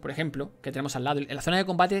Inji, por ejemplo, que tenemos al lado, en la zona de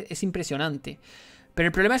combate es impresionante. Pero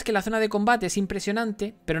el problema es que la zona de combate es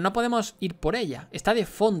impresionante, pero no podemos ir por ella. Está de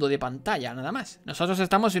fondo de pantalla, nada más. Nosotros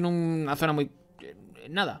estamos en una zona muy...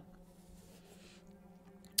 nada.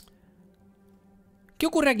 ¿Qué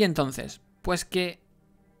ocurre aquí entonces? Pues que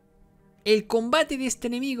el combate de este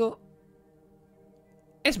enemigo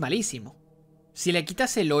es malísimo. Si le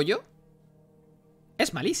quitas el hoyo,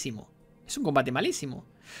 es malísimo. Es un combate malísimo.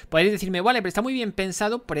 Podéis decirme, vale, pero está muy bien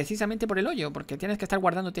pensado precisamente por el hoyo, porque tienes que estar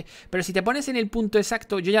guardándote. Pero si te pones en el punto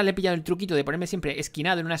exacto, yo ya le he pillado el truquito de ponerme siempre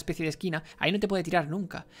esquinado en una especie de esquina, ahí no te puede tirar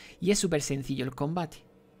nunca. Y es súper sencillo el combate.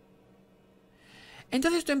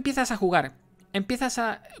 Entonces tú empiezas a jugar.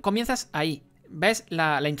 Comienzas ahí. ¿Ves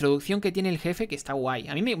la introducción que tiene el jefe? Que está guay.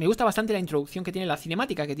 A mí me gusta bastante la introducción que tiene, la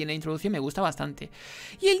cinemática que tiene la introducción, me gusta bastante.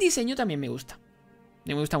 Y el diseño también me gusta.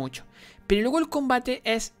 Me gusta mucho. Pero luego el combate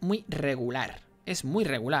es muy regular. Es muy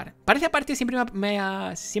regular. Parece aparte, siempre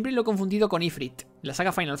lo he confundido con Ifrit, la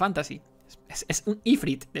saga Final Fantasy. Es un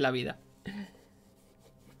Ifrit de la vida.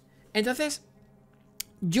 Entonces,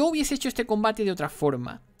 yo hubiese hecho este combate de otra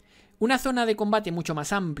forma. Una zona de combate mucho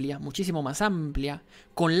más amplia, muchísimo más amplia,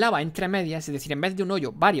 con lava entre medias, es decir, en vez de un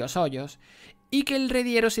hoyo, varios hoyos, y que el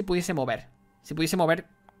rediero se pudiese mover. Se pudiese mover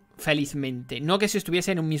felizmente. No que se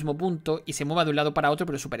estuviese en un mismo punto y se mueva de un lado para otro,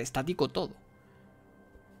 pero súper estático todo.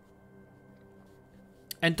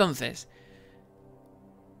 Entonces,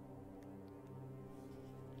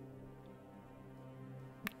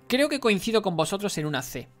 creo que coincido con vosotros en una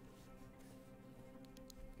C.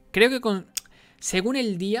 Creo que según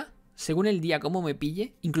el día como me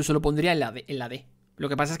pille, incluso lo pondría en la D. Lo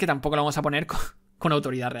que pasa es que tampoco lo vamos a poner con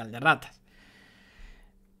autoridad real de ratas.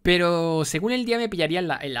 Pero según el día me pillaría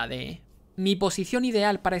en la D. Mi posición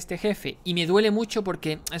ideal para este jefe, y me duele mucho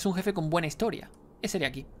porque es un jefe con buena historia, sería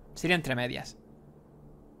aquí. Sería entre medias.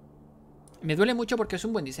 Me duele mucho porque es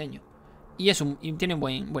un buen diseño. Y tiene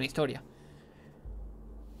buena historia.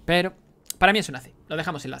 Pero para mí es una C. Lo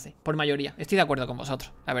dejamos en la C, por mayoría. Estoy de acuerdo con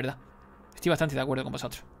vosotros, la verdad. Estoy bastante de acuerdo con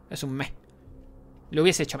vosotros. Es un me. Lo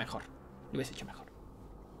hubiese hecho mejor.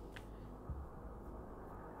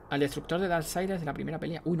 Al destructor de Darksiders de la primera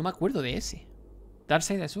pelea. Uy, no me acuerdo de ese.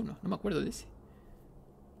 Darksiders 1, no me acuerdo de ese.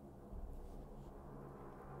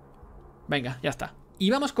 Venga, ya está. Y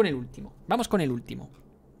vamos con el último.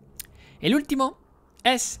 El último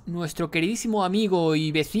es nuestro queridísimo amigo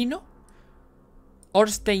y vecino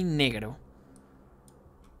Orstein Negro.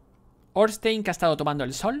 Orstein, que ha estado tomando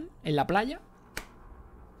el sol en la playa.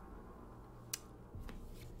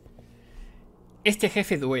 Este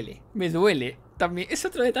jefe duele. Me duele también. Es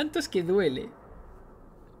otro de tantos que duele.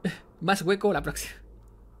 Más hueco la próxima.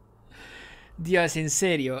 Dios, en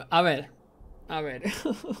serio. A ver.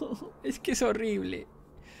 Es que es horrible.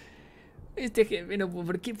 Este jefe, no,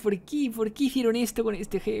 ¿por qué hicieron esto con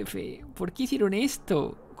este jefe? ¿Por qué hicieron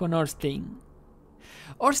esto con Ornstein?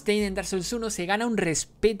 Ornstein en Dark Souls 1 se gana un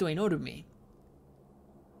respeto enorme.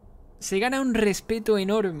 Se gana un respeto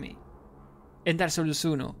enorme en Dark Souls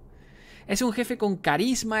 1. Es un jefe con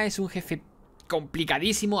carisma, es un jefe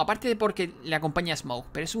complicadísimo, aparte de porque le acompaña Smoke,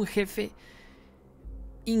 pero es un jefe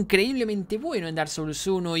increíblemente bueno en Dark Souls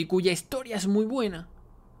 1 y cuya historia es muy buena.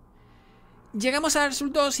 Llegamos a Dark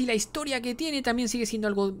Souls 2 y la historia que tiene también sigue siendo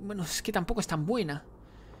algo... Bueno, es que tampoco es tan buena.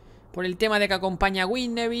 Por el tema de que acompaña a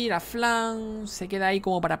Guinevere, a Flan, se queda ahí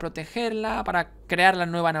como para protegerla, para crear la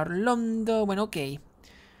nueva Norlondo. Bueno, ok.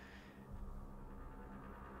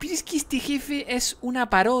 Pero es que este jefe es una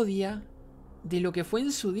parodia de lo que fue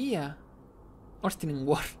en su día Austin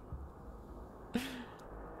War.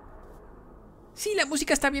 Sí, la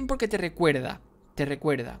música está bien porque te recuerda.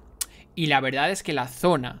 Y la verdad es que la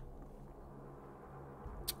zona...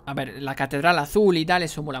 A ver, la catedral azul y tal,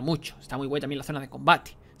 eso mola mucho. Está muy guay también la zona de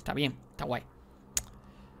combate. Está bien, está guay.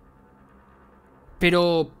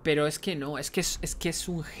 Pero es que no, es que es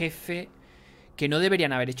un jefe que no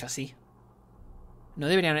deberían haber hecho así. No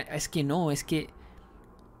deberían... Es que...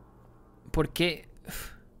 ¿Por qué?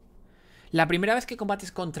 La primera vez que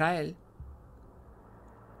combates contra él,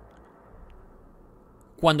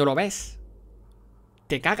 cuando lo ves,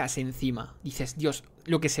 te cagas encima. Dices, Dios,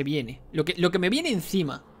 lo que se viene. Lo que me viene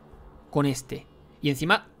encima con este. Y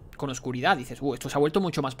encima, con oscuridad, dices, esto se ha vuelto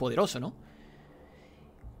mucho más poderoso, ¿no?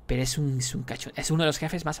 Pero es un cacho. Es uno de los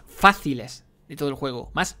jefes más fáciles de todo el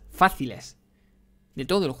juego. Más fáciles de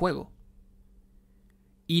todo el juego.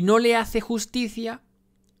 Y no le hace justicia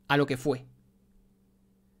a lo que fue.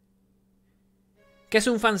 ¿Qué es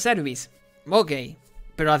un fanservice? Ok,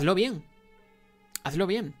 pero hazlo bien. Hazlo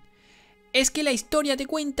bien. Es que la historia te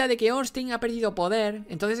cuenta de que Ornstein ha perdido poder,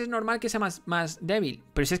 entonces es normal que sea más débil.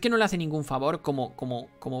 Pero si es que no le hace ningún favor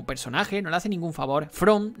como personaje, no le hace ningún favor.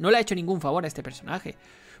 From no le ha hecho ningún favor a este personaje.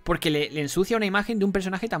 Porque le ensucia una imagen de un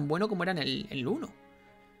personaje tan bueno como era en el 1.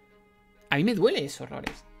 A mí me duele esos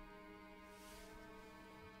horrores.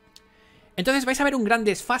 Entonces vais a ver un gran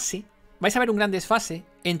desfase. Vais a ver un gran desfase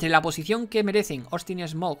entre la posición que merecen Ornstein y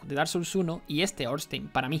Smoke de Dark Souls 1 y este Ornstein,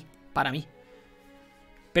 para mí.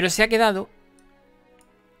 Pero se ha quedado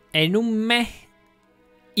en un meh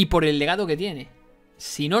y por el legado que tiene.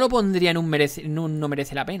 Si no lo pondría en un no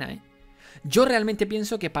merece la pena, ¿eh? Yo realmente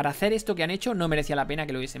pienso que para hacer esto que han hecho no merecía la pena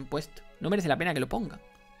que lo hubiesen puesto. No merece la pena que lo pongan.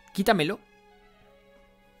 Quítamelo.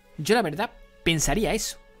 Yo la verdad pensaría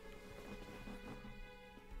eso.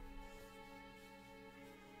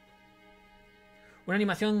 Una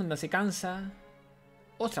animación donde se cansa.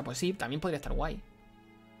 Ostras, pues sí, también podría estar guay.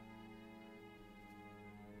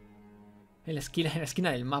 En la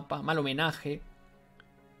esquina del mapa. Mal homenaje.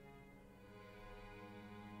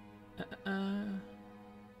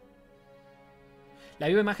 La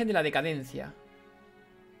viva imagen de la decadencia.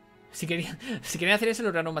 Si querían hacer eso, lo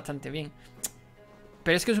lograron bastante bien.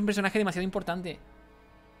 Pero es que es un personaje demasiado importante.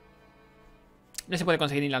 No se puede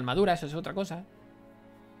conseguir ni la armadura, eso es otra cosa.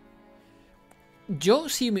 Yo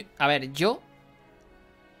sí... A ver, yo...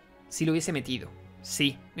 sí lo hubiese metido.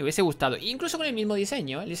 Sí, me hubiese gustado. Incluso con el mismo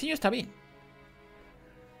diseño, ¿eh? El diseño está bien.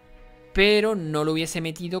 Pero no lo hubiese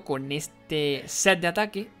metido con este set de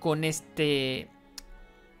ataque. Con este...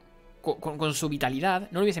 Con su vitalidad.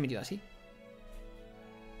 No lo hubiese metido así.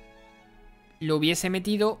 Lo hubiese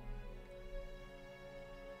metido...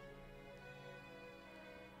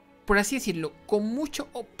 por así decirlo, con mucho...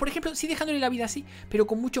 o, por ejemplo, sí dejándole la vida así, pero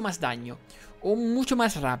con mucho más daño. O mucho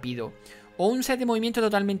más rápido. O un set de movimiento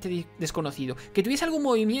totalmente desconocido. Que tuviese algún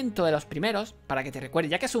movimiento de los primeros, para que te recuerde.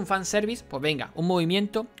 Ya que es un fanservice, pues venga, un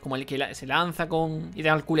movimiento como el que se lanza con... y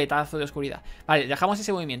da el culetazo de oscuridad. Vale, dejamos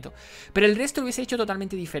ese movimiento. Pero el resto lo hubiese hecho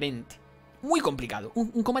totalmente diferente. Muy complicado.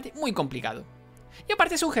 Un combate muy complicado. Y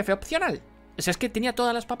aparte es un jefe opcional. O sea, es que tenía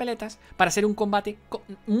todas las papeletas para ser un combate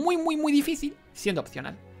muy difícil, siendo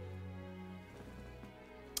opcional.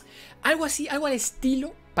 Algo así, algo al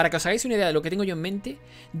estilo, para que os hagáis una idea de lo que tengo yo en mente,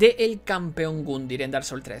 de el campeón Gundyr en Dark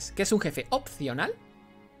Souls 3, que es un jefe opcional,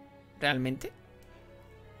 realmente,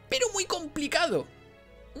 pero muy complicado,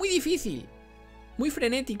 muy difícil, muy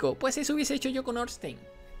frenético. Pues eso hubiese hecho yo con Ornstein.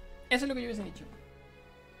 Eso es lo que yo hubiese hecho.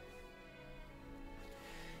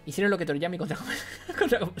 Hicieron lo que Toriyami contra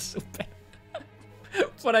Super.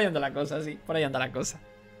 Por ahí anda la cosa, sí, por ahí anda la cosa.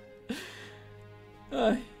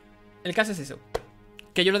 Ay. El caso es eso.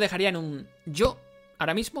 Que yo lo dejaría en un... Yo,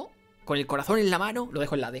 ahora mismo, con el corazón en la mano, lo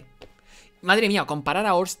dejo en la D. Madre mía, comparar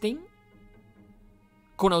a Ornstein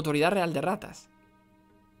Con autoridad real de ratas.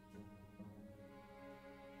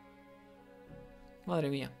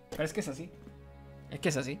 Madre mía. Pero es que es así. Es que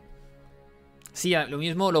es así. Sí, lo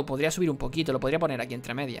mismo lo podría subir un poquito. Lo podría poner aquí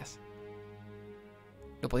entre medias.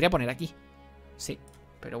 Lo podría poner aquí. Sí,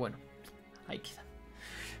 pero bueno. Ahí queda.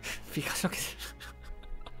 Fijaos lo que...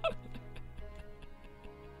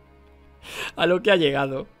 a lo que ha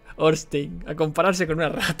llegado Orstein. A compararse con una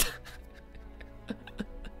rata.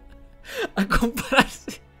 A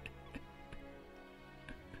compararse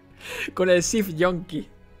con el Sif Yonki.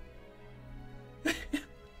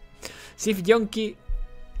 Sif Yonki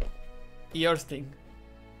y Orstein.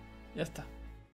 Ya está.